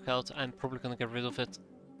it to work out. I'm probably gonna get rid of it.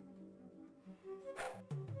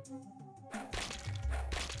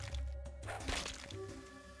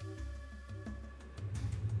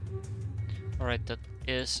 Alright, that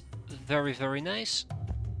is very, very nice.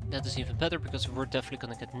 That is even better because we're definitely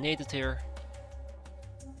gonna get naded here.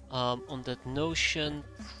 On that notion,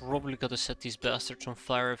 probably gotta set these bastards on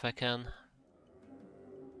fire if I can.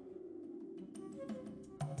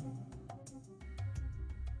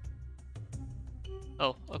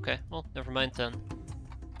 Oh, okay, well, never mind then.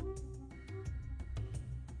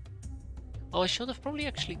 Oh, I should have probably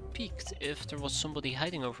actually peeked if there was somebody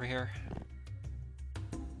hiding over here.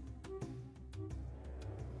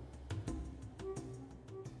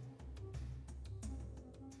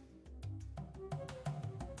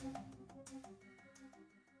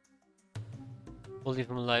 We'll leave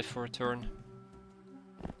him alive for a turn.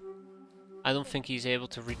 I don't think he's able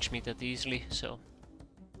to reach me that easily, so...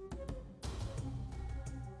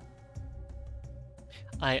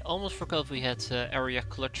 I almost forgot we had area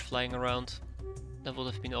clutch flying around. That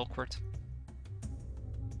would have been awkward.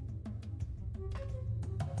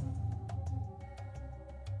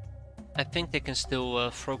 I think they can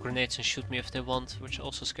still throw grenades and shoot me if they want, which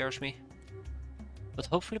also scares me. But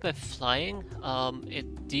hopefully by flying,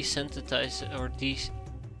 it desensitizes or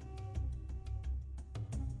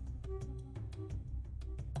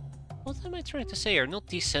What am I trying to say here? Not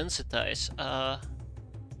desensitize.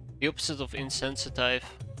 The opposite of insensitive.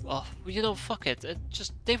 Oh, you know, fuck it.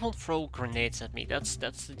 They won't throw grenades at me. That's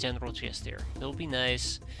the general gist here. They'll be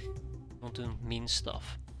nice. Won't do mean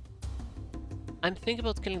stuff. I'm thinking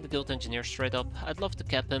about killing the guild engineer straight up. I'd love to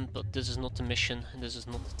cap him, but this is not the mission, and this is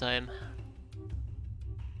not the time.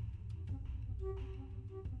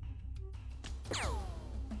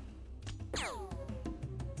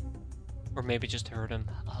 Or maybe just hurt him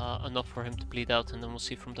enough for him to bleed out, and then we'll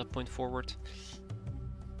see from that point forward.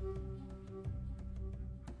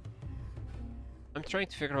 I'm trying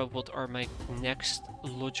to figure out what are my next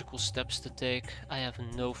logical steps to take. I have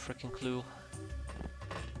no freaking clue.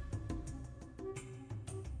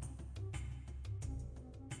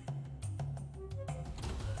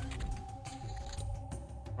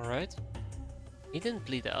 Alright. He didn't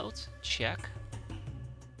bleed out. Check.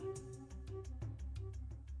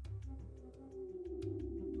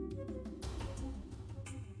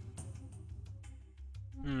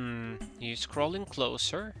 He's crawling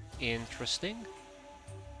closer. Interesting.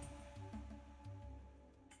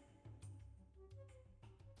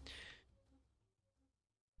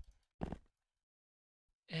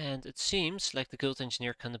 And it seems like the guild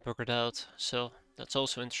engineer kinda buggered out, so that's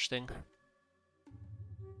also interesting.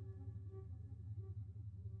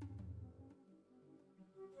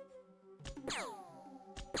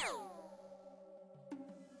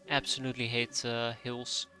 Absolutely hate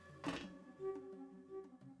hills.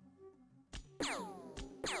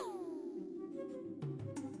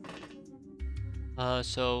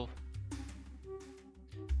 So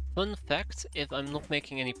Fun fact, if I'm not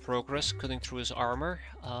making any progress cutting through his armor,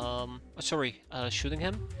 shooting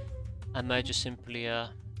him, I might just simply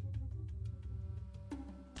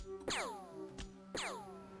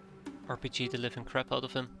RPG the living crap out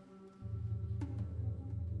of him.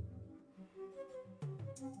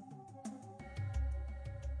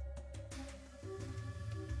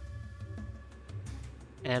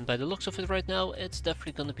 And by the looks of it right now, it's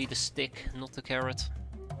definitely gonna be the stick, not the carrot.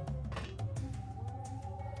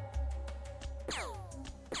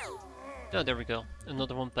 Oh, there we go.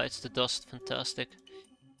 Another one bites the dust. Fantastic.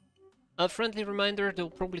 A friendly reminder, they'll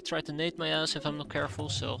probably try to nade my ass if I'm not careful,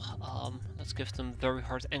 so let's give them very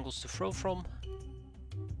hard angles to throw from.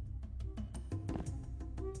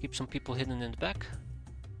 Keep some people hidden in the back.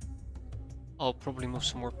 I'll probably move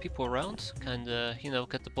some more people around, kinda, you know,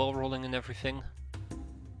 get the ball rolling and everything.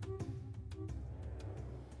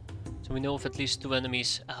 So we know of at least 2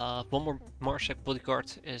 enemies. One more Marshak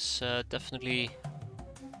bodyguard is definitely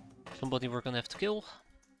somebody we're gonna have to kill.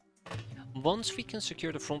 Once we can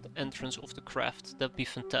secure the front entrance of the craft, that'd be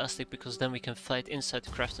fantastic, because then we can fight inside the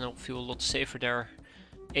craft and I'll feel a lot safer there.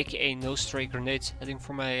 AKA no stray grenades heading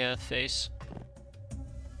for my face.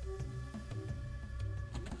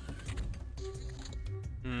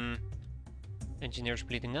 Engineer's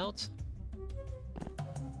bleeding out.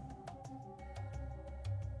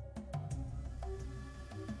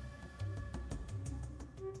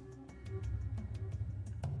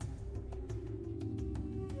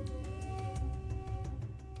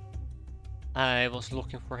 I was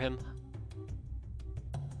looking for him.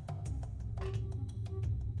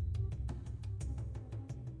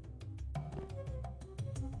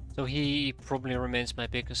 So he probably remains my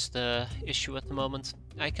biggest issue at the moment.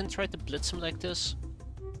 I can try to blitz him like this.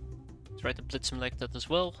 Try to blitz him like that as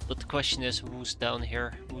well. But the question is, who's down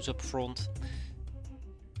here? Who's up front?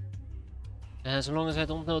 As long as I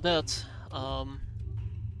don't know that,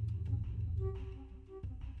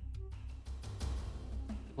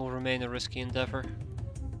 it will remain a risky endeavor.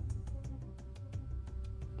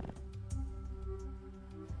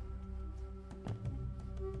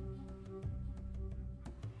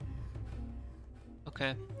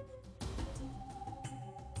 Okay.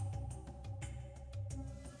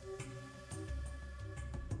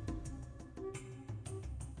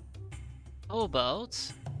 How about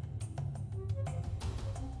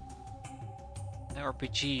I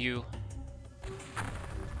RPG you?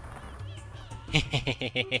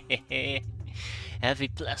 Heavy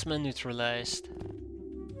plasma neutralized.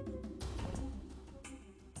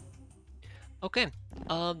 Okay,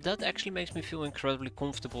 that actually makes me feel incredibly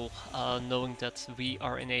comfortable, knowing that we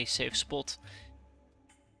are in a safe spot.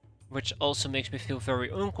 Which also makes me feel very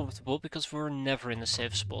uncomfortable, because we're never in a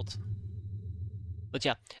safe spot. But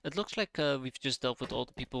yeah, it looks like we've just dealt with all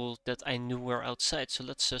the people that I knew were outside, so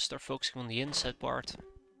let's start focusing on the inside part.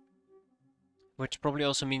 Which probably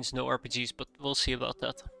also means no RPGs, but we'll see about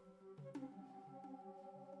that.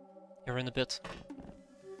 Here in a bit.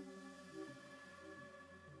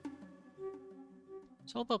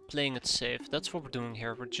 It's all about playing it safe. That's what we're doing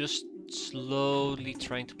here. We're just slowly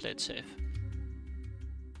trying to play it safe.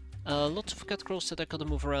 Lots of cat crawls that I gotta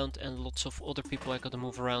move around, and lots of other people I gotta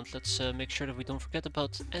move around. Let's make sure that we don't forget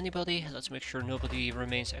about anybody. Let's make sure nobody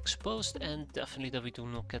remains exposed, and definitely that we do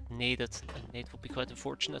not get naded. And nade would be quite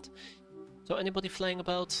unfortunate. So anybody flying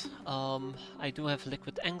about? I do have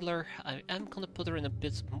Liquid Angler. I am gonna put her in a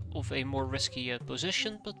bit of a more risky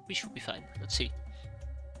position, but we should be fine. Let's see.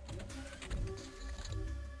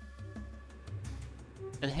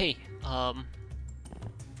 And hey,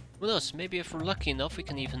 who knows, maybe if we're lucky enough we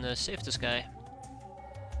can even save this guy.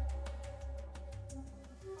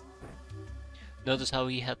 Notice how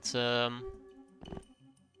he had 2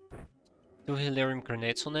 Hilarium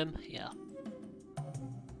grenades on him? Yeah.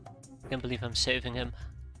 Can't believe I'm saving him.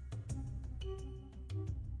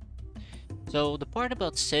 So the part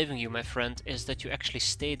about saving you, my friend, is that you actually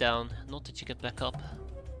stay down, not that you get back up.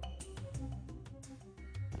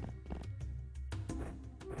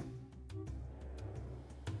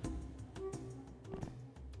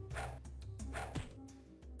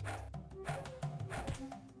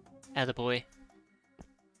 Attaboy.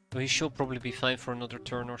 We should probably be fine for another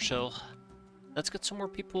turn or so. Let's get some more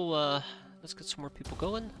people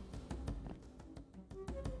going.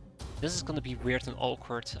 This is gonna be weird and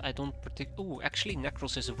awkward. I don't ooh, actually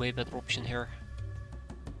Necros is a way better option here.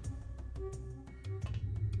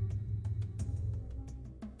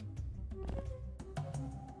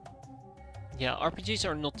 Yeah, RPGs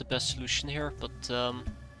are not the best solution here, but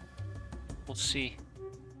we'll see.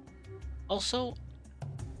 Also,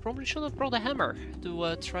 Probably should have brought a hammer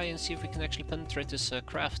to try and see if we can actually penetrate this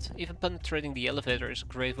craft. Even penetrating the elevator is a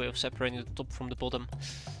great way of separating the top from the bottom.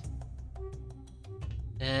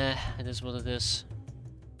 It is what it is.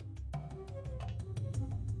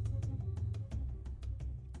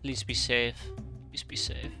 Please be safe. Please be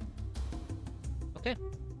safe. Okay.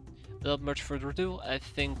 Without much further ado, I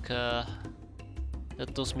think that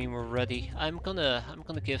does mean we're ready. I'm gonna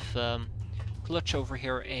give Clutch over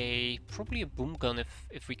here probably a boom gun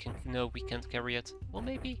if we can. No, we can't carry it. Well,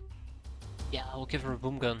 maybe. Yeah, I'll give her a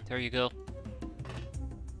boom gun. There you go.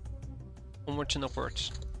 Onwards and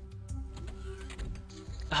upwards.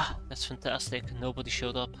 Ah, that's fantastic. Nobody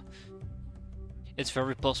showed up. It's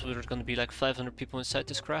very possible there's gonna be like 500 people inside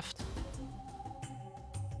this craft.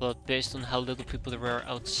 But based on how little people there were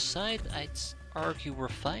outside, I'd argue we're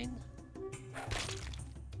fine.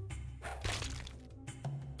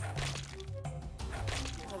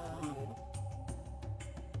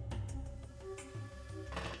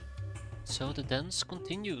 So the dance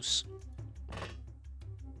continues.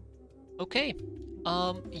 Okay.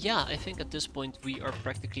 Yeah, I think at this point we are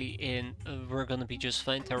practically in we're gonna be just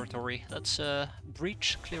fine territory. Let's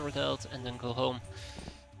breach, clear it out, and then go home.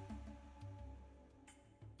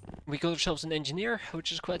 We got ourselves an engineer,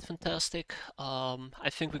 which is quite fantastic. I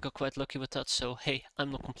think we got quite lucky with that, so hey,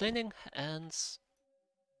 I'm not complaining. And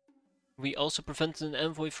we also prevented an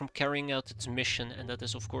envoy from carrying out its mission, and that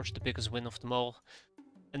is of course the biggest win of them all.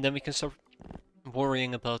 And then we can start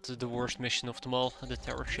worrying about the worst mission of them all, the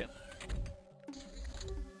terror ship.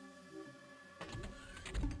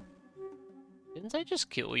 Didn't I just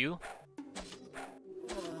kill you?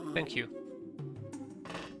 Thank you.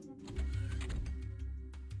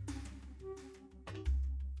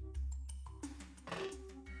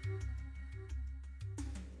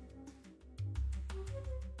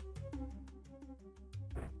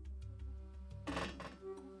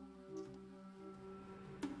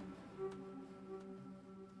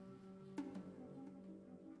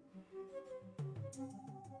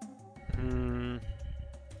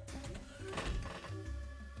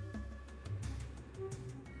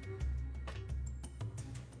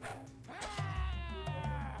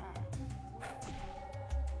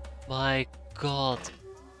 My god,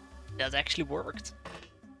 that actually worked.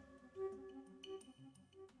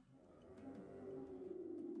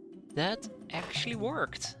 That actually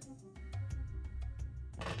worked.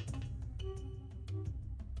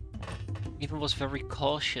 Even was very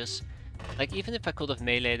cautious. Like, even if I could have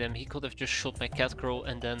meleeed him, he could have just shot my cat girl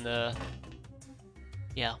and then,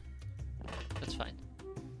 yeah. That's fine.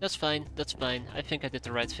 That's fine, that's fine. I think I did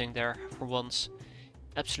the right thing there, for once.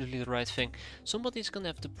 Absolutely the right thing. Somebody's gonna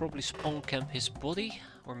have to probably spawn camp his body,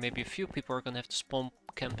 or maybe a few people are gonna have to spawn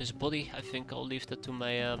camp his body. I think I'll leave that to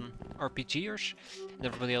my RPGers, and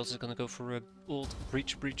everybody else is gonna go for a old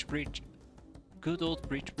breach, breach, breach. Good old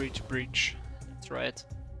breach, breach, breach. That's right.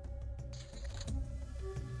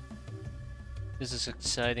 This is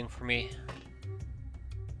exciting for me.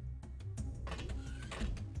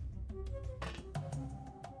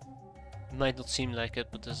 It might not seem like it,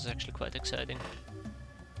 but this is actually quite exciting.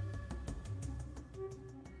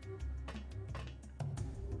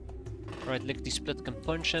 Right, lickety split can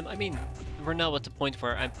punch him. I mean, we're now at the point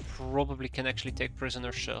where I probably can actually take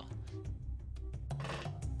prisoners, so...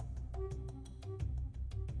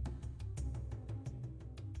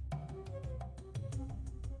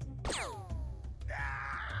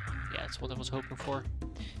 Yeah, that's what I was hoping for.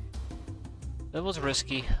 That was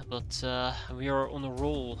risky, but we are on a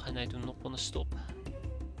roll and I do not want to stop.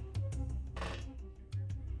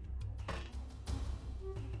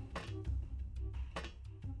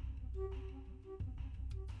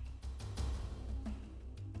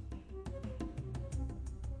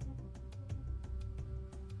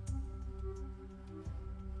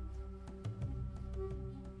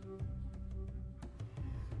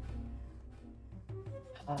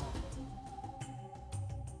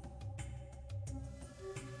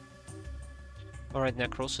 Alright,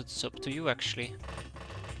 Necros, it's up to you actually.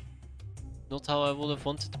 Not how I would have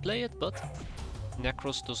wanted to play it, but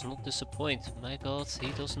Necros does not disappoint. My god,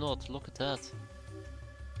 he does not. Look at that.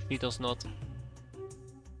 He does not.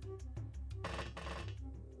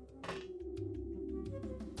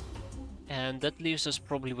 And that leaves us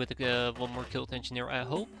probably with one more killed engineer, I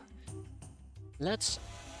hope. Let's...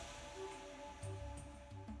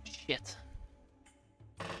 Shit.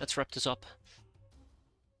 Let's wrap this up.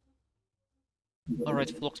 Alright,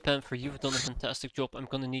 Flocked Panther, you've done a fantastic job. I'm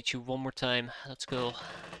gonna need you one more time. Let's go.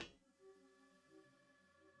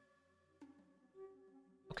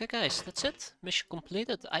 Okay guys, that's it. Mission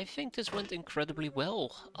completed. I think this went incredibly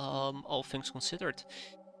well, all things considered.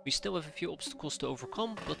 We still have a few obstacles to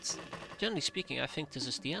overcome, but generally speaking, I think this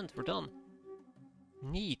is the end. We're done.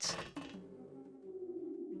 Neat.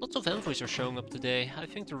 Lots of envoys are showing up today. I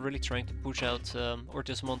think they're really trying to push out, or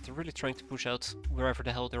this month, they're really trying to push out wherever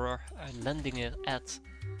the hell they are landing it at.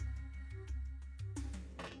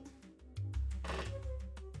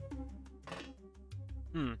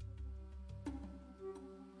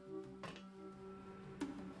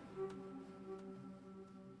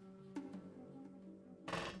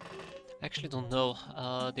 I actually don't know.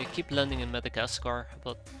 They keep landing in Madagascar,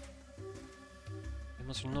 but they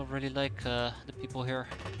must not really like the people here.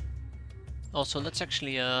 Also, let's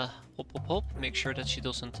actually hop, make sure that she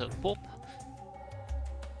doesn't pop.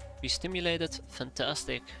 Be stimulated,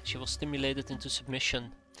 fantastic. She was stimulated into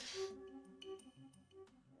submission.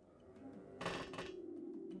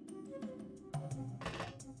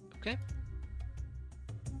 Okay.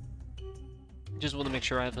 Just want to make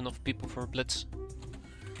sure I have enough people for a blitz.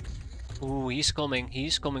 Ooh, he's coming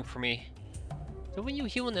for me. So when you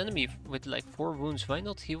heal an enemy with like 4 wounds, why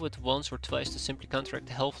not heal it once or twice to simply counteract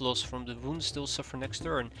the health loss from the wounds still suffer next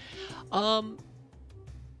turn? That's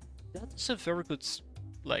a very good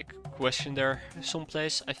like question there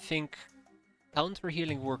someplace. I think counter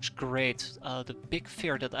healing works great. The big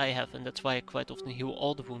fear that I have, and that's why I quite often heal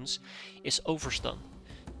all the wounds, is overstun.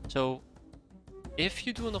 So if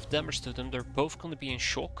you do enough damage to them, they're both going to be in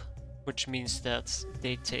shock, which means that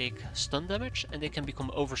they take stun damage and they can become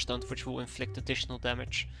overstunned, which will inflict additional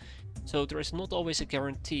damage. So there is not always a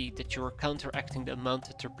guarantee that you're counteracting the amount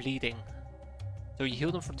that they're bleeding. So you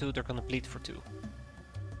heal them for 2, they're gonna bleed for 2.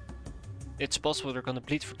 It's possible they're gonna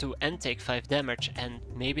bleed for 2 and take 5 damage, and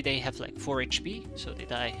maybe they have like 4 HP, so they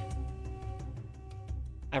die.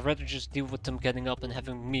 I'd rather just deal with them getting up and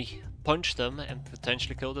having me punch them and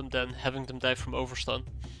potentially kill them than having them die from overstun.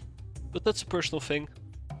 But that's a personal thing.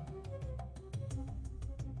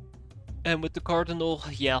 And with the Cardinal,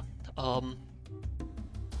 yeah,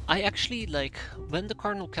 I actually, like, when the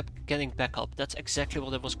Cardinal kept getting back up, that's exactly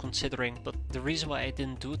what I was considering, but the reason why I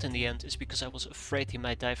didn't do it in the end is because I was afraid he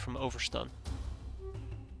might die from overstun.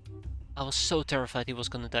 I was so terrified he was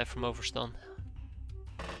gonna die from overstun.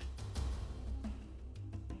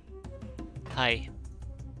 Hi.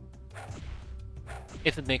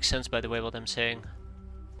 If it makes sense, by the way, what I'm saying.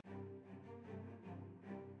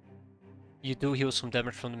 You do heal some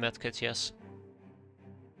damage from the medkit, yes.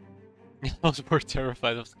 I was more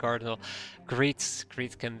terrified of the Cardinal. Greed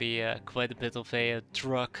can be quite a bit of a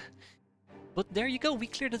drug. But there you go, we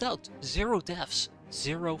cleared it out. 0 deaths.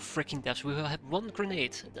 0 freaking deaths. We had 1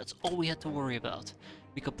 grenade. That's all we had to worry about.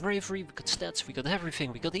 We got bravery, we got stats, we got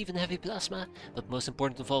everything. We got even heavy plasma. But most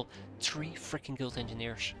important of all, 3 freaking guild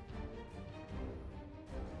engineers.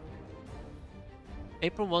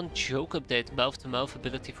 April 1 joke update, mouth-to-mouth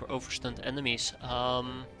ability for overstunned enemies.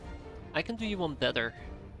 I can do you one better.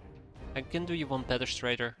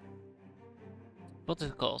 Strider. What is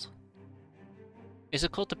it called? Is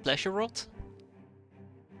it called the Pleasure Rod?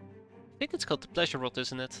 I think it's called the Pleasure Rod,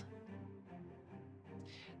 isn't it?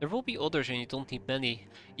 There will be others and you don't need many.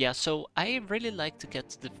 Yeah, so I really like to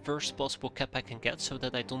get the first possible cap I can get so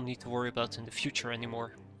that I don't need to worry about in the future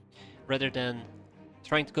anymore. Rather than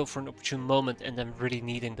trying to go for an opportune moment and then really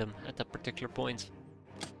needing them at that particular point.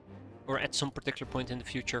 Or at some particular point in the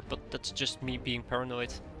future, but that's just me being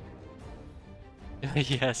paranoid.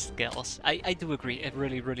 Yes, gals. I do agree, it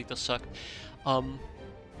really does suck. I'm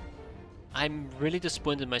really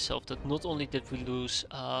disappointed in myself that not only did we lose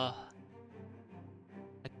a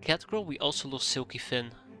cat girl, we also lost Silky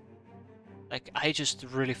Finn. Like, I just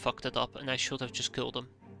really fucked it up and I should have just killed him.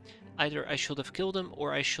 Either I should have killed him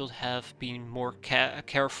or I should have been more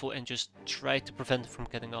careful and just tried to prevent him from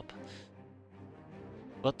getting up.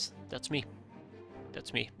 But that's me.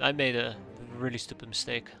 That's me. I made a really stupid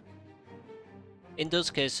mistake. In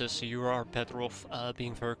those cases, you are better off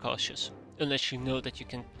being very cautious. Unless you know that you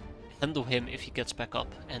can handle him if he gets back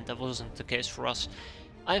up. And that wasn't the case for us.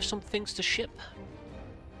 I have some things to ship.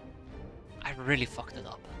 I really fucked it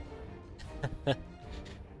up.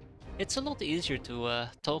 It's a lot easier to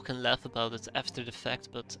talk and laugh about it after the fact,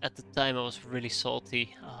 but at the time I was really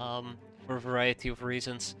salty for a variety of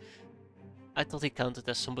reasons. I thought he counted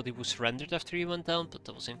as somebody who surrendered after he went down, but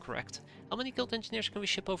that was incorrect. How many guild engineers can we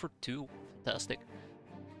ship over? 2. Fantastic.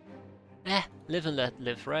 Live and let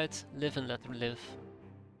live, right? Live and let live.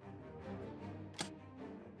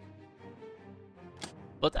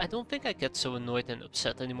 But I don't think I get so annoyed and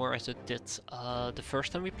upset anymore as I did the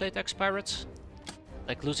first time we played X-piratez.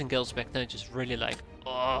 Like, losing gals back then just really like,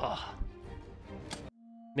 oh,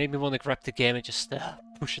 made me want to grab the game and just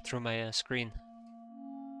push it through my screen.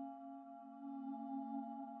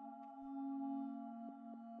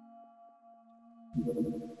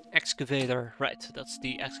 Excavator, right, that's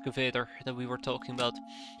the excavator that we were talking about.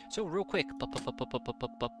 So real quick,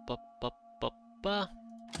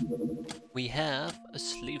 we have a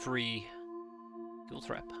slavery fuel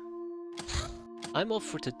trap. I'm off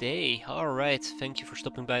for today. Alright, thank you for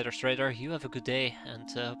stopping by, Trader. You have a good day,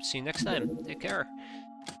 and hope to see you next time. Take care.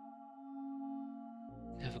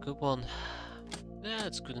 Have a good one. Yeah,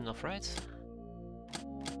 that's good enough, right?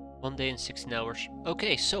 1 day and 16 hours.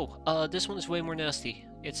 Okay, so, this one is way more nasty.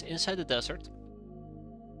 It's inside the desert.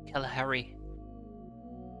 Kalahari.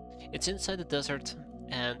 It's inside the desert,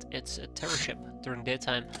 and it's a terror ship during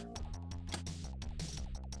daytime.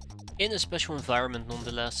 In a special environment,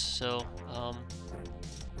 nonetheless, so,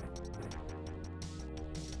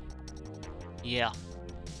 yeah.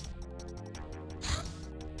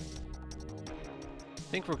 I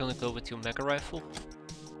think we're gonna go with the Omega Rifle.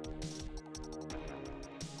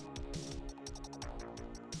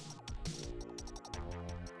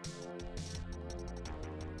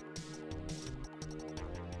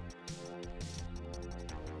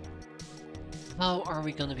 How are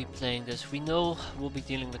we gonna be playing this? We know we'll be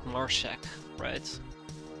dealing with Marshak, right?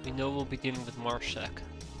 We know we'll be dealing with Marshak.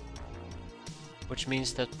 Which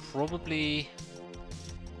means that probably...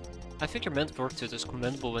 I think your mental fortitude is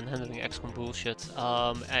commendable when handling XCOM bullshit.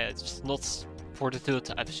 It's not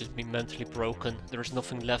fortitude, I've just been mentally broken. There's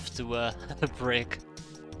nothing left to break.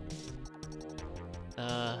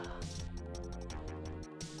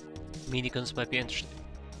 Miniguns might be interesting.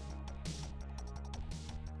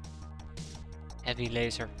 Heavy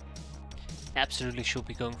laser. Absolutely should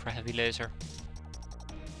be going for heavy laser.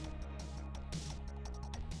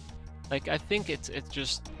 Like, I think it's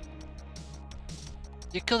just...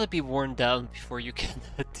 You gotta be worn down before you can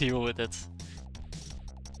deal with it.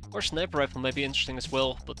 Or sniper rifle might be interesting as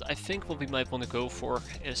well, but I think what we might want to go for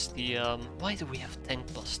is the... Why do we have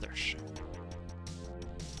tank busters?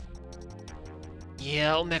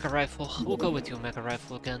 Yeah, Omega Rifle. We'll go with the Omega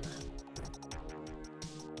Rifle again.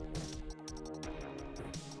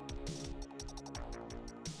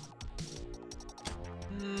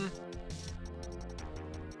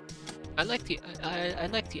 I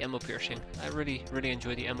like the ammo piercing. I really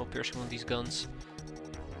enjoy the ammo piercing on these guns.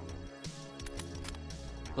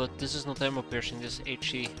 But this is not ammo piercing, this is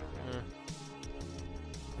HE.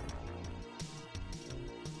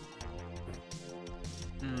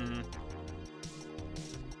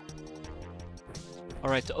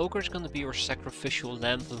 Alright, the Ogre's gonna be our sacrificial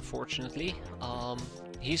lamb, unfortunately.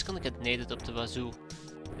 He's gonna get naded up the wazoo.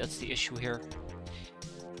 That's the issue here.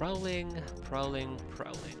 Prowling.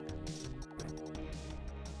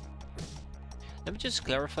 Let me just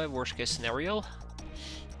clarify worst case scenario.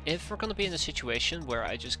 If we're gonna be in a situation where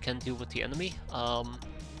I just can't deal with the enemy,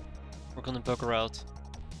 we're gonna bugger out.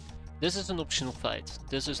 This is an optional fight.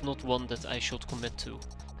 This is not one that I should commit to.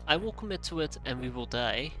 I will commit to it and we will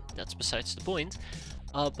die. That's besides the point.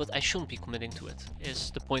 But I shouldn't be committing to it, is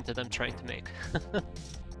the point that I'm trying to make.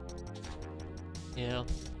 Yeah.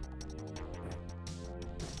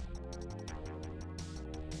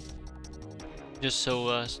 Just so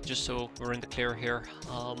we're in the clear here,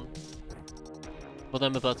 what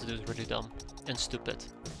I'm about to do is really dumb and stupid.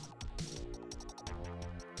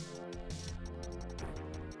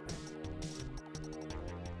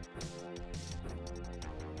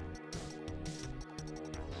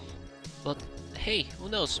 But hey, who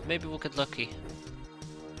knows, maybe we'll get lucky.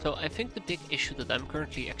 So I think the big issue that I'm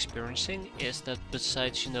currently experiencing is that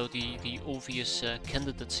besides, you know, the obvious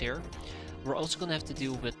candidates here, we're also gonna have to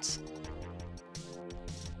deal with...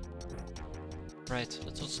 Right,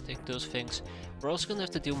 let's also take those things. We're also gonna have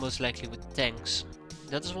to deal most likely with tanks.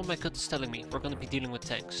 That is what my gut is telling me. We're gonna be dealing with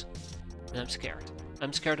tanks. And I'm scared.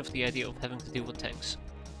 I'm scared of the idea of having to deal with tanks.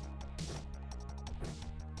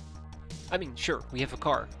 I mean, sure, we have a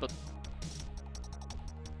car, but...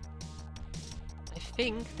 I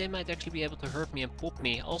think they might actually be able to hurt me and pop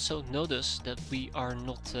me. Also, notice that we are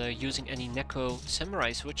not using any Neko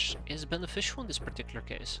Samurais, which is beneficial in this particular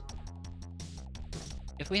case.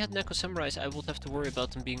 If we had Neko Samurais, I would have to worry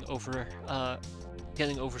about them being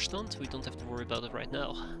getting overstunned. We don't have to worry about it right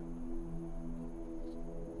now.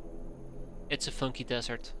 It's a funky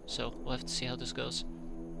desert, so we'll have to see how this goes.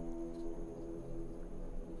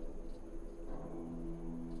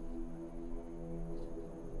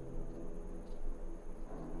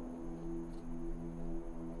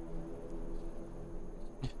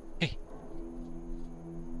 Hey.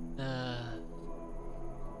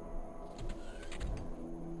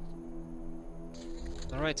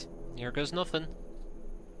 Alright, here goes nothing.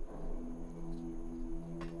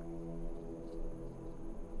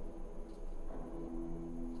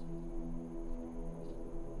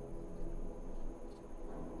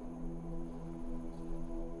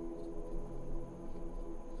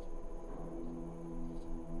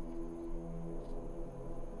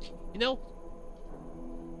 You know,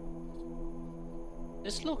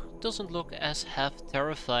 this doesn't look as half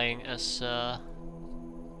terrifying as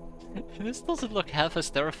this doesn't look half as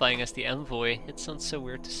terrifying as the Envoy. It sounds so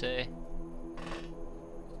weird to say.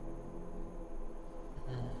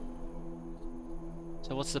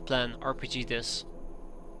 So what's the plan? RPG this.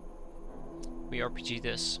 We RPG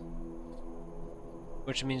this.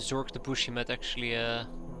 Which means Zork the Bushy might actually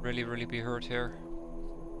really be hurt here.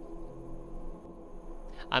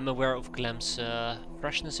 I'm aware of Glem's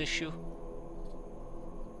freshness issue.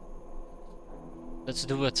 Let's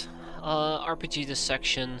do it. RPG this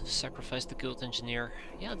section, sacrifice the guild engineer.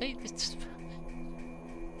 Yeah, they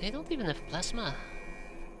don't even have plasma.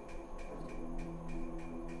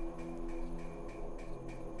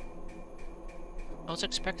 I was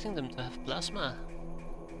expecting them to have plasma.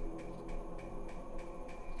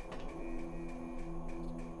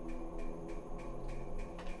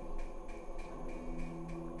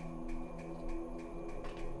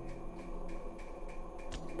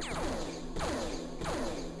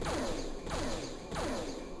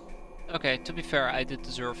 Okay, to be fair, I did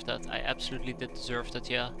deserve that. I absolutely did deserve that,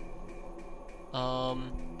 yeah.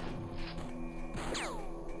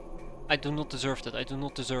 I do not deserve that. I do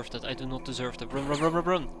not deserve that. I do not deserve that. Run, run, run, run,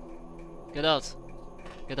 run! Get out!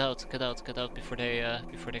 Get out! Get out! Get out before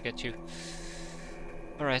they get you.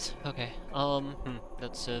 All right. Okay.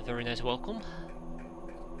 That's a very nice welcome.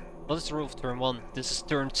 What is the rule of turn 1? This is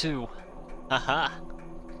turn 2. Haha.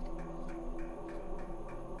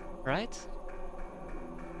 Right?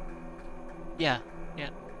 Yeah. Yeah.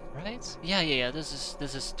 Right? Yeah. This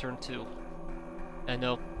is turn 2. I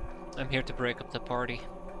know. I'm here to break up the party.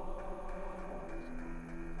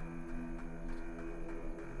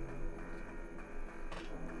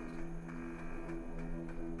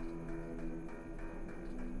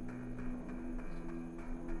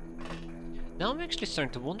 Now I'm actually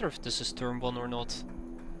starting to wonder if this is turn 1 or not.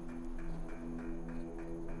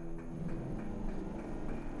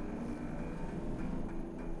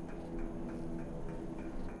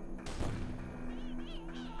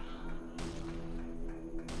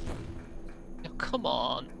 Oh, come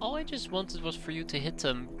on! All I just wanted was for you to hit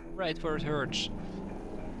them right where it hurts.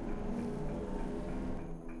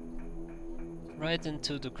 Right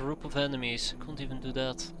into the group of enemies. Couldn't even do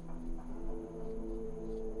that.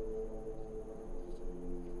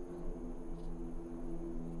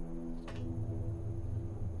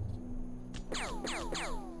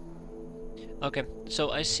 Okay,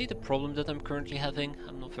 so I see the problem that I'm currently having.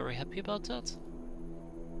 I'm not very happy about that.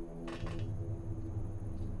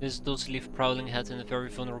 This does leave Prowling Head in a very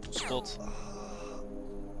vulnerable spot.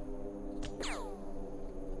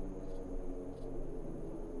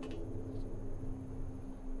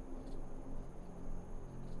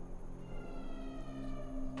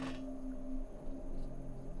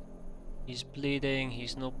 He's bleeding,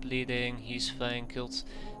 he's not bleeding, he's fine, killed.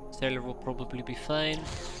 Sailor will probably be fine.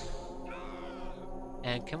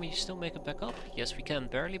 And can we still make it back up? Yes we can,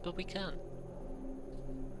 barely, but we can.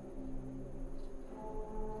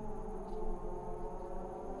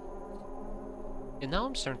 And now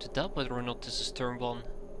I'm starting to doubt whether or not this is turn 1.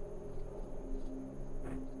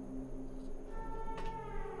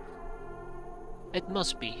 It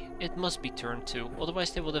must be turn 2,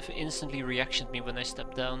 otherwise they would have instantly reactioned me when I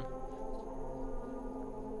stepped down.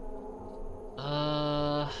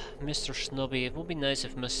 Mr. Snobby, it would be nice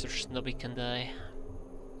if Mr. Snobby can die.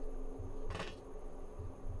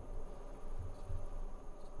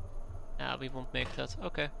 Ah, we won't make that.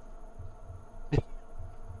 Okay.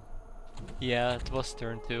 Yeah, it was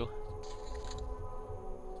turn 2.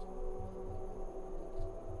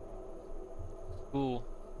 Cool.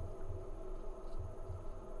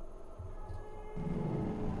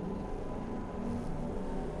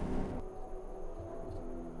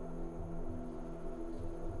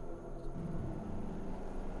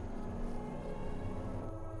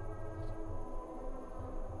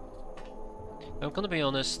 I'm gonna be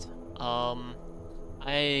honest,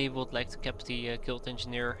 I would like to cap the guild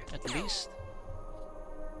engineer at least.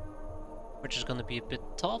 Which is gonna be a bit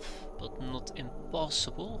tough, but not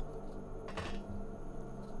impossible.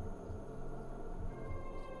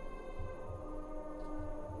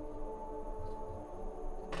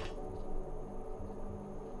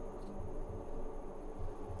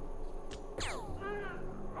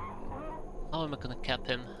 How am I gonna cap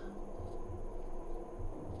him?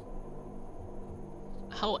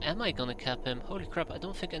 How am I gonna cap him? Holy crap, I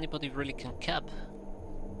don't think anybody really can cap.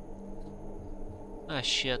 Ah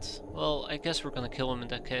shit. Well, I guess we're gonna kill him in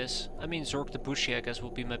that case. I mean, Zork the Bushy I guess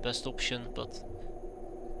will be my best option, but...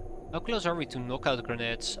 How close are we to knockout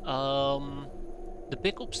grenades? The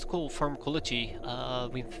big obstacle pharmacology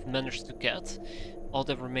we've managed to get. All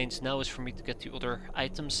that remains now is for me to get the other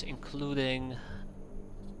items, including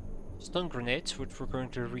stun grenades, which we're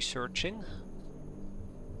currently researching.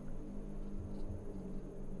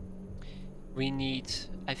 We need,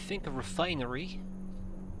 I think, a refinery.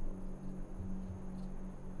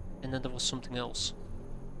 And then there was something else.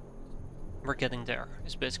 We're getting there,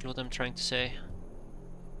 is basically what I'm trying to say.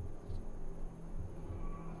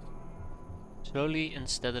 Slowly and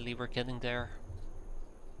steadily we're getting there.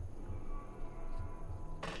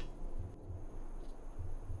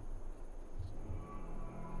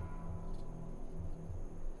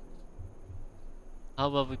 How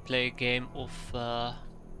about we play a game of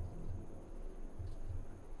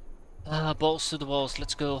balls to the walls,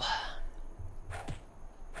 let's go.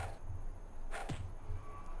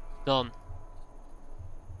 Done.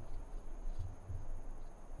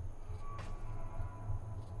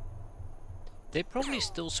 They probably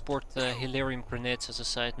still sport Hilarium grenades as a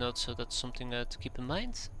side note, so that's something to keep in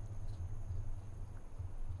mind.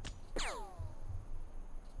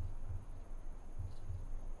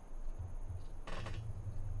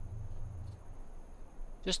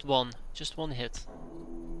 Just one hit.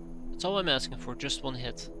 That's all I'm asking for, just one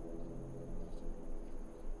hit.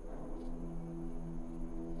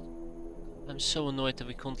 I'm so annoyed that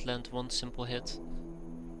we can't land one simple hit.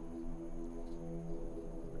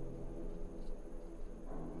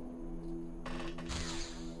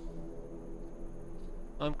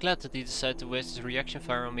 I'm glad that he decided to waste his reaction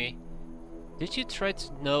fire on me. Did you try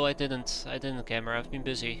to... No, I didn't. I didn't, gamer. I've been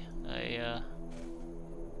busy.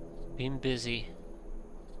 Been busy.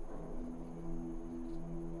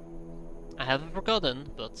 I haven't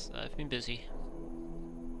forgotten, but I've been busy.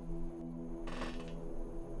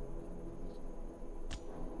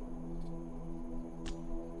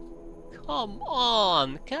 Come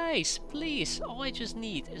on, guys, please. All I just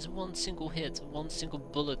need is one single hit, one single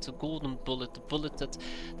bullet, a golden bullet, the bullet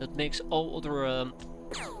that makes all other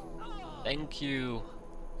thank you.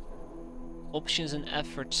 Options and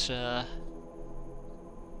efforts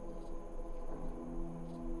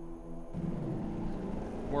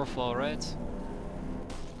worthwhile, right?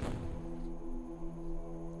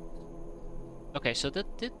 Okay, so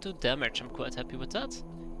that did do damage. I'm quite happy with that.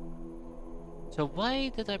 So why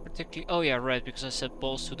did I particularly... Oh yeah, right, because I said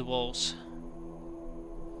balls to the walls.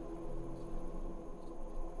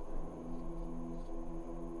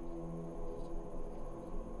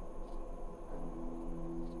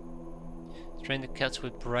 Train the cats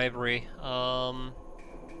with bribery.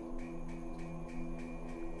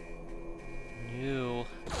 No.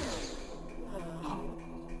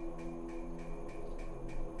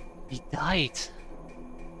 He died.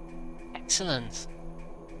 Excellent.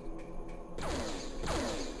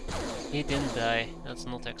 He didn't die. That's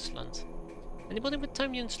not excellent. Anybody with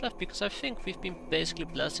time units left? Because I think we've been basically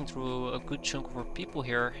blasting through a good chunk of our people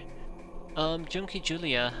here. Junkie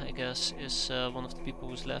Julia, I guess, is one of the people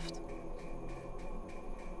who's left.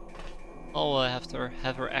 I'll have to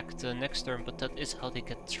have her act next turn, but that is how they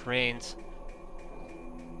get trained.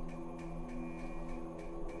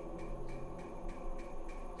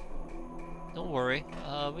 Don't worry,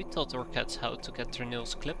 we taught our cats how to get their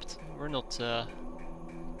nails clipped. We're not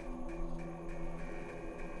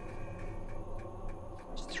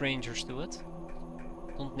strangers to it.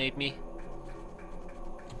 Don't nade me.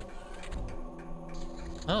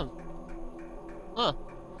 Oh. Huh.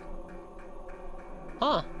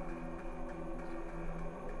 Huh.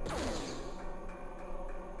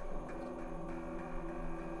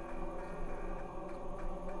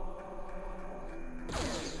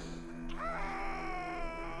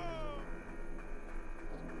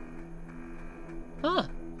 Huh.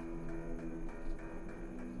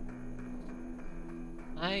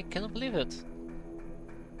 I cannot believe it.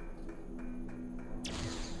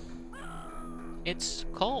 It's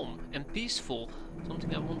calm and peaceful,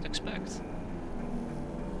 something I wouldn't expect.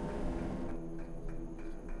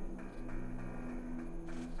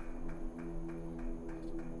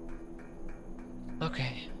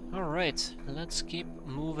 Okay, alright, let's keep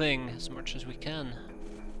moving as much as we can.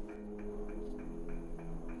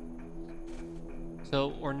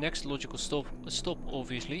 So our next logical stop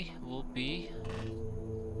obviously will be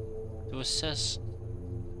to assess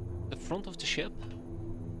the front of the ship,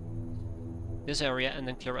 this area, and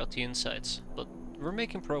then clear out the insides. But we're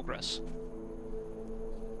making progress.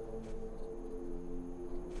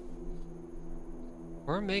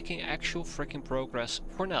 We're making actual freaking progress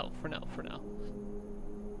for now.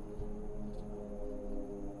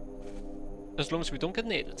 As long as we don't get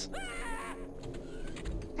naded.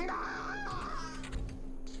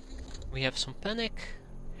 We have some panic.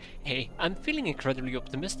 Hey, I'm feeling incredibly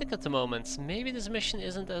optimistic at the moment. Maybe this mission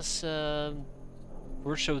isn't as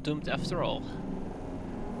we're so doomed after all.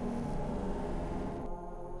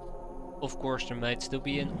 Of course, there might still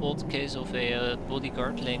be an odd case of a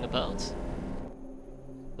bodyguard laying about,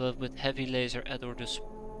 but with heavy laser at our disposal.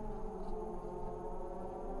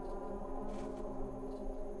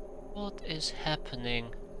 What is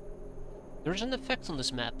happening? There's an effect on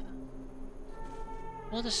this map.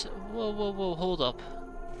 What is... Whoa, whoa, whoa, hold up.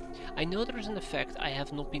 I know there is an effect, I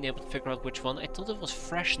have not been able to figure out which one. I thought it was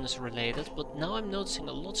freshness related, but now I'm noticing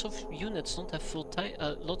lots of units don't have full time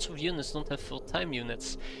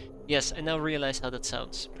units. Yes, I now realize how that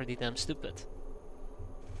sounds. Pretty damn stupid.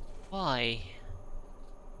 Why?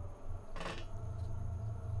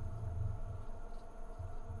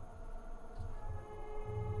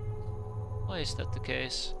 Why is that the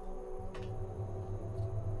case?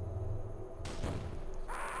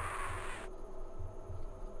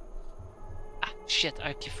 Ah, shit,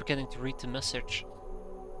 I keep forgetting to read the message.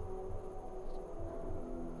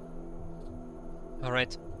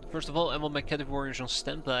 Alright, first of all, I want my cadet warriors on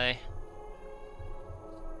standby.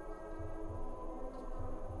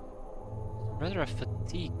 Rather have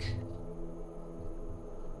fatigue.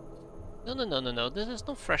 No, this is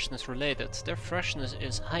not freshness related. Their freshness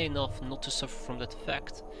is high enough not to suffer from that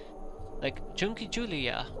effect. Like, Junkie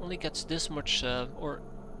Julia only gets this much, or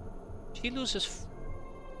she loses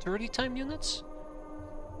 30 time units?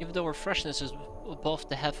 Even though her freshness is above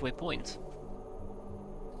the halfway point.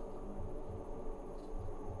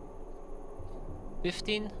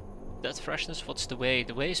 15? That freshness, what's the way?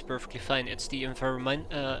 The way is perfectly fine, it's the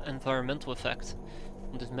environmental effect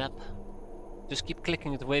on this map. Just keep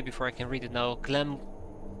clicking it away before I can read it now. Glam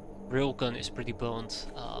Railgun is pretty boned.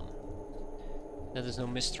 That is no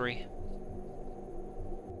mystery.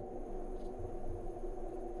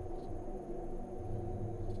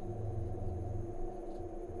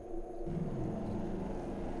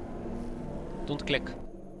 Don't click.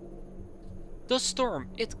 Dust storm!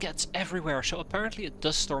 It gets everywhere, so apparently a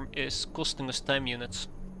dust storm is costing us time units.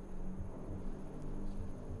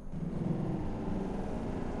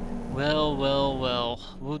 Well,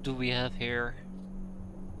 what do we have here?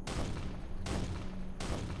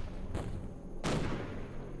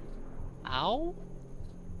 Ow?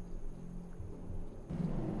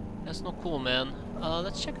 That's not cool, man.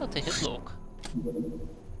 Let's check out the hit log.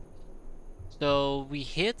 So we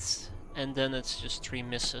hit, and then it's just 3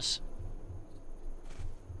 misses.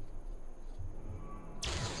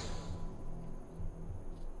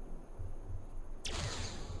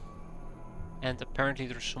 And apparently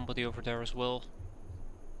there's somebody over there as well.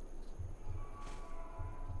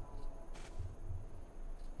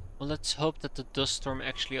 Well, let's hope that the dust storm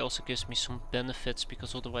actually also gives me some benefits,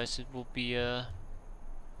 because otherwise it will be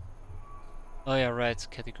Oh yeah, right,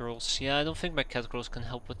 cat girls. Yeah, I don't think my cat girls can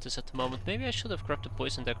help with this at the moment. Maybe I should have grabbed a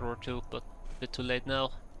poison dagger or two, but a bit too late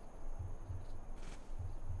now.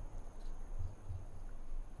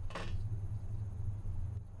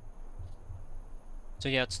 So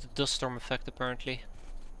yeah, it's the dust storm effect apparently.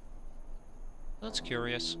 That's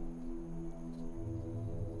curious.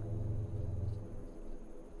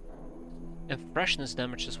 And freshness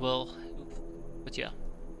damage as well. But yeah.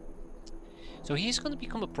 So he's gonna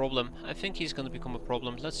become a problem. I think he's gonna become a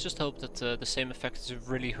problem. Let's just hope that the same effect is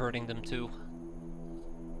really hurting them too.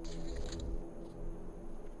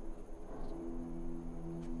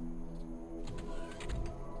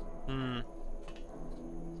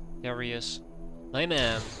 There he is. My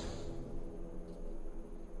man.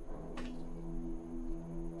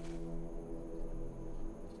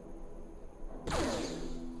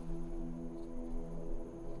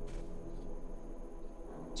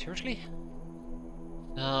 Seriously?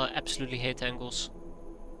 Absolutely hate angles.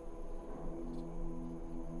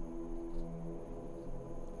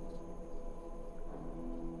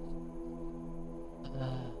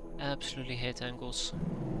 Absolutely hate angles.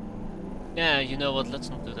 Yeah, you know what, let's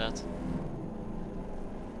not do that.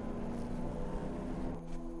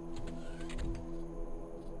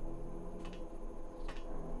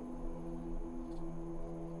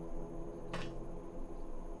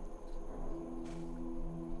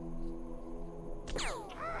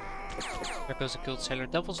 There goes a killed sailor.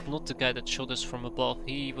 That was not the guy that shot us from above.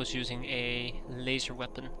 He was using a laser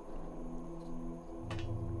weapon.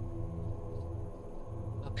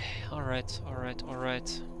 Okay, alright.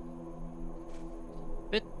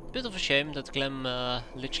 Bit of a shame that Glam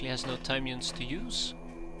literally has no time units to use.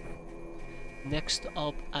 Next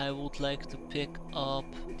up, I would like to pick up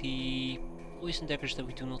the poison daggers that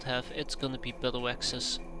we do not have. It's gonna be battle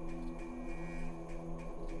axes.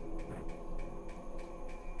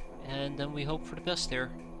 And then we hope for the best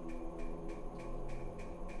here.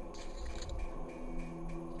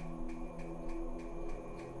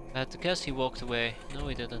 I had to guess he walked away. No,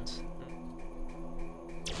 he didn't.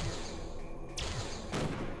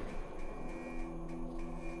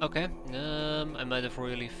 Okay, I might have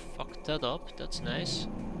really fucked that up. That's nice.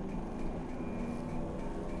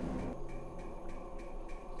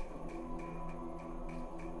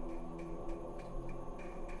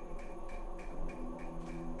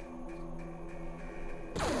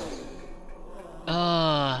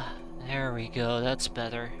 Ah, there we go. That's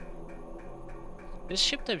better. This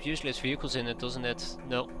ship type usually has vehicles in it, doesn't it?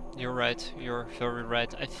 No, you're right. You're very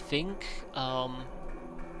right. I think, I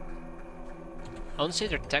want to say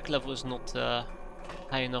their tech level is not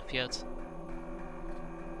high enough yet.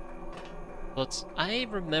 But I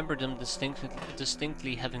remember them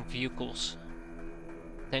distinctly having vehicles.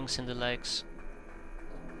 Tanks and the likes.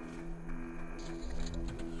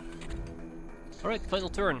 Alright, final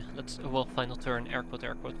turn. Well, final turn. Air quote,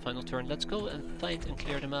 final turn. Let's go and find and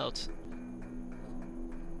clear them out.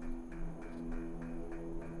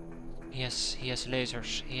 Yes, he has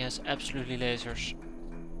lasers. He has absolutely lasers.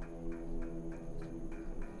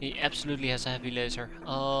 He absolutely has a heavy laser.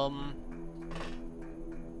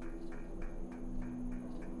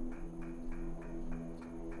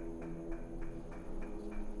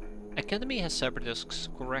 Academy has cyber discs,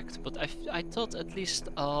 correct, but I thought at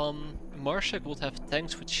least Marshak would have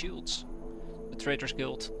tanks with shields. The Traitors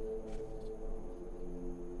Guild.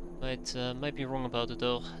 Might be wrong about it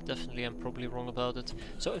though. Definitely, I'm probably wrong about it.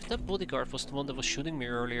 So if that bodyguard was the one that was shooting me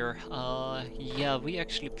earlier, yeah, we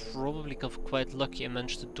actually probably got quite lucky and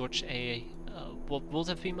managed to dodge a what would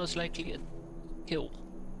have been most likely a kill.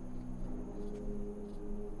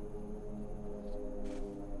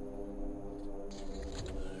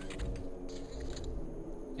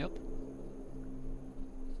 Yep.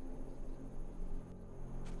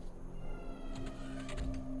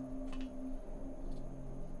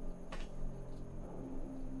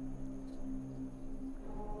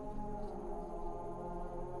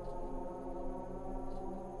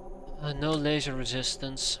 No laser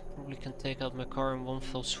resistance. Probably can take out my car in one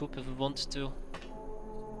fell swoop if we wanted to.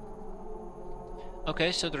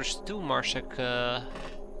 Okay, so there's two Marshak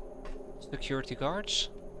security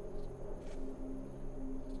guards.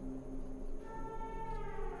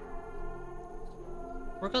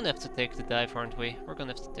 We're gonna have to take the dive, aren't we? We're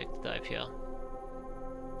gonna have to take the dive, yeah.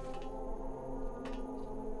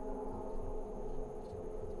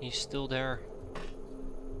 He's still there.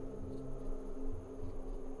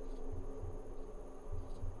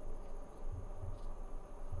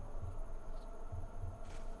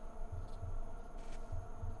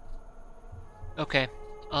 Okay,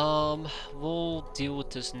 we'll deal with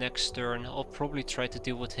this next turn. I'll probably try to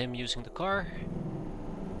deal with him using the car.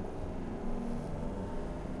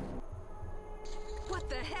 What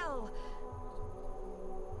the hell?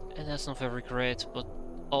 And that's not very great, but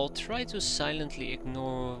I'll try to silently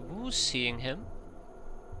ignore who's seeing him.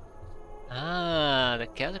 Ah, the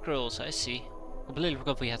cat girls, I see. Completely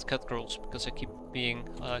forgot we had cat girls because I keep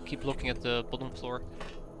looking at the bottom floor.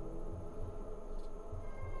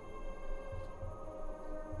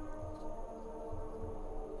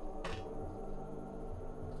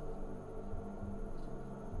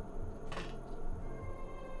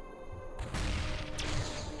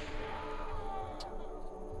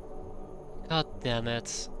 God damn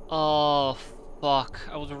it. Oh, fuck.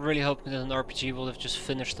 I was really hoping that an RPG would have just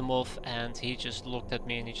finished him off, and he just looked at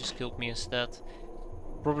me and he just killed me instead.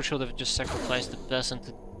 Probably should have just sacrificed the peasant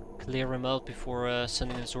to clear him out before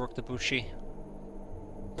sending in Zork the Bushi.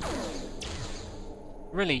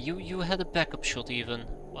 Really, you had a backup shot even.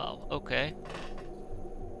 Wow, okay.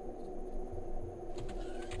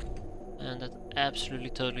 And that absolutely,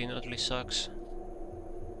 totally and utterly sucks.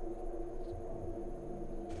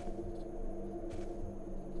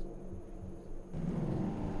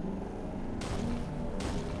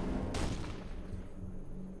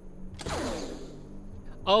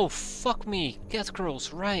 Oh, fuck me! Cat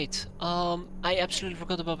girls, right. I absolutely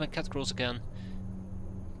forgot about my cat girls again.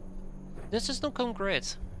 This is not going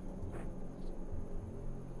great.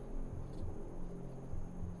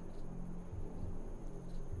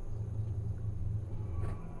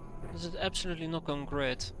 This is absolutely not going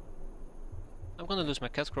great. I'm gonna lose my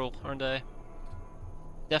cat girl, aren't I?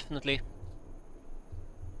 Definitely.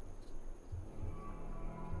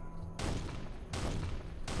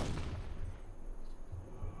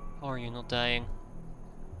 How are you not dying?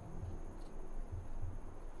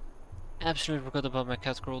 Absolutely forgot about my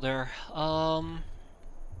cat girl there.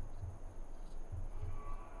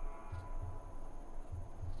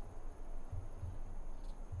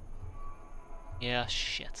 Yeah,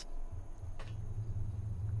 shit.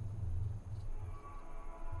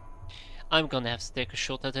 I'm gonna have to take a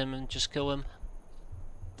shot at him and just kill him.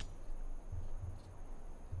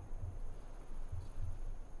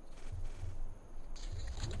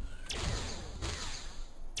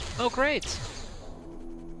 Oh great!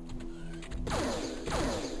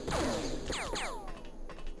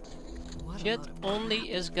 Shit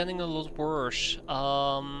only is getting a lot worse.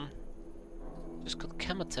 Just got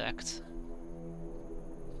chem attacked.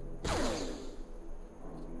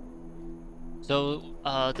 So,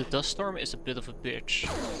 the dust storm is a bit of a bitch.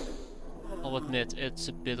 I'll admit, it's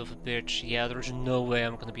a bit of a bitch. Yeah, there's no way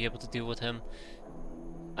I'm gonna be able to deal with him.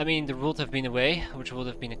 I mean, there would have been a way, which would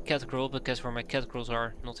have been a cat girl, but guess where my cat girls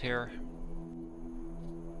are? Not here.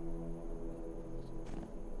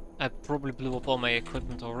 I probably blew up all my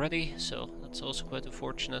equipment already, so that's also quite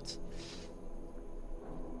unfortunate.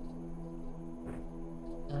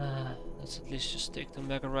 Let's at least just take the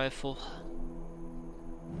mega rifle.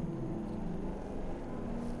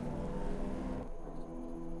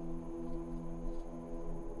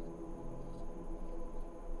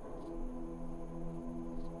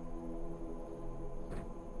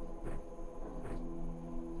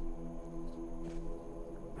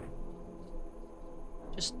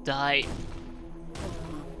 Just die.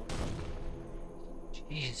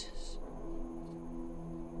 Jesus.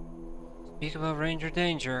 Speak about Ranger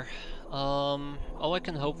Danger. All I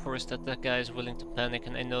can hope for is that that guy is willing to panic,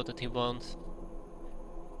 and I know that he won't.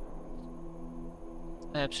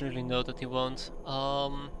 I absolutely know that he won't.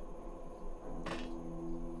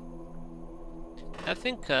 I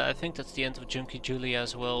think that's the end of Junkie Julia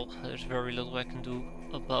as well. There's very little I can do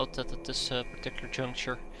about that at this particular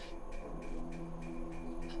juncture.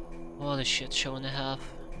 What a shit show and a half.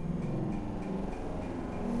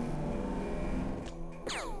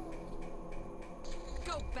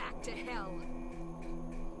 Go back to hell.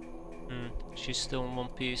 She's still in one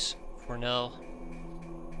piece for now.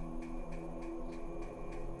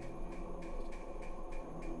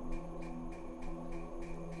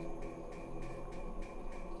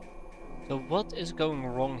 So what is going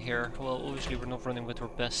wrong here? Well, obviously we're not running with our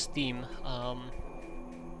best team.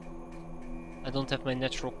 I don't have my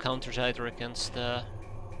natural counters either against I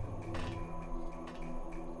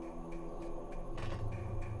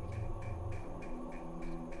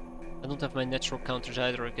don't have my natural counters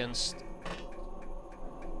either against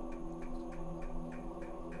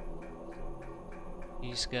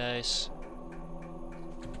these guys.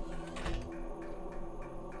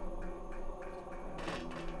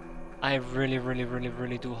 I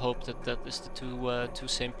really do hope that that is the two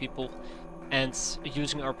same people. And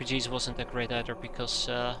using RPGs wasn't that great either, because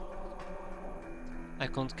I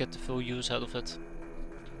can't get the full use out of it.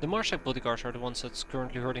 The Marshak bodyguards are the ones that's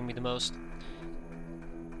currently hurting me the most.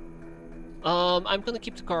 I'm gonna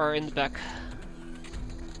keep the car in the back.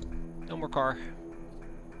 No more car.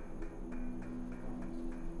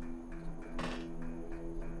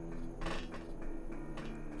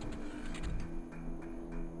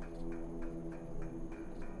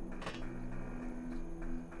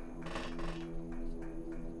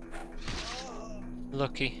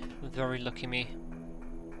 Lucky, very lucky me.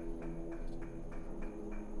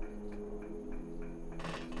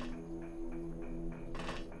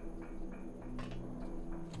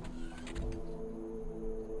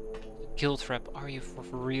 Kill trap, are you for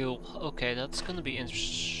real? Okay, that's gonna be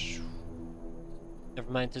interesting.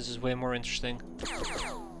 Never mind, this is way more interesting.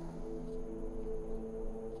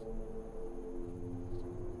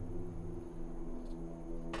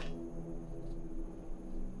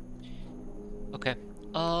 Okay,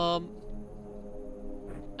 I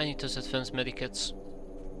need those advanced medikits.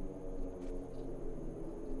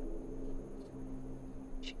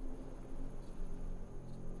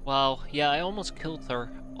 Wow, yeah, I almost killed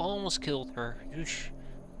her. Almost killed her. Oosh.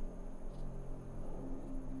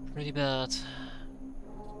 Pretty bad.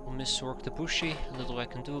 We'll miss Sork the Bushy. Little I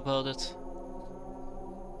can do about it.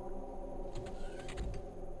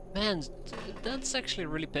 Man, that's actually a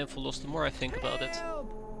really painful loss the more I think about it.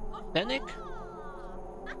 Panic?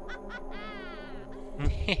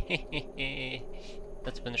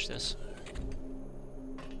 Let's finish this.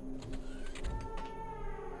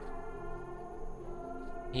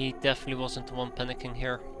 He definitely wasn't the one panicking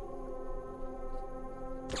here.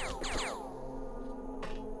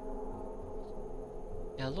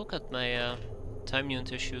 Yeah, look at my time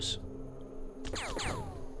unit issues.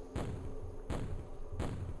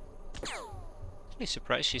 Really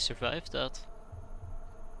surprised she survived that.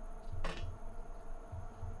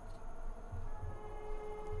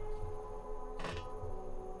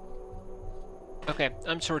 Okay,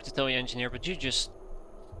 I'm sorry to tell you, engineer, but you just...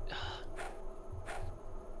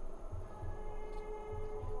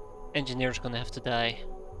 Engineer's gonna have to die.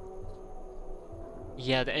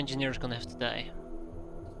 Yeah, the engineer's gonna have to die.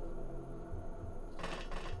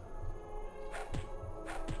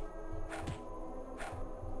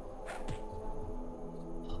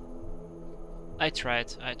 I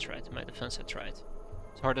tried, in my defense I tried.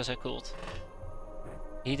 As hard as I could.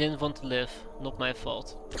 He didn't want to live, not my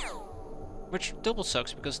fault. Which double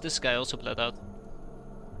sucks, because this guy also bled out.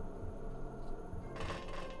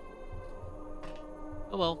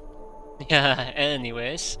 Oh well. Yeah,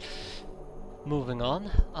 anyways. Moving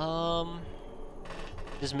on.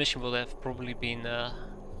 This mission would have probably been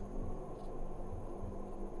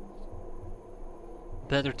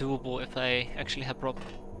better doable if I actually had brought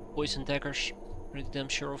poison daggers. Pretty damn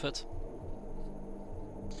sure of it.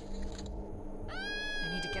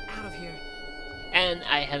 I need to get out of here. And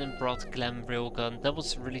I hadn't brought Glam Railgun. That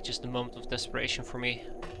was really just a moment of desperation for me.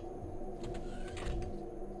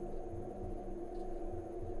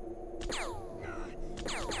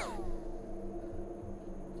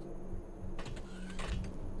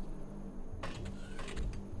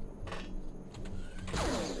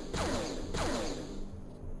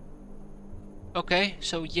 Okay,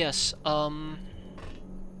 so yes, I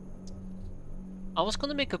was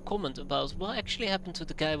gonna make a comment about what actually happened to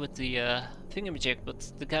the guy with the thingamajig,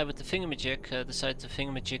 but the guy with the thingamajig decided to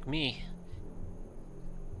thingamajig me.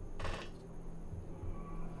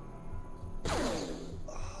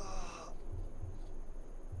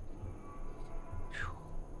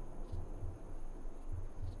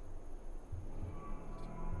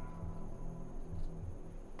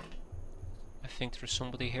 I think there's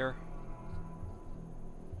somebody here.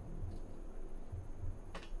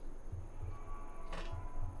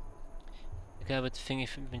 The guy with the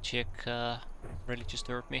thingamajig really just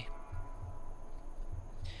hurt me.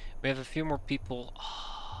 We have a few more people.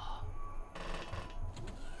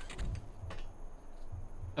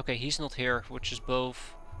 Okay, he's not here, which is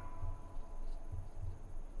both.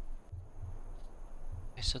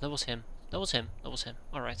 Okay, so that was him. That was him. That was him.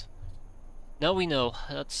 Alright. Now we know.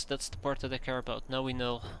 That's the part that I care about. Now we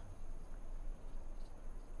know.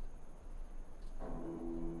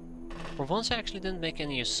 For once I actually didn't make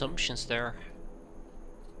any assumptions there.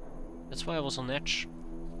 That's why I was on edge.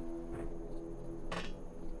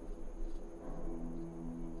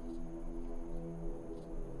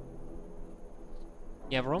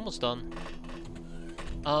 Yeah, we're almost done.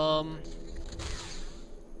 I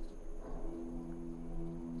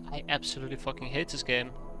absolutely fucking hate this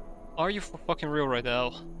game. Are you for fucking real right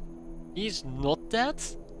now? He's not dead?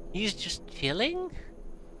 He's just chilling?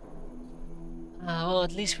 Well,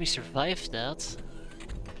 at least we survived that.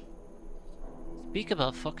 Speak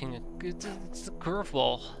about fucking it's a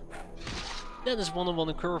curveball. That is one-on-one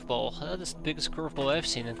a curveball. That is the biggest curveball I've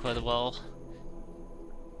seen in quite a while.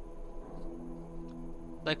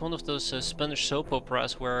 Like one of those Spanish soap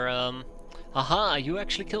operas where, aha, you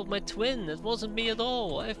actually killed my twin. It wasn't me at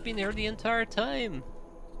all. I've been here the entire time.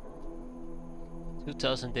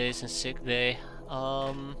 2000 days in sick bay.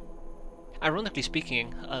 Ironically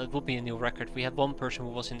speaking, it will be a new record. We had one person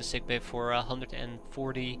who was in the sick bay for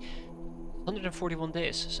 141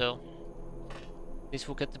 days, so this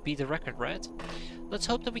will get to be the record, right? Let's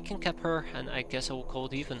hope that we can cap her, and I guess I will call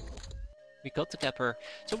it even. We got to cap her.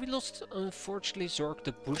 So we lost, unfortunately, Zork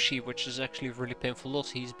the Bushi, which is actually a really painful loss.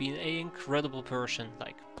 He's been an incredible person,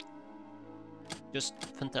 like, just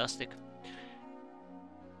fantastic.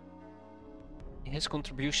 His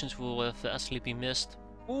contributions will vastly be missed.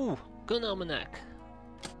 Ooh, gun almanac.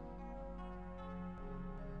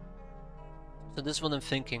 So this is what I'm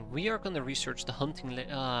thinking. We are gonna research the hunting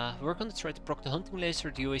we're gonna try to proc the hunting laser,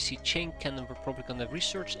 the OAC chain cannon we're probably gonna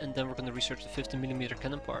research, and then we're gonna research the 50mm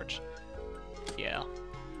cannon parts. Yeah.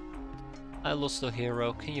 I lost a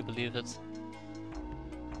hero, can you believe it?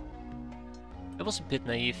 I was a bit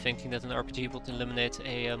naive thinking that an RPG would eliminate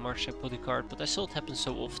a Marshal bodyguard, but I saw it happen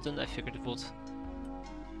so often, I figured it would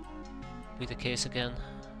be the case again.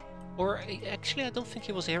 Or, actually I don't think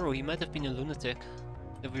he was a hero, he might have been a lunatic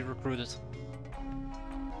that we recruited.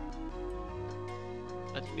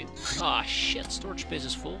 Ah shit, storage space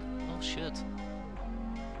is full. Oh shit.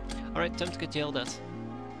 Alright, time to get yelled at.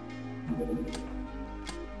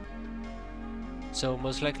 So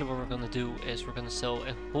most likely what we're gonna do is we're gonna sell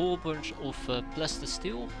a whole bunch of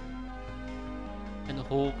plastisteel and a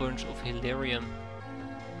whole bunch of hilarium.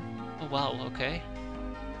 Oh wow, okay.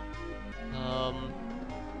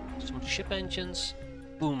 Some ship engines.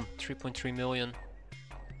 Boom, 3.3 million.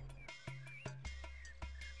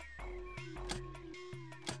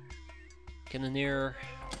 Cannoneer.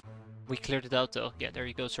 We cleared it out though. Yeah, there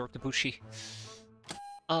you go, Zork the Bushi.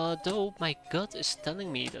 Though my gut is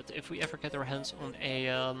telling me that if we ever get our hands on a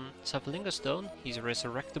Savalinga stone, he's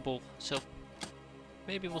resurrectable, so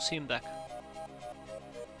Maybe we'll see him back.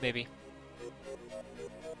 Maybe.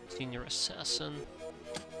 Senior assassin.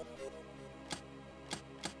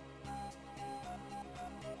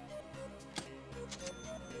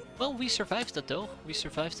 Well, we survived it though. We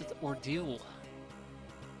survived that ordeal.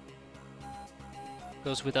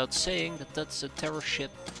 Goes without saying that that's a terror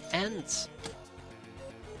ship and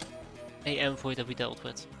a envoy that we dealt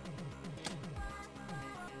with.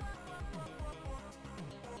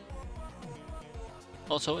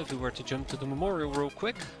 Also, if we were to jump to the memorial real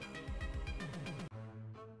quick,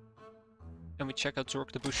 and we check out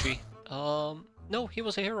Zork the Bushi. No, he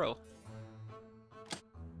was a hero.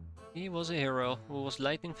 He was a hero who was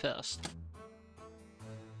lightning fast.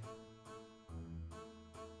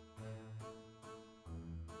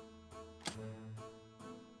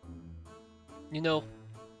 You know,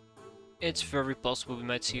 it's very possible we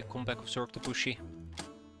might see a comeback of Zork the Bushi.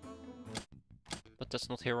 But that's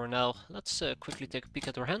not here or now. Let's quickly take a peek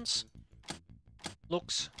at our hands.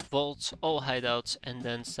 Locks, vaults, all hideouts, and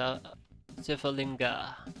then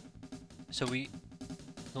Sivalinga. So we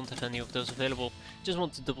don't have any of those available. Just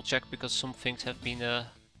want to double check because some things have been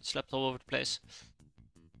slapped all over the place.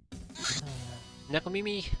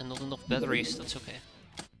 Nakomimi and not enough batteries, that's okay.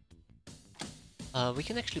 We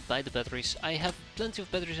can actually buy the batteries. I have plenty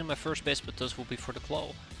of batteries in my first base, but those will be for the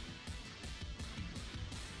claw.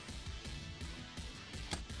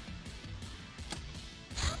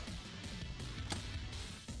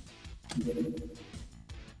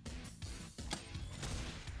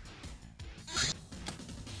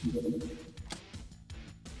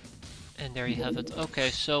 And there you have it. Okay,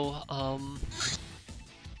 so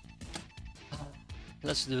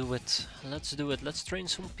let's do it. Let's do it. Let's train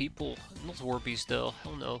some people. Not warbeasts though.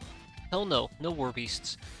 Hell no. Hell no. No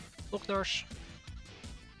warbeasts. Locknars,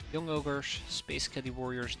 young ogres, space caddy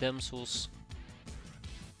warriors, damsels.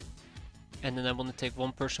 And then I want to take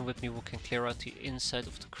one person with me who can clear out the inside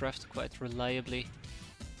of the craft quite reliably.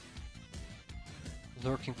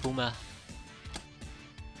 Lurking Puma.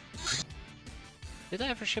 Did I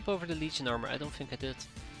ever ship over the Legion armor? I don't think I did.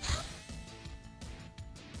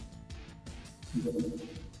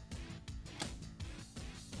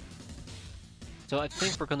 So I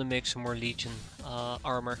think we're gonna make some more Legion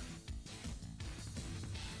armor.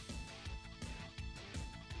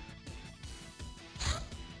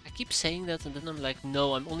 I keep saying that and then I'm like,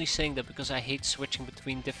 no, I'm only saying that because I hate switching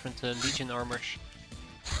between different Legion armors.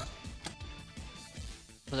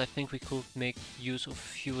 But I think we could make use of a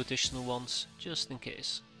few additional ones, just in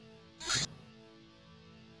case.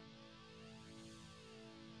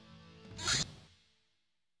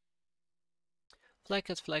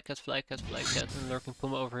 Flycat, Flycat, Flycat, Flycat, and Lurking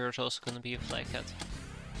Puma over here is also gonna be a Flycat.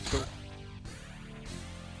 Cool.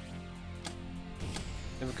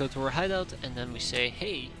 Then we go to our hideout and then we say,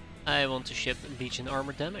 hey, I want to ship Legion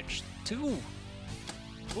armor damage 2!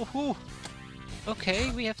 Woohoo! Okay,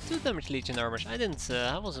 we have 2 damage Legion armors. I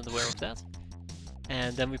wasn't aware of that.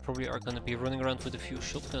 And then we probably are gonna be running around with a few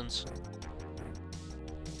shotguns.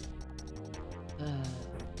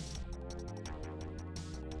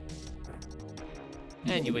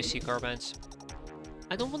 And UAC carbines.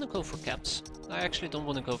 I don't want to go for caps. I actually don't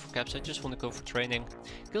want to go for caps, I just want to go for training.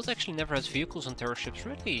 Guild actually never has vehicles on terror ships,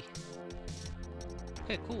 really?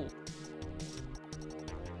 Okay, cool.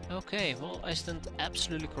 Okay, well, I stand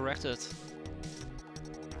absolutely corrected.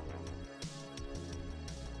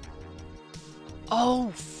 Oh,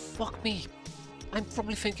 fuck me. I'm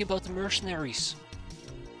probably thinking about the mercenaries.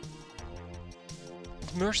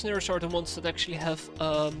 The mercenaries are the ones that actually have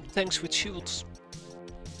tanks with shields.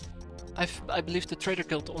 I believe the Trader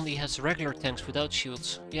Guild only has regular tanks without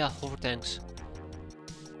shields. Yeah, hover tanks.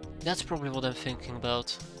 That's probably what I'm thinking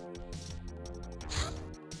about.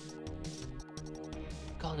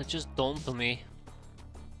 God, it just dawned on me.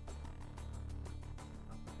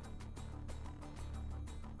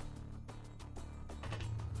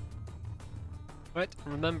 Right,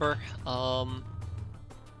 remember,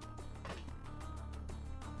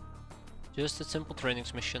 just a simple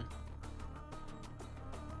trainings mission.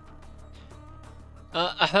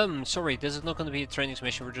 Sorry, this is not gonna be a trainings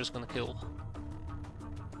mission, we're just gonna kill.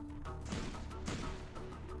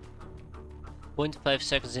 0.5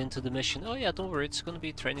 seconds into the mission. Oh yeah, don't worry, it's gonna be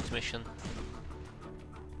a trainings mission.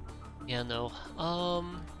 Yeah, no.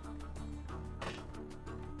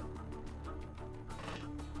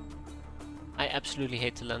 I absolutely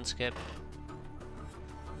hate the landscape.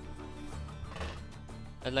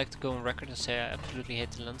 I'd like to go on record and say I absolutely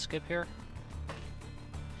hate the landscape here.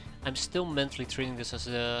 I'm still mentally treating this as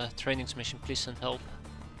a trainings mission, please send help.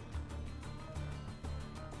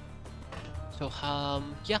 So,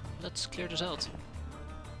 yeah, let's clear this out.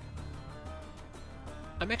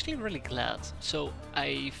 I'm actually really glad. So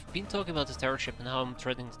I've been talking about the terror ship and how I'm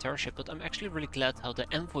dreading the terror ship, but I'm actually really glad how the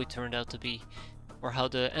envoy turned out to be, or how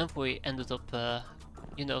the envoy ended up,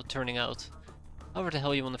 you know, turning out. However the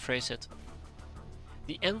hell you want to phrase it.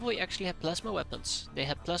 The envoy actually had plasma weapons. They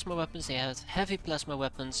had plasma weapons, they had heavy plasma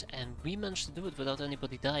weapons, and we managed to do it without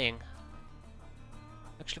anybody dying.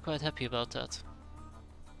 Actually quite happy about that.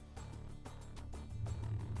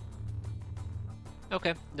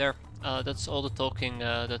 Okay, there. That's all the talking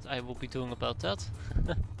that I will be doing about that.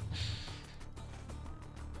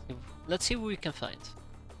 Let's see what we can find.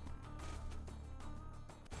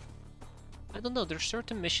 I don't know, there's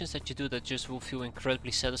certain missions that you do that just will feel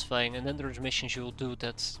incredibly satisfying, and then there's missions you will do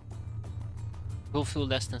that will feel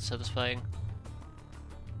less than satisfying.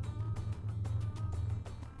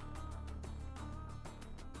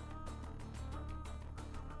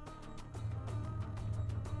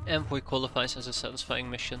 Envoy qualifies as a satisfying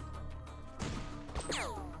mission.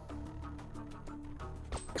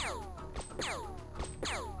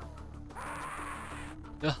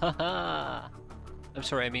 I'm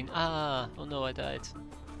sorry, I mean, oh no, I died.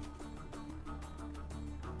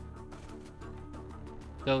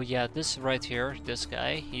 So yeah, this right here, this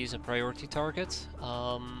guy, he's a priority target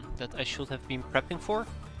that I should have been prepping for.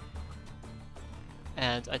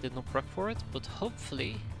 And I did not prep for it, but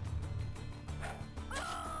hopefully...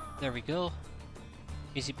 There we go.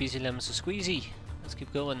 Easy peasy lemon squeezy. Let's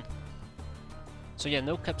keep going. So yeah,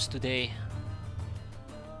 no caps today.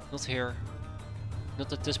 Not here.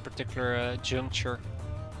 Not at this particular juncture.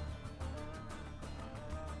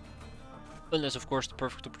 Unless of course the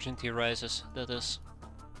perfect opportunity arises, that is.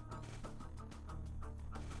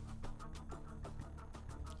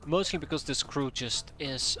 Mostly because this crew just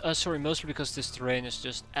is... mostly because this terrain is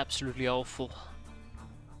just absolutely awful.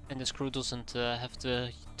 And this crew doesn't have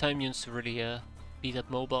the time units to really be that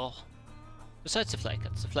mobile. Besides the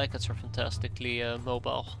flycats. The flycats are fantastically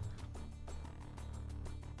mobile.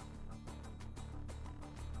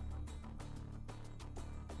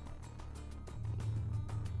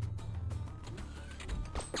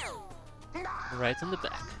 Right in the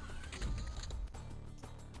back.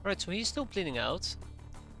 Right, so he's still bleeding out.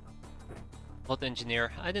 What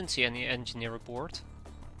engineer? I didn't see any engineer aboard.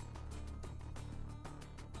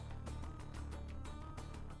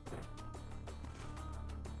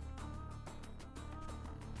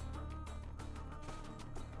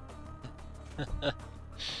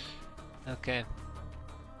 Okay.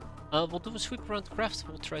 We'll do a sweep around the craft.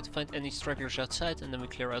 We'll try to find any stragglers outside, and then we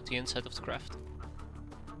clear out the inside of the craft.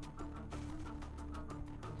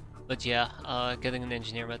 But yeah, getting an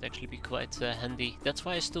engineer might actually be quite handy. That's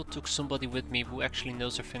why I still took somebody with me who actually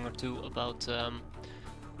knows a thing or two about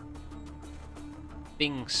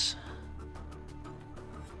things.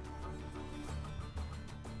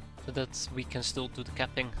 So that we can still do the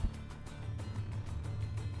capping.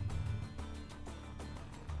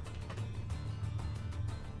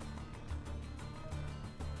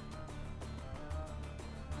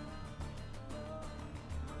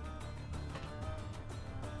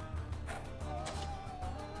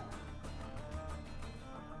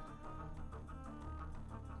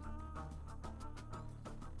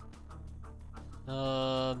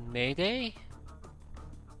 Mayday?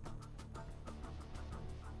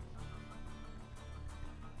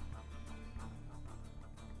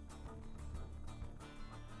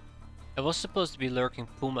 I was supposed to be lurking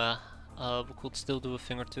Puma, we could still do a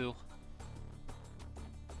thing or two.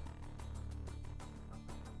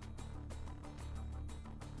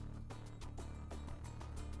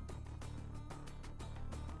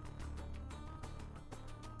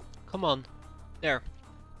 Come on, there.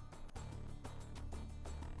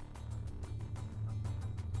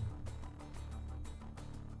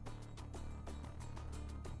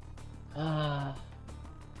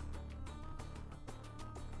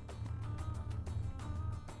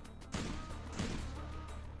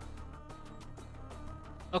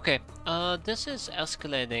 Okay, this is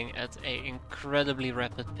escalating at an incredibly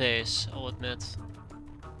rapid pace, I'll admit.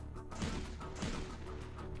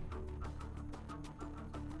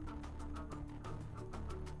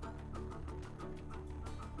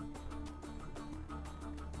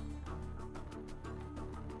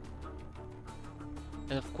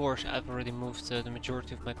 And of course, I've already moved the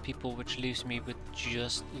majority of my people, which leaves me with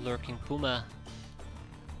just lurking Puma.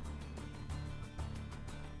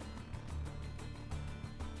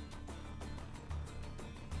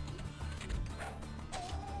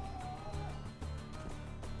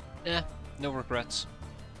 Eh, no regrets.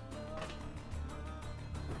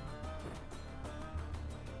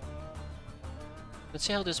 Let's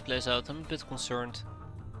see how this plays out. I'm a bit concerned.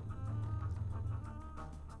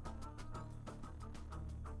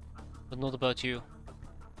 But not about you.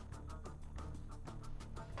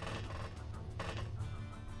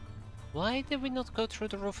 Why did we not go through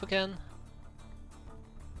the roof again?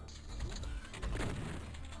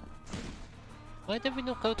 Why did we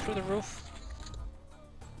not go through the roof?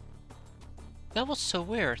 That was so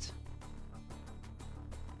weird.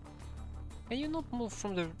 Can you not move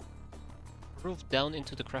from the roof down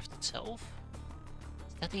into the craft itself?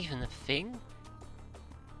 Is that even a thing?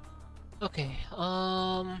 Okay,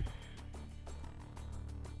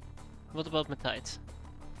 what about Metite?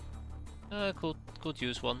 Could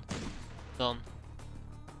use one. Done.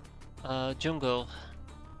 Jungle.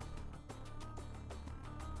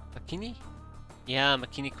 Makini? Yeah,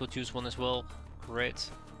 Makini could use one as well.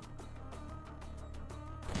 Great.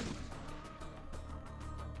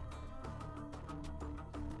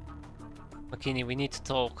 Makini, we need to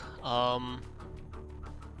talk.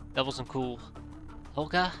 That wasn't cool.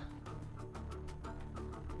 Helga?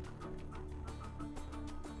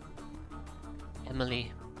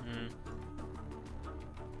 Emily.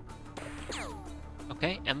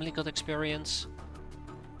 Okay, Emily got experience.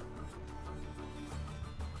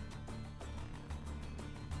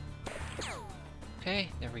 Okay,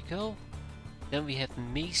 there we go. Then we have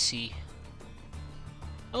Macy.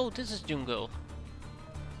 Oh, this is Jungo.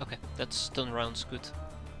 Okay, that's done rounds, good.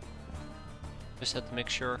 Just had to make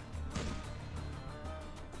sure.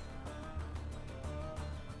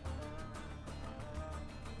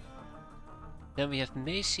 Then we have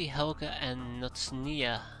Macy, Helga and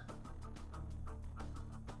Natsnia.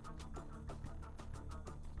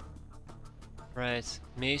 Right,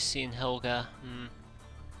 Macy and Helga.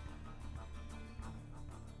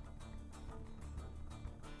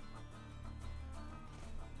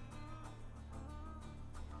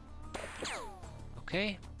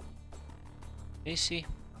 Okay. Macy.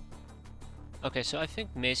 Okay, so I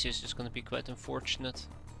think Macy is just gonna be quite unfortunate.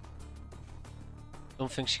 Don't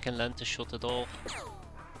think she can land the shot at all.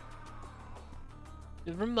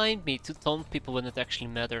 Remind me to taunt people when it actually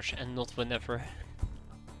matters and not whenever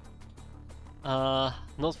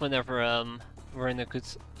we're in a good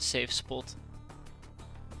safe spot.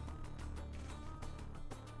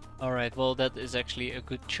 Alright, well that is actually a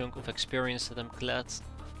good chunk of experience that I'm glad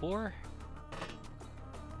for.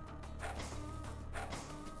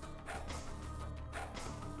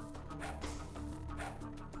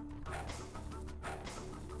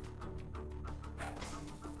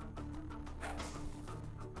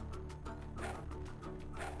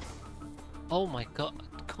 Oh my god,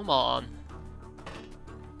 come on.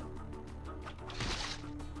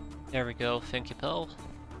 There we go, thank you, pal.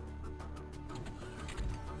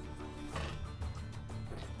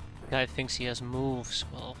 Guy thinks he has moves,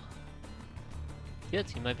 well. Good,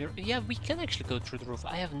 he might be. Yeah, we can actually go through the roof.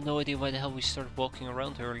 I have no idea why the hell we started walking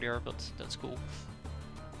around earlier, but that's cool.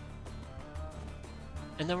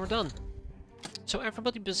 And then we're done. So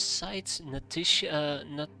everybody besides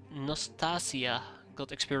Nastasia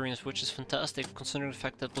got experience, which is fantastic, considering the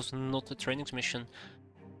fact that was not a trainings mission.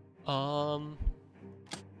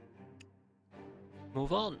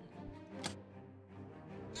 Move on.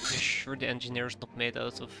 You're sure the engineer is not made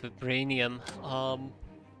out of vibranium?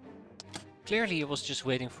 Clearly he was just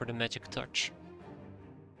waiting for the magic touch.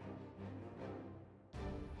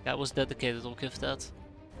 That was dedicated, I'll give that.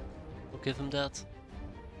 I'll give him that.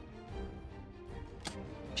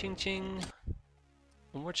 Ching ching.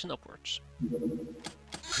 Onwards and upwards.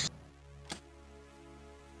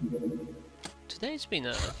 Today's been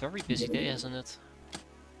a very busy day, hasn't it?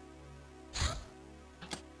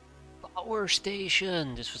 Power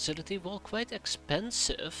station! This facility, while quite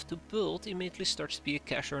expensive to build, immediately starts to be a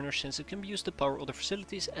cash earner since it can be used to power other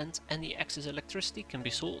facilities and any excess electricity can be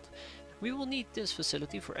sold. We will need this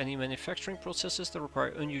facility for any manufacturing processes that require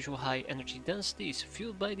unusual high energy densities.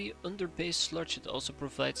 Fueled by the underbase sludge, it also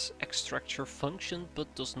provides extractor function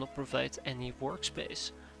but does not provide any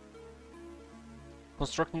workspace.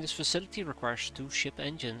 Constructing this facility requires 2 ship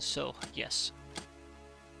engines, so yes.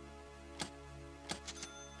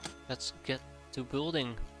 Let's get to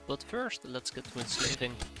building, but first let's get to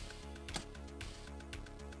enslaving.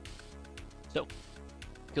 So,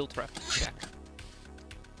 kill trap, check.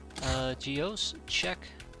 Geos, check.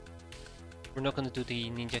 We're not gonna do the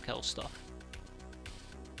Ninja Cal stuff.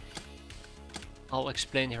 I'll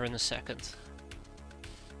explain here in a second.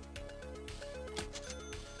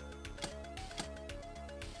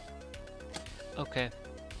 Okay.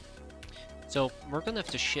 So, we're gonna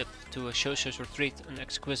have to ship to a Shosho's Retreat an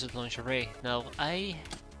exquisite lingerie. Now, I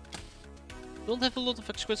don't have a lot of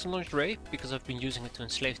exquisite lingerie because I've been using it to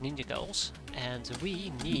enslave ninja gals, and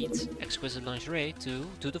we need exquisite lingerie to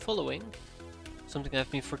do the following. Something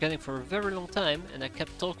I've been forgetting for a very long time, and I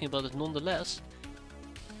kept talking about it nonetheless.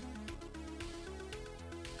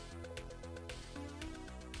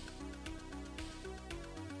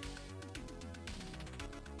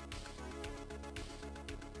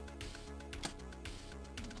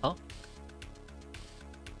 Huh?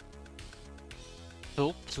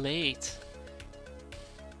 Well played.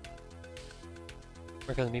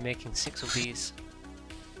 We're gonna be making 6 of these.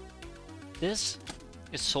 This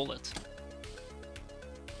is solid.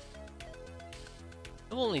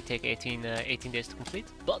 It will only take 18 days to complete,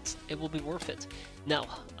 but it will be worth it. Now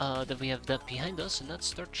that we have that behind us, let's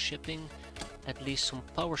start shipping at least some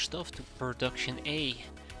power stuff to production A.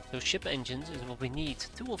 So ship engines is what we need,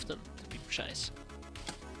 2 of them to be precise.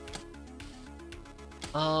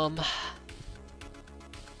 I'm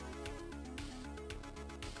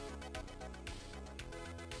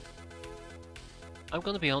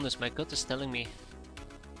gonna be honest, my gut is telling me.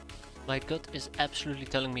 My gut is absolutely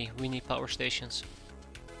telling me we need power stations.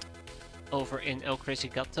 Over in El Crazy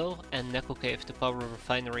Gato and Neko Cave to power a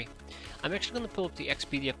refinery. I'm actually gonna pull up the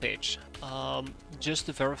Expedia page, just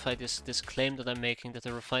to verify this claim that I'm making that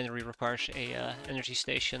the refinery requires a energy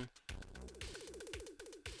station.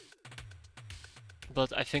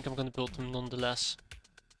 But I think I'm gonna build them nonetheless.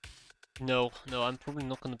 No, I'm probably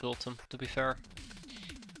not gonna build them, to be fair.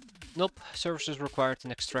 Nope, services required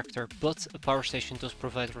an extractor, but a power station does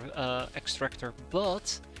provide extractor,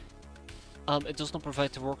 but it does not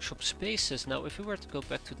provide the workshop spaces. Now, if we were to go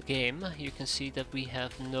back to the game, you can see that we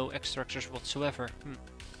have no extractors whatsoever.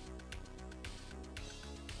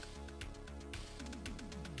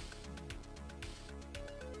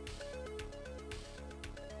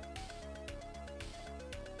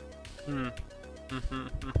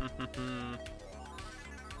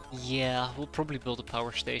 Yeah, we'll probably build a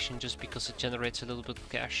power station just because it generates a little bit of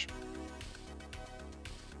cash.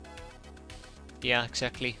 Yeah,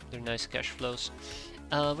 exactly. They're nice cash flows.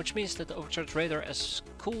 Which means that the Overcharge Radar, as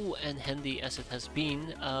cool and handy as it has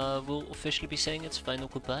been, will officially be saying its final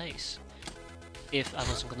goodbyes. If I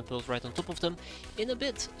wasn't going to build right on top of them in a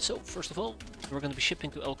bit. So, first of all, we're going to be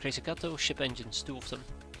shipping to El Crazy Gato ship engines, 2 of them.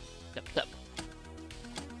 Tap.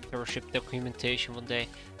 Terror ship documentation one day.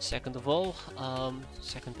 Second of all,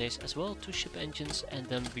 second base as well, 2 ship engines, and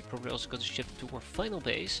then we probably also got to ship to our final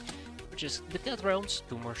base, which is the Cat Rounds,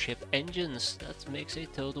 2 more ship engines. That makes a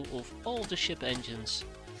total of all the ship engines.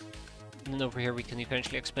 And then over here we can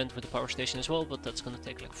eventually expand with the power station as well, but that's gonna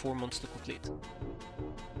take like 4 months to complete.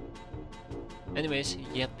 Anyways,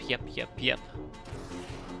 yep.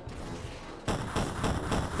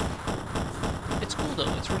 It's cool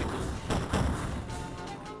though, it's really cool.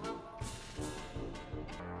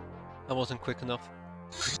 I wasn't quick enough.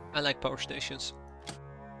 I like power stations.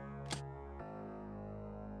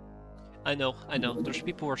 I know, there's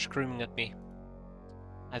people who are screaming at me.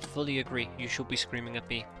 I fully agree, you should be screaming at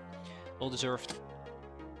me. Well deserved.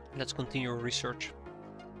 Let's continue our research.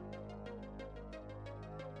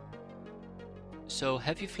 So,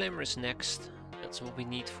 Heavy Flamer is next. That's what we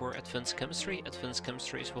need for Advanced Chemistry. Advanced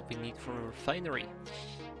Chemistry is what we need for a refinery.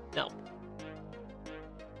 Now,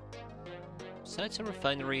 besides a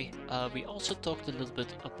refinery, we also talked a little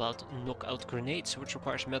bit about knockout grenades, which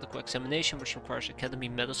requires medical examination, which requires Academy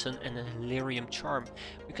Medicine and a Hilarium Charm.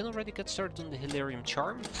 We can already get started on the Hilarium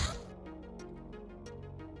Charm.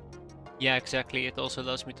 Yeah, exactly, it also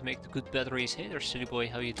allows me to make the good batteries. Hey there, silly boy,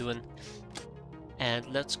 how you doing? And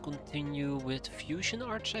let's continue with Fusion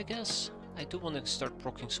Arts, I guess. I do want to start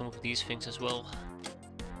proccing some of these things as well.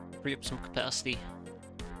 Free up some capacity.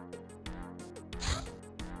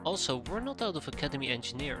 Also, we're not out of Academy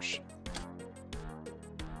Engineers.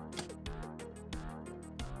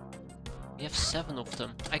 We have 7 of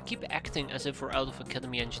them. I keep acting as if we're out of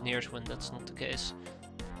Academy Engineers when that's not the case.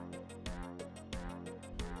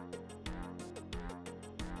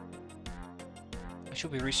 I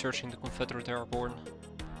should be researching the Confederate Airborne.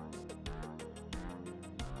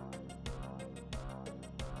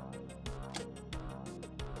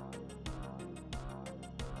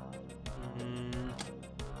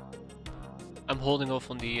 I'm holding off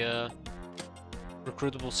on the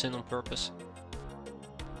recruitable sin on purpose.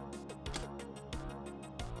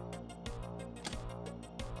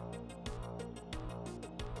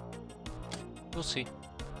 We'll see.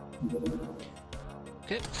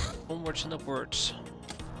 Okay, onwards and upwards.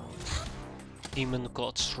 Demon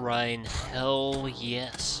God Shrine, hell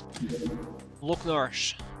yes.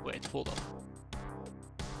 Loknars. Wait, hold on.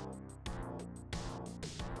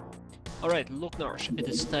 Alright, Loknars, it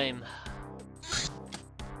is time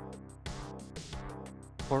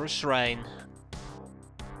for a shrine.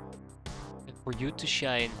 For you to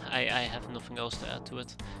shine. I have nothing else to add to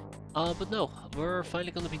it. But no, we're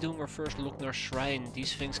finally gonna be doing our first Lochnar Shrine.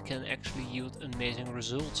 These things can actually yield amazing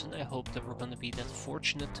results, and I hope that we're gonna be that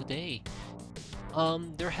fortunate today.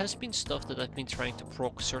 There has been stuff that I've been trying to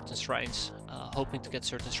proc certain shrines, hoping to get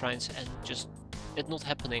certain shrines, and just it not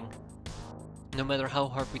happening. No matter how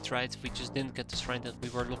hard we tried, we just didn't get the shrine that we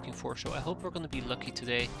were looking for, so I hope we're gonna be lucky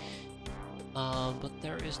today. But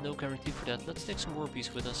there is no guarantee for that. Let's take some war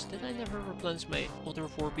beasts with us. Did I never replenish my other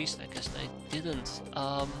war beast? I guess I didn't.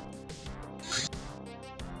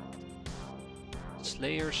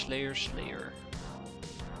 Slayer, Slayer, Slayer.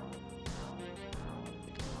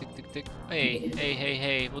 Tick, tick, tick. Hey, hey, hey,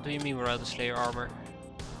 hey. What do you mean we're out of Slayer armor?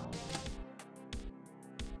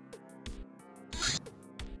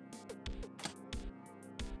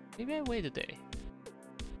 Maybe I wait a day.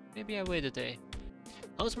 Maybe I wait a day.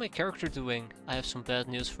 How's my character doing? I have some bad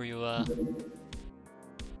news for you,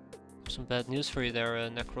 some bad news for you there,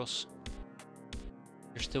 Necros.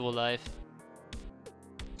 You're still alive.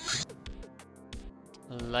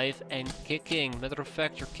 Alive and kicking. Matter of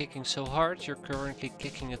fact, you're kicking so hard, you're currently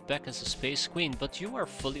kicking it back as a Space Queen, but you are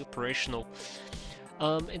fully operational.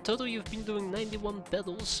 In total, you've been doing 91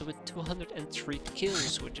 battles with 203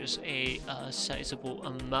 kills, which is a sizable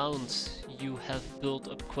amount. You have built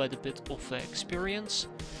up quite a bit of experience.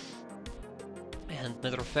 And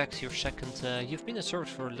matter of fact, your second, you've been in service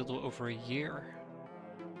for a little over a year.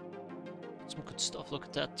 Some good stuff, look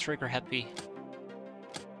at that, trigger happy.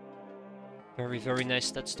 Very, very nice,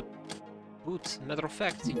 that's the boot. Matter of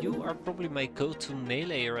fact, you are probably my go-to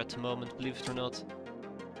meleeer at the moment, believe it or not.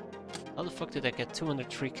 How the fuck did I get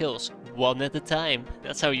 203 kills? One at a time,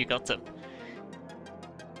 that's how you got them.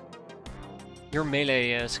 Your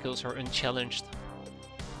melee skills are unchallenged.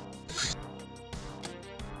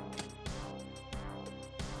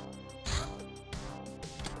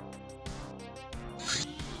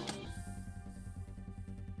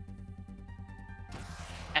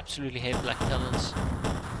 Absolutely hate black talents.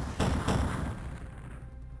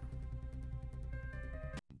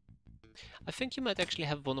 I think you might actually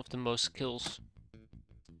have one of the most kills.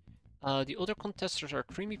 The other contestants are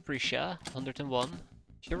Creamy Prisha, 101,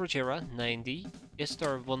 Jirajira, 90,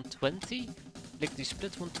 Istar, 120, Lickety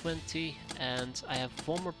Split, 120, and I have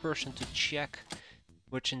one more person to check,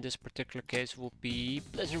 which in this particular case will be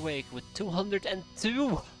Blizzardwake with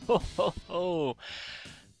 202! Ho ho ho!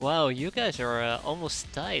 Wow, you guys are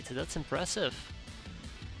almost tied, that's impressive.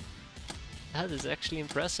 That is actually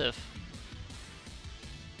impressive.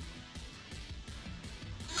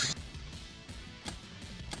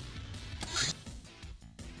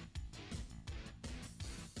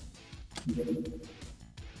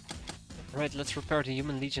 Right, let's repair the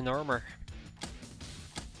Human Legion armor.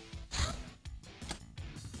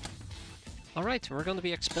 Alright, we're gonna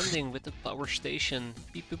be expanding with the power station.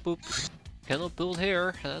 Beep boop boop. Cannot build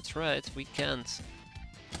here, that's right, we can't.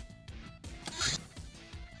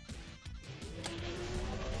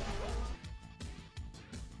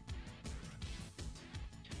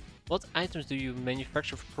 What items do you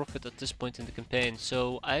manufacture for profit at this point in the campaign?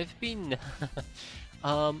 So I've been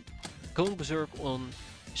going berserk on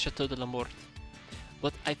Chateau de la Mort,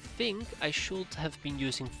 but I think I should have been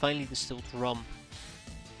using finely distilled rum.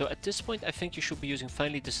 So at this point I think you should be using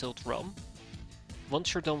finely distilled rum.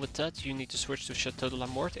 Once you're done with that, you need to switch to Chateau de la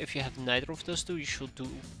Mort. If you have neither of those two, you should do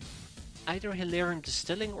either Hilarium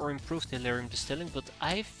Distilling or Improved Hilarium Distilling, but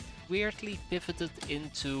I've weirdly pivoted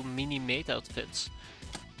into mini maid outfits.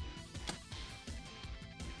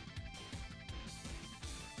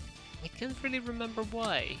 I can't really remember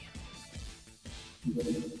why.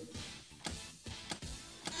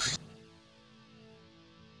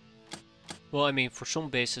 Well, I mean, for some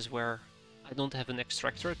bases where I don't have an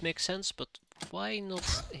extractor, it makes sense, but why not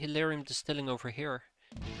Hilarium Distilling over here?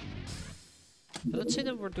 Let's say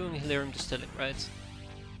that we're doing Hilarium Distilling, right?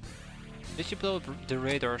 Did you blow up the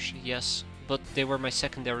radars? Yes, but they were my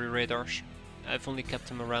secondary radars. I've only kept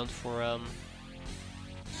them around for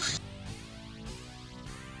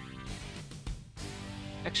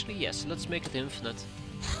Actually, yes, let's make it infinite.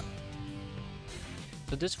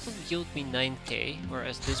 So this will yield me 9k,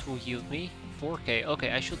 whereas this will yield me 4k.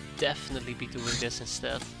 Okay, I should definitely be doing this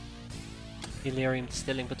instead. Hilarium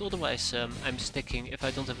Distilling, but otherwise I'm sticking, if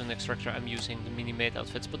I don't have an extractor, I'm using the mini-made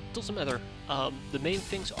outfits, but it doesn't matter. The main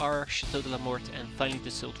things are Chateau de la Mort and finely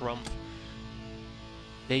distilled rum.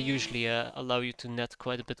 They usually allow you to net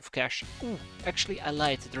quite a bit of cash. Ooh, actually I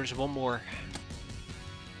lied, there's one more.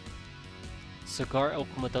 Cigar El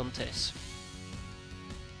Comandantes.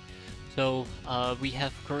 So we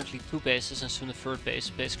have currently 2 bases and soon a 3rd base.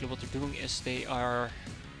 Basically what they're doing is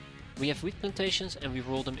we have wheat plantations and we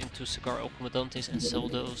roll them into Cigar El Comandantes and sell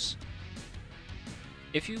those.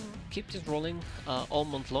 If you keep this rolling all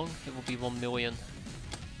month long, it will be 1 million.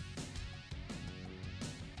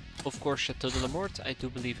 Of course, Chateau de la Mort, I do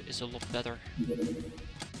believe, is a lot better.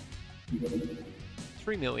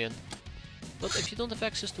 3 million. But if you don't have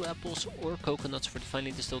access to apples or coconuts for the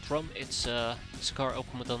finely distilled rum, it's Cigar El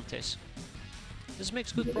Comandantes. This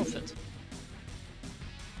makes good profit.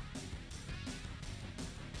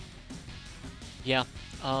 Yeah,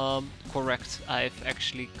 correct. I've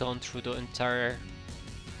actually gone through the entire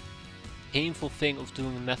painful thing of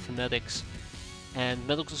doing mathematics, and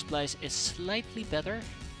medical supplies is slightly better.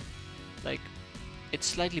 Like, it's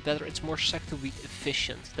slightly better, it's more sector wheat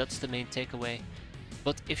efficient, that's the main takeaway.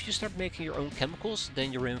 But if you start making your own chemicals,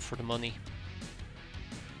 then you're in for the money.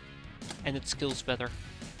 And it scales better,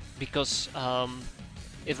 because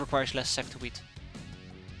it requires less sector wheat.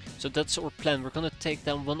 So that's our plan. We're gonna take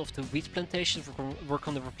down one of the wheat plantations, we're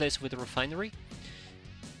gonna replace it with a refinery.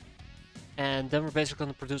 And then we're basically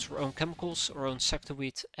gonna produce our own chemicals, our own sector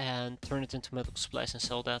wheat, and turn it into medical supplies and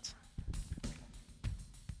sell that.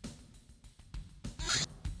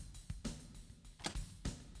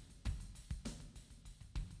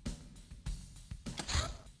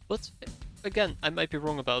 But, again, I might be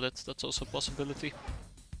wrong about it, that's also a possibility.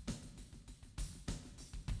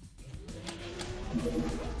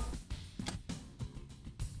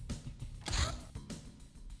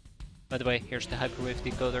 By the way, here's the hyperwave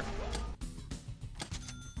decoder.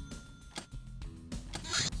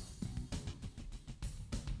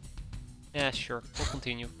 Yeah, sure, we'll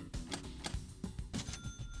continue.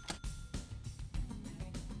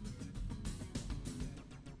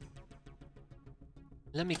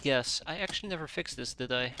 Let me guess, I actually never fixed this,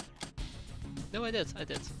 did I? No, I did.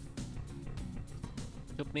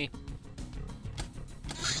 Took me.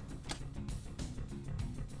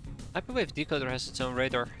 Hyperwave decoder has its own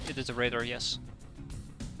radar. It is a radar, yes.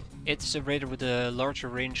 It's a radar with a larger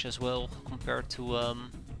range as well, compared to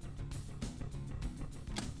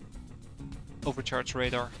overcharged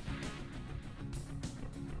radar.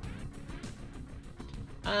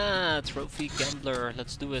 Ah, trophy gambler,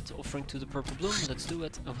 let's do it. Offering to the purple bloom, let's do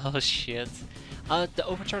it. Oh shit. The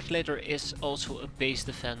overcharged radar is also a base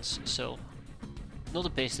defense, so... Not a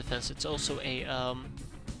base defense, it's also a,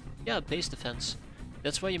 yeah, base defense.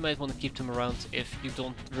 That's why you might want to keep them around if you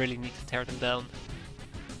don't really need to tear them down.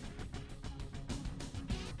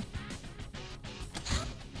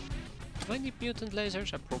 Do I need mutant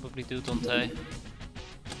lasers? I probably do, don't I?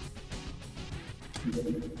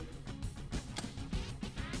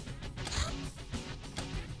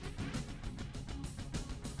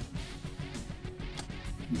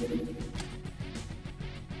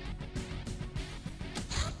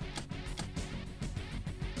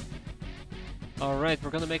 Alright, we're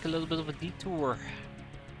gonna make a little bit of a detour.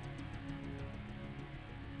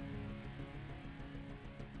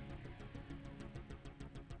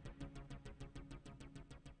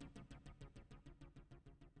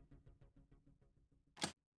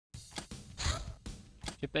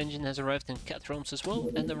 Ship engine has arrived in cat realms as well,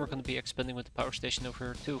 and then we're gonna be expanding with the power station over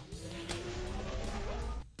here too.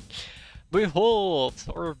 Behold!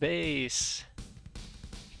 Our base!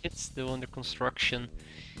 It's still under construction.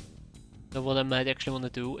 Now what I might actually want to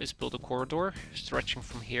do is build a corridor stretching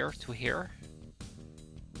from here to here.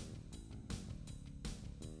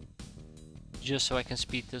 Just so I can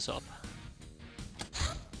speed this up.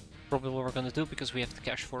 Probably what we're gonna do because we have the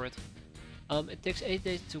cash for it. It takes 8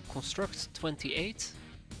 days to construct, 28.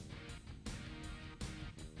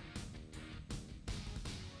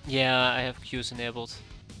 Yeah, I have queues enabled.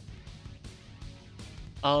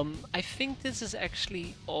 I think this is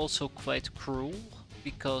actually also quite cruel,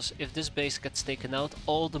 because if this base gets taken out,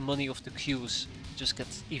 all the money of the queues just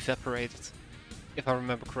gets evaporated, if I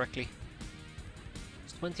remember correctly.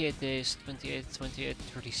 It's 28 days, 28,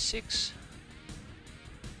 36.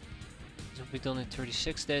 This will be done in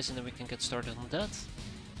 36 days and then we can get started on that.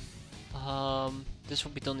 This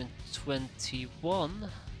will be done in 21.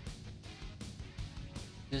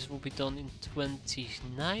 This will be done in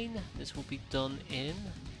 29. This will be done in...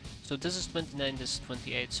 So this is 29, this is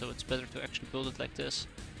 28, so it's better to actually build it like this.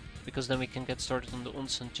 Because then we can get started on the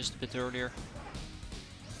onsen just a bit earlier.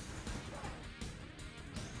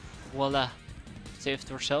 Voila. Saved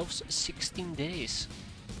ourselves 16 days.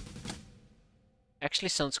 Actually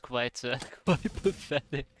sounds quite, quite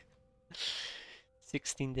pathetic.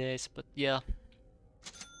 16 days, but yeah.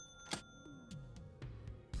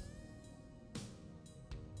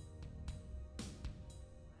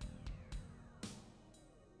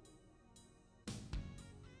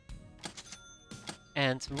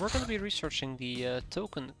 And we're gonna be researching the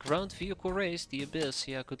token ground vehicle race, the Abyss.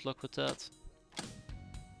 Yeah, good luck with that.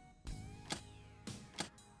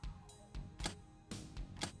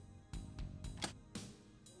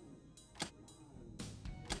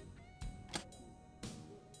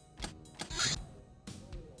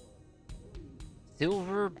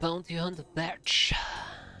 Silver bounty hunt badge.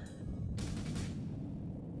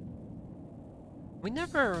 We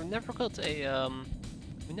never got a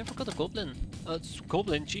goblin. It's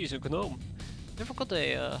goblin, jeez, a gnome. Never got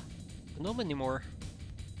a gnome anymore.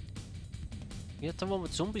 We had the one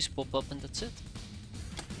with zombies pop up and that's it.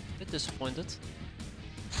 Bit disappointed.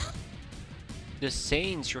 The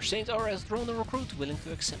Saints. Your Saint R has drawn a recruit willing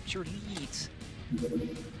to accept your lead.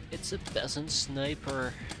 It's a peasant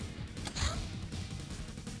sniper.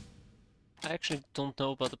 I actually don't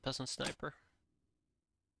know about the peasant sniper.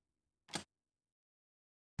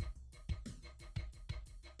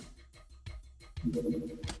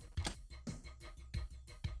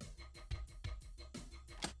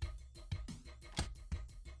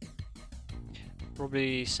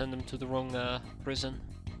 Probably send them to the wrong prison.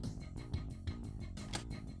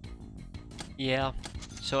 Yeah,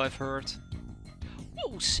 so I've heard.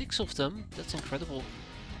 Oh, 6 of them? That's incredible.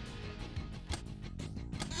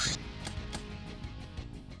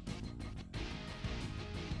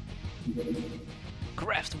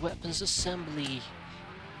 Craft weapons assembly.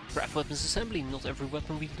 Craft weapons assembly. Not every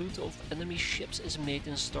weapon we loot off enemy ships is made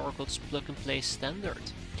in StarCod's plug-and-play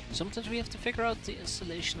standard. Sometimes we have to figure out the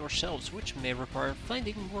installation ourselves, which may require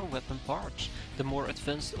finding more weapon parts. The more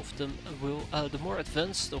advanced of them will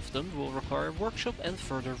require workshop and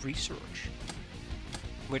further research,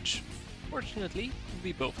 which, fortunately,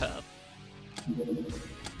 we both have.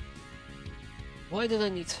 Why did I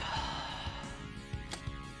need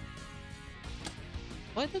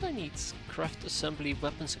craft assembly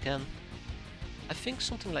weapons again? I think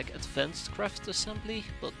something like advanced craft assembly,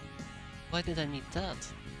 but why did I need that?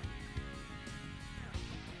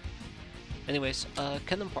 Anyways,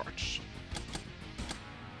 cannon parts.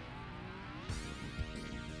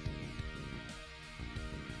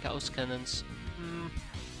 Chaos cannons.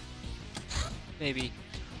 Maybe.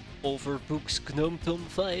 Over books, Gnome Tome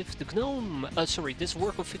 5. The gnome! This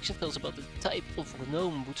work of fiction tells about the type of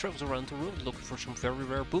gnome who travels around the world looking for some very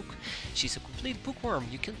rare book. She's a complete bookworm.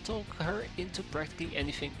 You can talk her into practically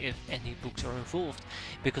anything if any books are involved.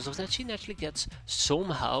 Because of that, she naturally gets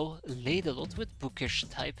somehow laid a lot with bookish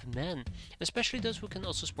type men. Especially those who can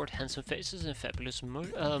also sport handsome faces and fabulous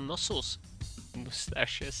muscles.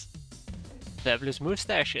 Mustaches. Fabulous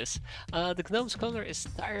mustaches. The gnome scholar is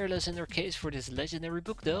tireless in her case for this legendary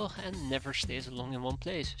book though, and never stays long in one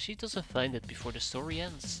place. She doesn't find it before the story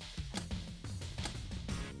ends.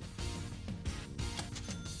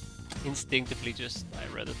 Instinctively I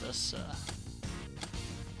read it as...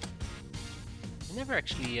 I never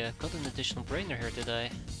actually got an additional brainer here, did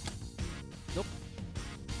I? Nope.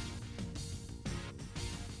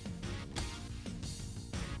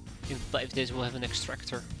 In 5 days we'll have an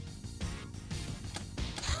extractor.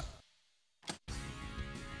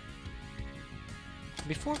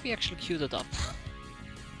 Before we actually queue that up,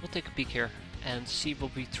 we'll take a peek here and see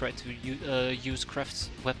what we try to use craft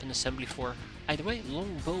weapon assembly for. Either way,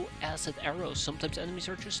 longbow acid arrows. Sometimes enemies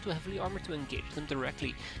are just too heavily armored to engage them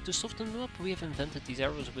directly. To soften them up, we have invented these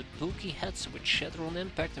arrows with bulky heads which shatter on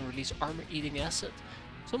impact and release armor-eating acid.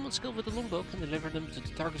 Someone skilled with a longbow can deliver them to the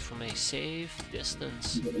target from a safe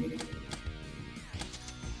distance.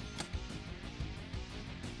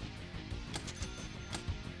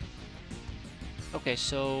 Okay,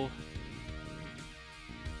 so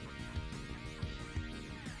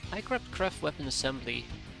I grabbed craft weapon assembly.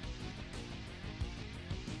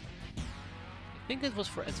 I think it was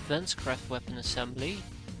for advanced craft weapon assembly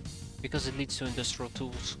because it leads to industrial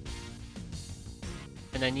tools.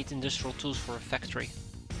 And I need industrial tools for a factory.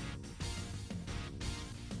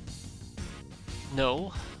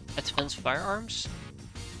 No. Advanced firearms?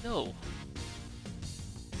 No.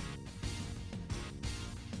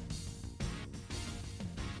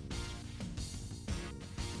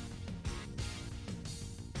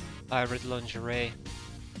 Pirate lingerie.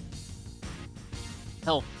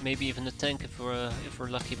 Hell, maybe even a tank if we're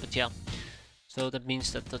lucky, but yeah. So that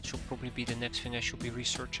means that should probably be the next thing I should be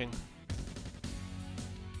researching.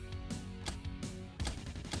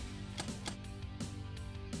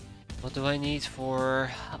 What do I need for...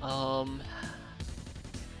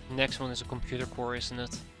 Next one is a computer core, isn't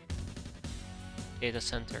it? Data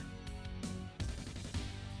center.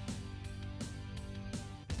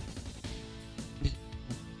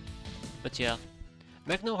 But yeah,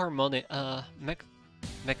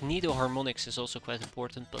 magnetoharmonics is also quite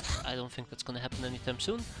important, but I don't think that's gonna happen anytime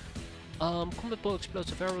soon. Combat bow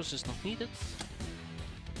explosive arrows is not needed.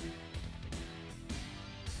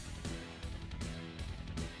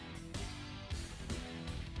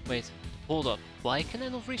 Wait, hold up. Why can I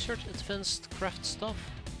not research advanced craft stuff?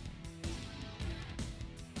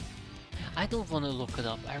 I don't want to look it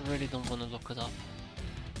up. I really don't want to look it up.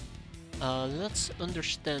 Let's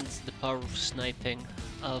understand the power of sniping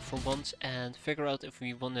for once and figure out if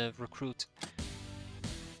we want to recruit.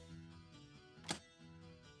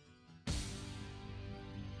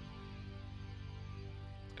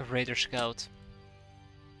 A Raider Scout.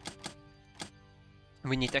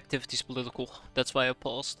 We need activities political, that's why I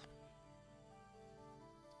paused.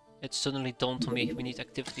 It suddenly dawned on me, we need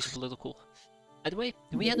activities political. Anyway,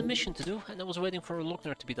 we had a mission to do, and I was waiting for a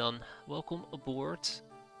Lochner to be done. Welcome aboard.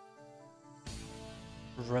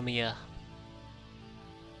 Rumia.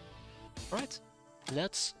 Right,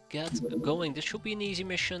 let's get going. This should be an easy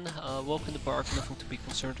mission. Walk in the park, nothing to be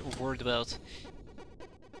concerned or worried about.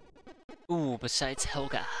 Ooh, besides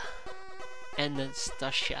Helga. And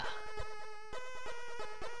Nastasia.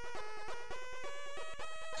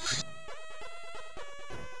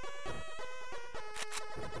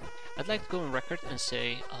 I'd like to go on record and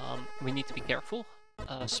say we need to be careful.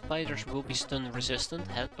 Spiders will be stun resistant,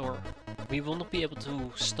 or we will not be able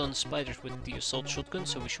to stun spiders with the assault shotgun,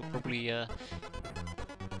 so we should probably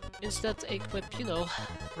instead equip, you know,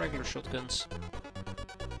 regular shotguns.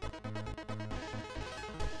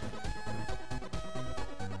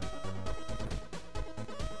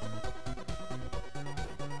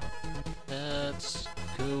 Let's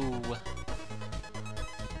go.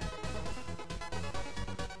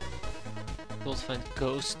 We'll find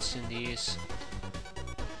ghosts in these.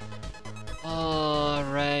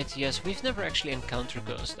 Alright, yes, we've never actually encountered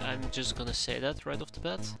ghosts. I'm just gonna say that right off the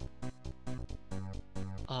bat.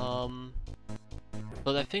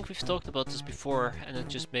 But I think we've talked about this before, and it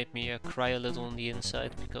just made me cry a little on the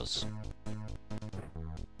inside, because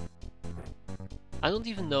I don't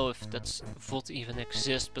even know if that's VOD even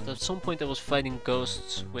exists, but at some point I was fighting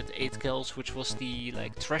ghosts with 8 kills, which was the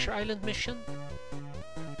like Treasure Island mission.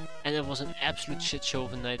 And it was an absolute shit show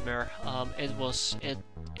of a nightmare.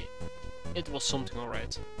 It was something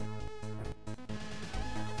alright.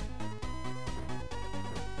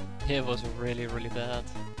 It was really, really bad.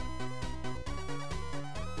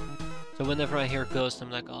 So whenever I hear ghost,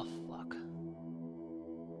 I'm like, oh fuck.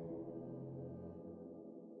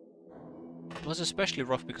 It was especially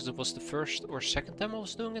rough because it was the first or second time I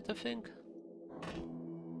was doing it, I think.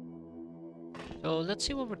 So let's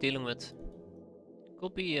see what we're dealing with.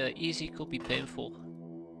 Could be easy, could be painful.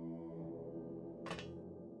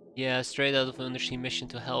 Yeah, straight out of an undersea mission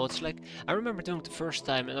to hell. It's like, I remember doing it the first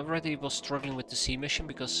time and already was struggling with the sea mission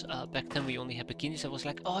because back then we only had bikinis. I was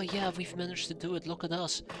like, oh yeah, we've managed to do it, look at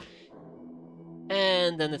us.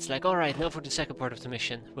 And then it's like, alright, now for the second part of the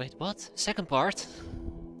mission. Wait, what? Second part?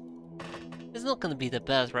 It's not gonna be that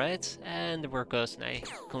bad, right? And there were ghosts and I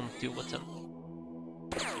couldn't deal with them.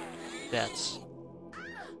 Bats.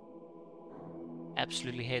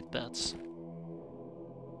 Absolutely hate bats.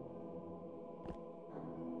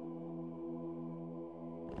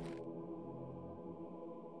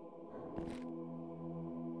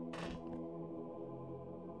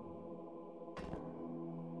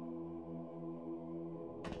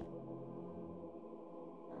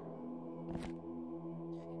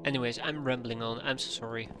 Anyways, I'm rambling on, I'm so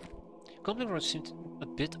sorry. Goblin Road seemed a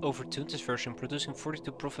bit overtuned this version, producing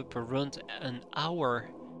 42 profit per run an hour.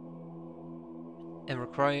 And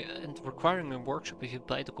requiring a workshop if you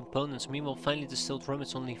buy the components. Meanwhile, finally distilled rum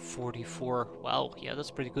is only 44. Wow, yeah,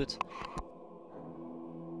 that's pretty good.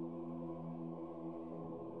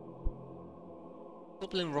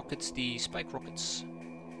 Goblin rockets, the spike rockets.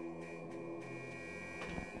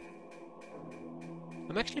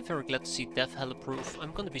 I'm actually very glad to see Death Hell approve.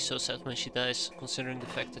 I'm gonna be so sad when she dies, considering the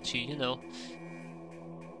fact that she, you know,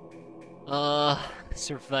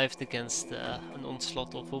 survived against an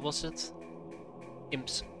onslaught of, what was it?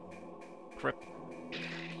 Imps. Crap.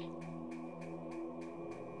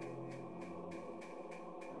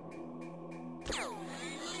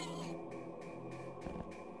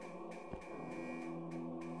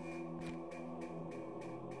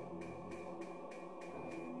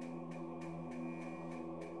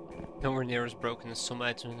 Nowhere near as broken as some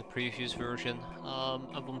items in the previous version. I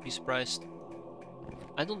wouldn't be surprised.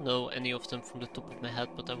 I don't know any of them from the top of my head,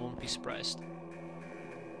 but I won't be surprised.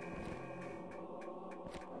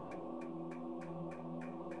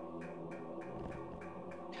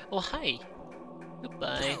 Oh, hi!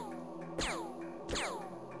 Goodbye.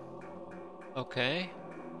 Okay.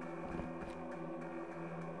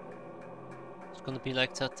 It's gonna be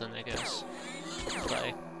like that then, I guess.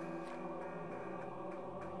 Goodbye.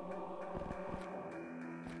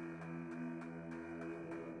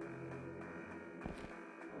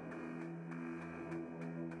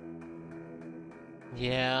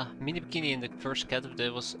 Yeah, mini bikini in the first cat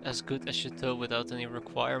update was as good as Chateau without any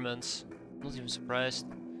requirements. Not even surprised.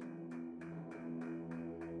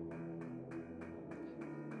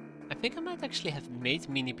 I think I might actually have made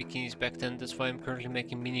mini bikinis back then. That's why I'm currently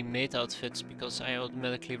making mini maid outfits, because I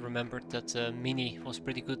automatically remembered that mini was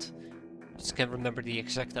pretty good. Just can't remember the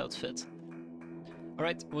exact outfit.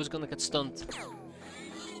 Alright, who's gonna get stunned?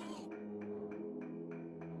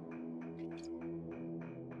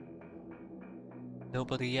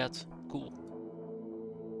 Nobody yet. Cool.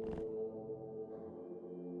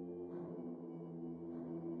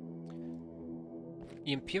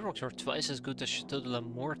 EMP rocks are twice as good as Shutola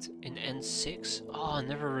Mort in N6. Oh, I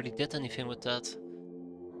never really did anything with that.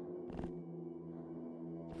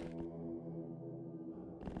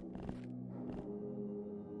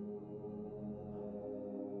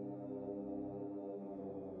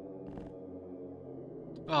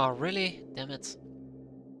 Oh, really? Damn it.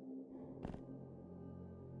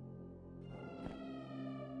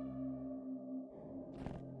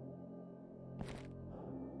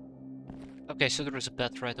 Okay, so there is a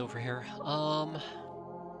bed right over here.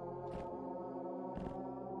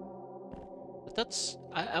 But that's...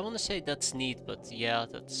 I want to say that's neat, but yeah,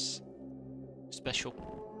 that's special.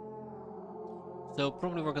 So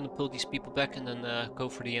probably we're gonna pull these people back and then go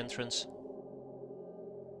for the entrance.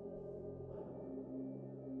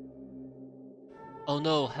 Oh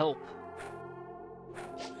no, help!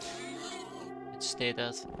 Let's stay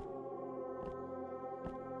dead.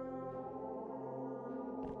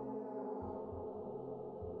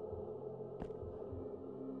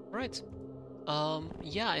 Right.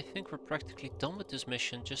 Yeah, I think we're practically done with this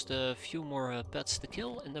mission. Just a few more pets to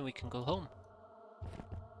kill and then we can go home.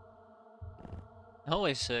 I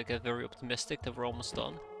always get very optimistic that we're almost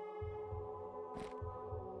done.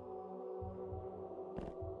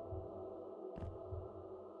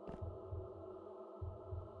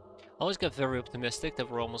 I always get very optimistic that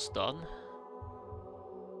we're almost done.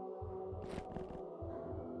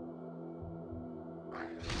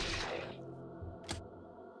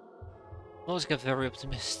 I always get very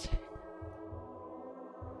optimistic.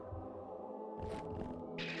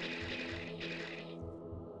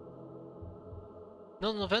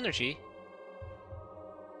 Not enough energy?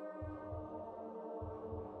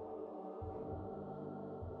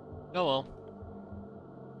 Oh well.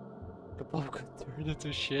 Kebab could turn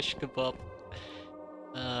into shish kebab.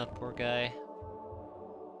 Poor guy.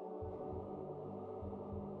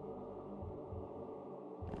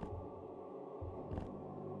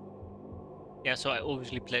 Yeah, so I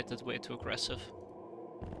obviously played that way too aggressive.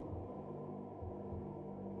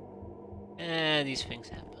 And these things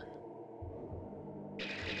happen.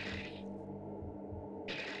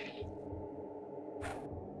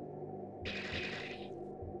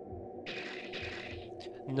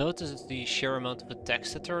 Notice the sheer amount of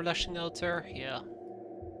attacks that they're lashing out there? Yeah.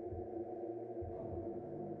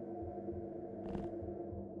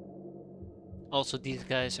 Also, these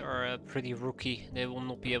guys are pretty rookie. They will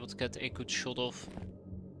not be able to get a good shot off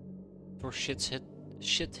before shit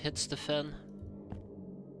hits the fan.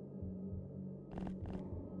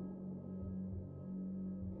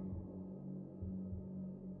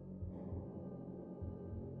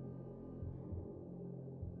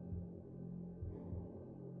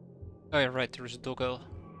 Oh yeah, right, there's a doggo.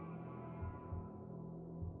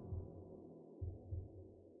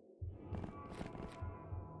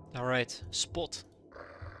 Alright, spot.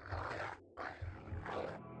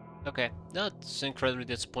 Okay, that's incredibly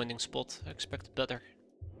disappointing spot. I expected better.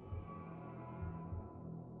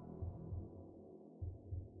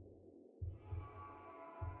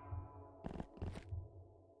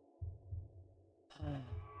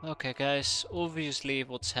 Okay guys, obviously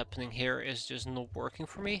what's happening here is just not working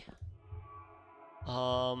for me.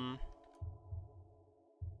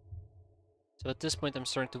 So at this point I'm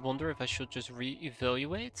starting to wonder if I should just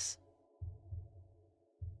re-evaluate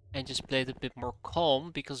and just play it a bit more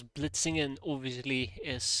calm, because blitzing in obviously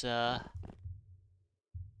is not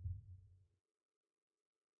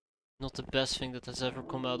the best thing that has ever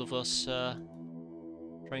come out of us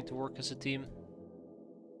trying to work as a team.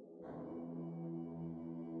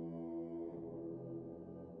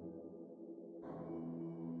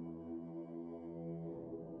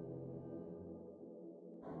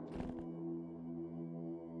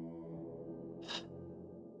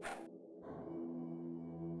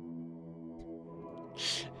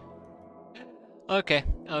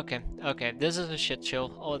 Okay, this is a shit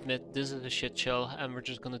show. I'll admit, this is a shit show, and we're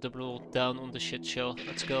just gonna double down on the shit show.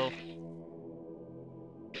 Let's go.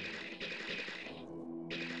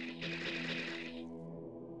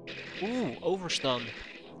 Ooh, overstun.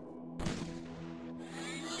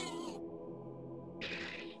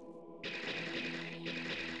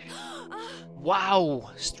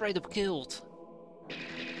 Wow, straight up killed.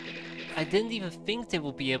 I didn't even think they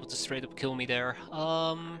would be able to straight up kill me there.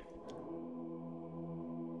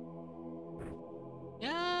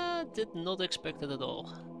 did not expect it at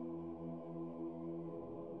all.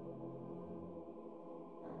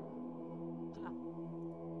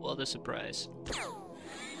 What a surprise.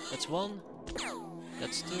 That's one.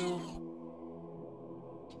 That's two.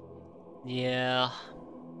 Yeah.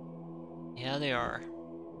 Yeah, they are.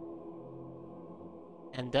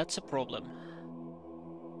 And that's a problem.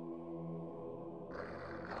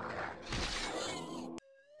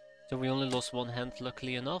 So we only lost one hand,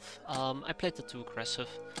 luckily enough. I played it too aggressive.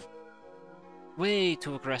 Way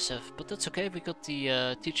too aggressive, but that's okay, we got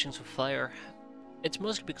the teachings of fire. It's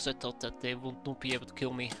mostly because I thought that they would not be able to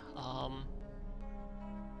kill me.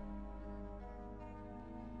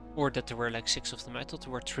 Or that there were like 6 of them. I thought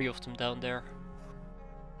there were 3 of them down there.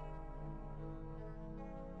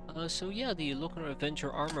 So yeah, the Lochner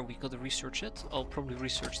Avenger armor, we gotta research it. I'll probably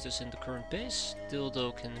research this in the current base.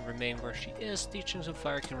 Dildo can remain where she is. Teachings of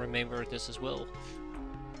Fire can remain where it is as well.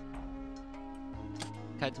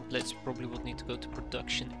 Chitin plates probably would need to go to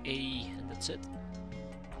production A, and that's it.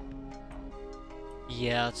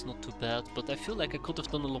 Yeah, it's not too bad, but I feel like I could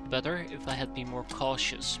have done a lot better if I had been more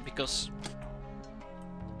cautious, because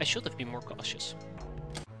I should have been more cautious.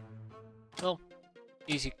 Well,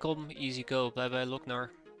 easy come, easy go, bye bye Lochnar.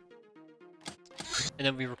 And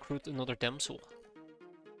then we recruit another damsel.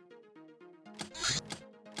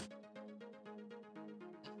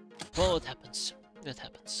 Well, it happens. It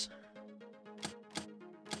happens.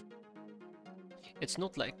 It's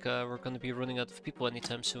not like we're gonna be running out of people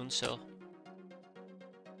anytime soon, so...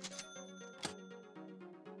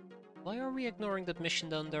 Why are we ignoring that mission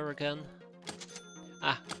down there again?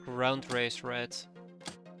 Ah, ground race, right.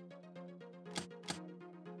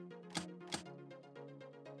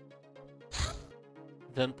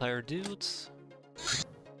 Vampire dudes.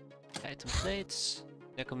 Item plates.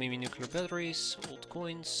 Nekomimi nuclear batteries. Old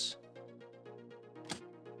coins.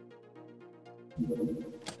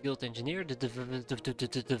 Guild engineer.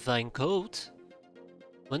 The divine code.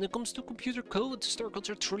 When it comes to computer code, Starcodes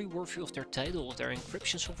are truly worthy of their title. Their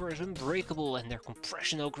encryption software is unbreakable, and their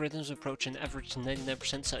compression algorithms approach an average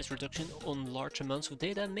 99% size reduction on large amounts of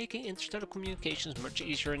data, making interstellar communications much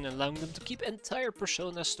easier and allowing them to keep entire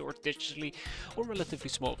personas stored digitally on relatively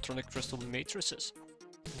small optronic crystal matrices.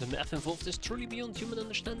 The math involved is truly beyond human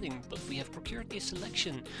understanding, but we have procured a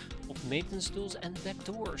selection of maintenance tools and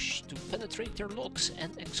backdoors to penetrate their locks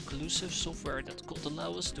and exclusive software that could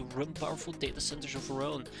allow us to run powerful data centers of our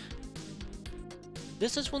own.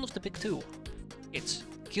 This is one of the big two. It's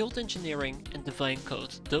Guild Engineering and Divine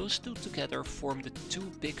Code. Those two together form the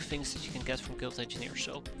two big things that you can get from Guild Engineer,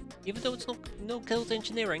 so even though it's no Guild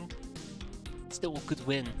Engineering, it's still a good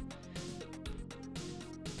win.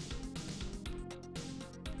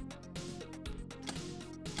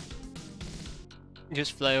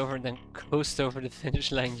 Just fly over and then coast over the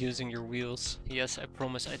finish line using your wheels. Yes, I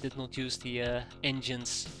promise I did not use the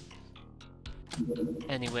engines.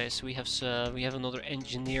 Anyways, we have another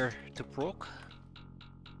engineer to proc.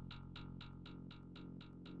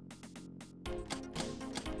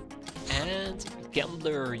 And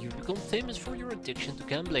gambler, you become famous for your addiction to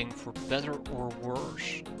gambling, for better or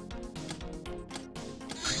worse.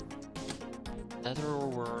 Better or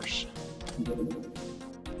worse.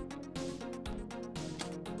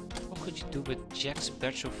 What could you do with Jack's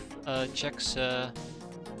badge of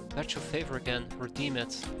favor again? Redeem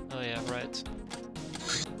it. Oh yeah, right.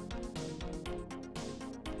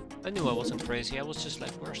 I knew I wasn't crazy. I was just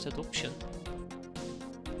like, where's that option?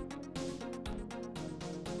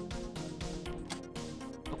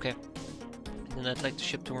 Okay. And then I'd like to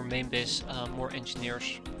ship to our main base more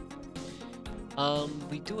engineers.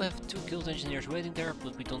 We do have 2 guild engineers waiting there,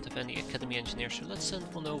 but we don't have any academy engineers, so let's send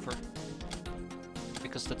one over.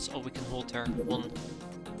 Because that's all we can hold there. One.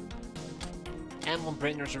 And one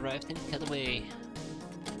brainer's arrived in Academy,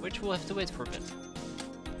 which we'll have to wait for a bit.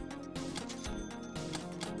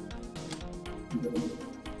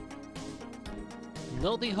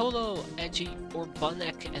 Noddy Holo, Edgy,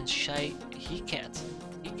 Orbanek, and Shy Hecat.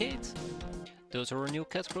 Hecat? Those are our new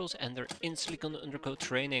cat girls, and they're instantly gonna undergo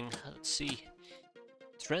training. Let's see.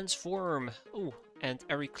 Transform! Oh, and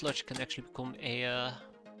every clutch can actually become a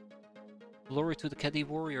glory to the caddy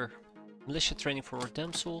warrior. Militia training for our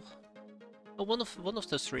damsel. Oh, one of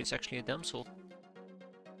those 3 is actually a damsel.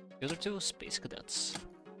 The other 2 space cadets.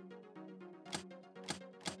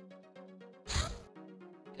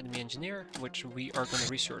 Academy engineer, which we are gonna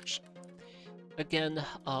research. Again,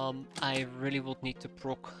 I really would need to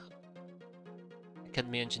proc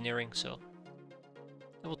Academy engineering, so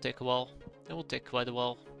it will take a while. It will take quite a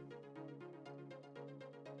while.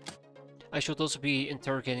 I should also be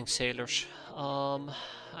interrogating sailors.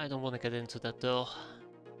 I don't want to get into that though.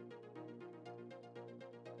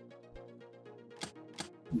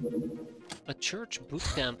 A church boot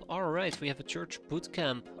camp. Alright, we have a church boot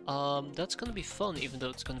camp. That's gonna be fun, even though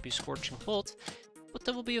it's gonna be scorching hot. But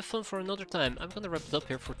that will be a fun for another time. I'm gonna wrap it up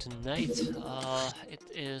here for tonight. It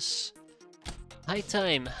is high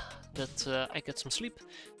time that I get some sleep.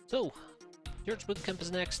 So, church boot camp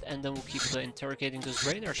is next, and then we'll keep interrogating those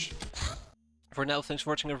brainers. For now, thanks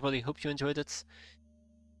for watching, everybody. Hope you enjoyed it.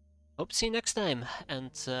 Hope to see you next time,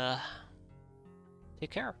 and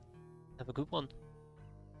take care. Have a good one.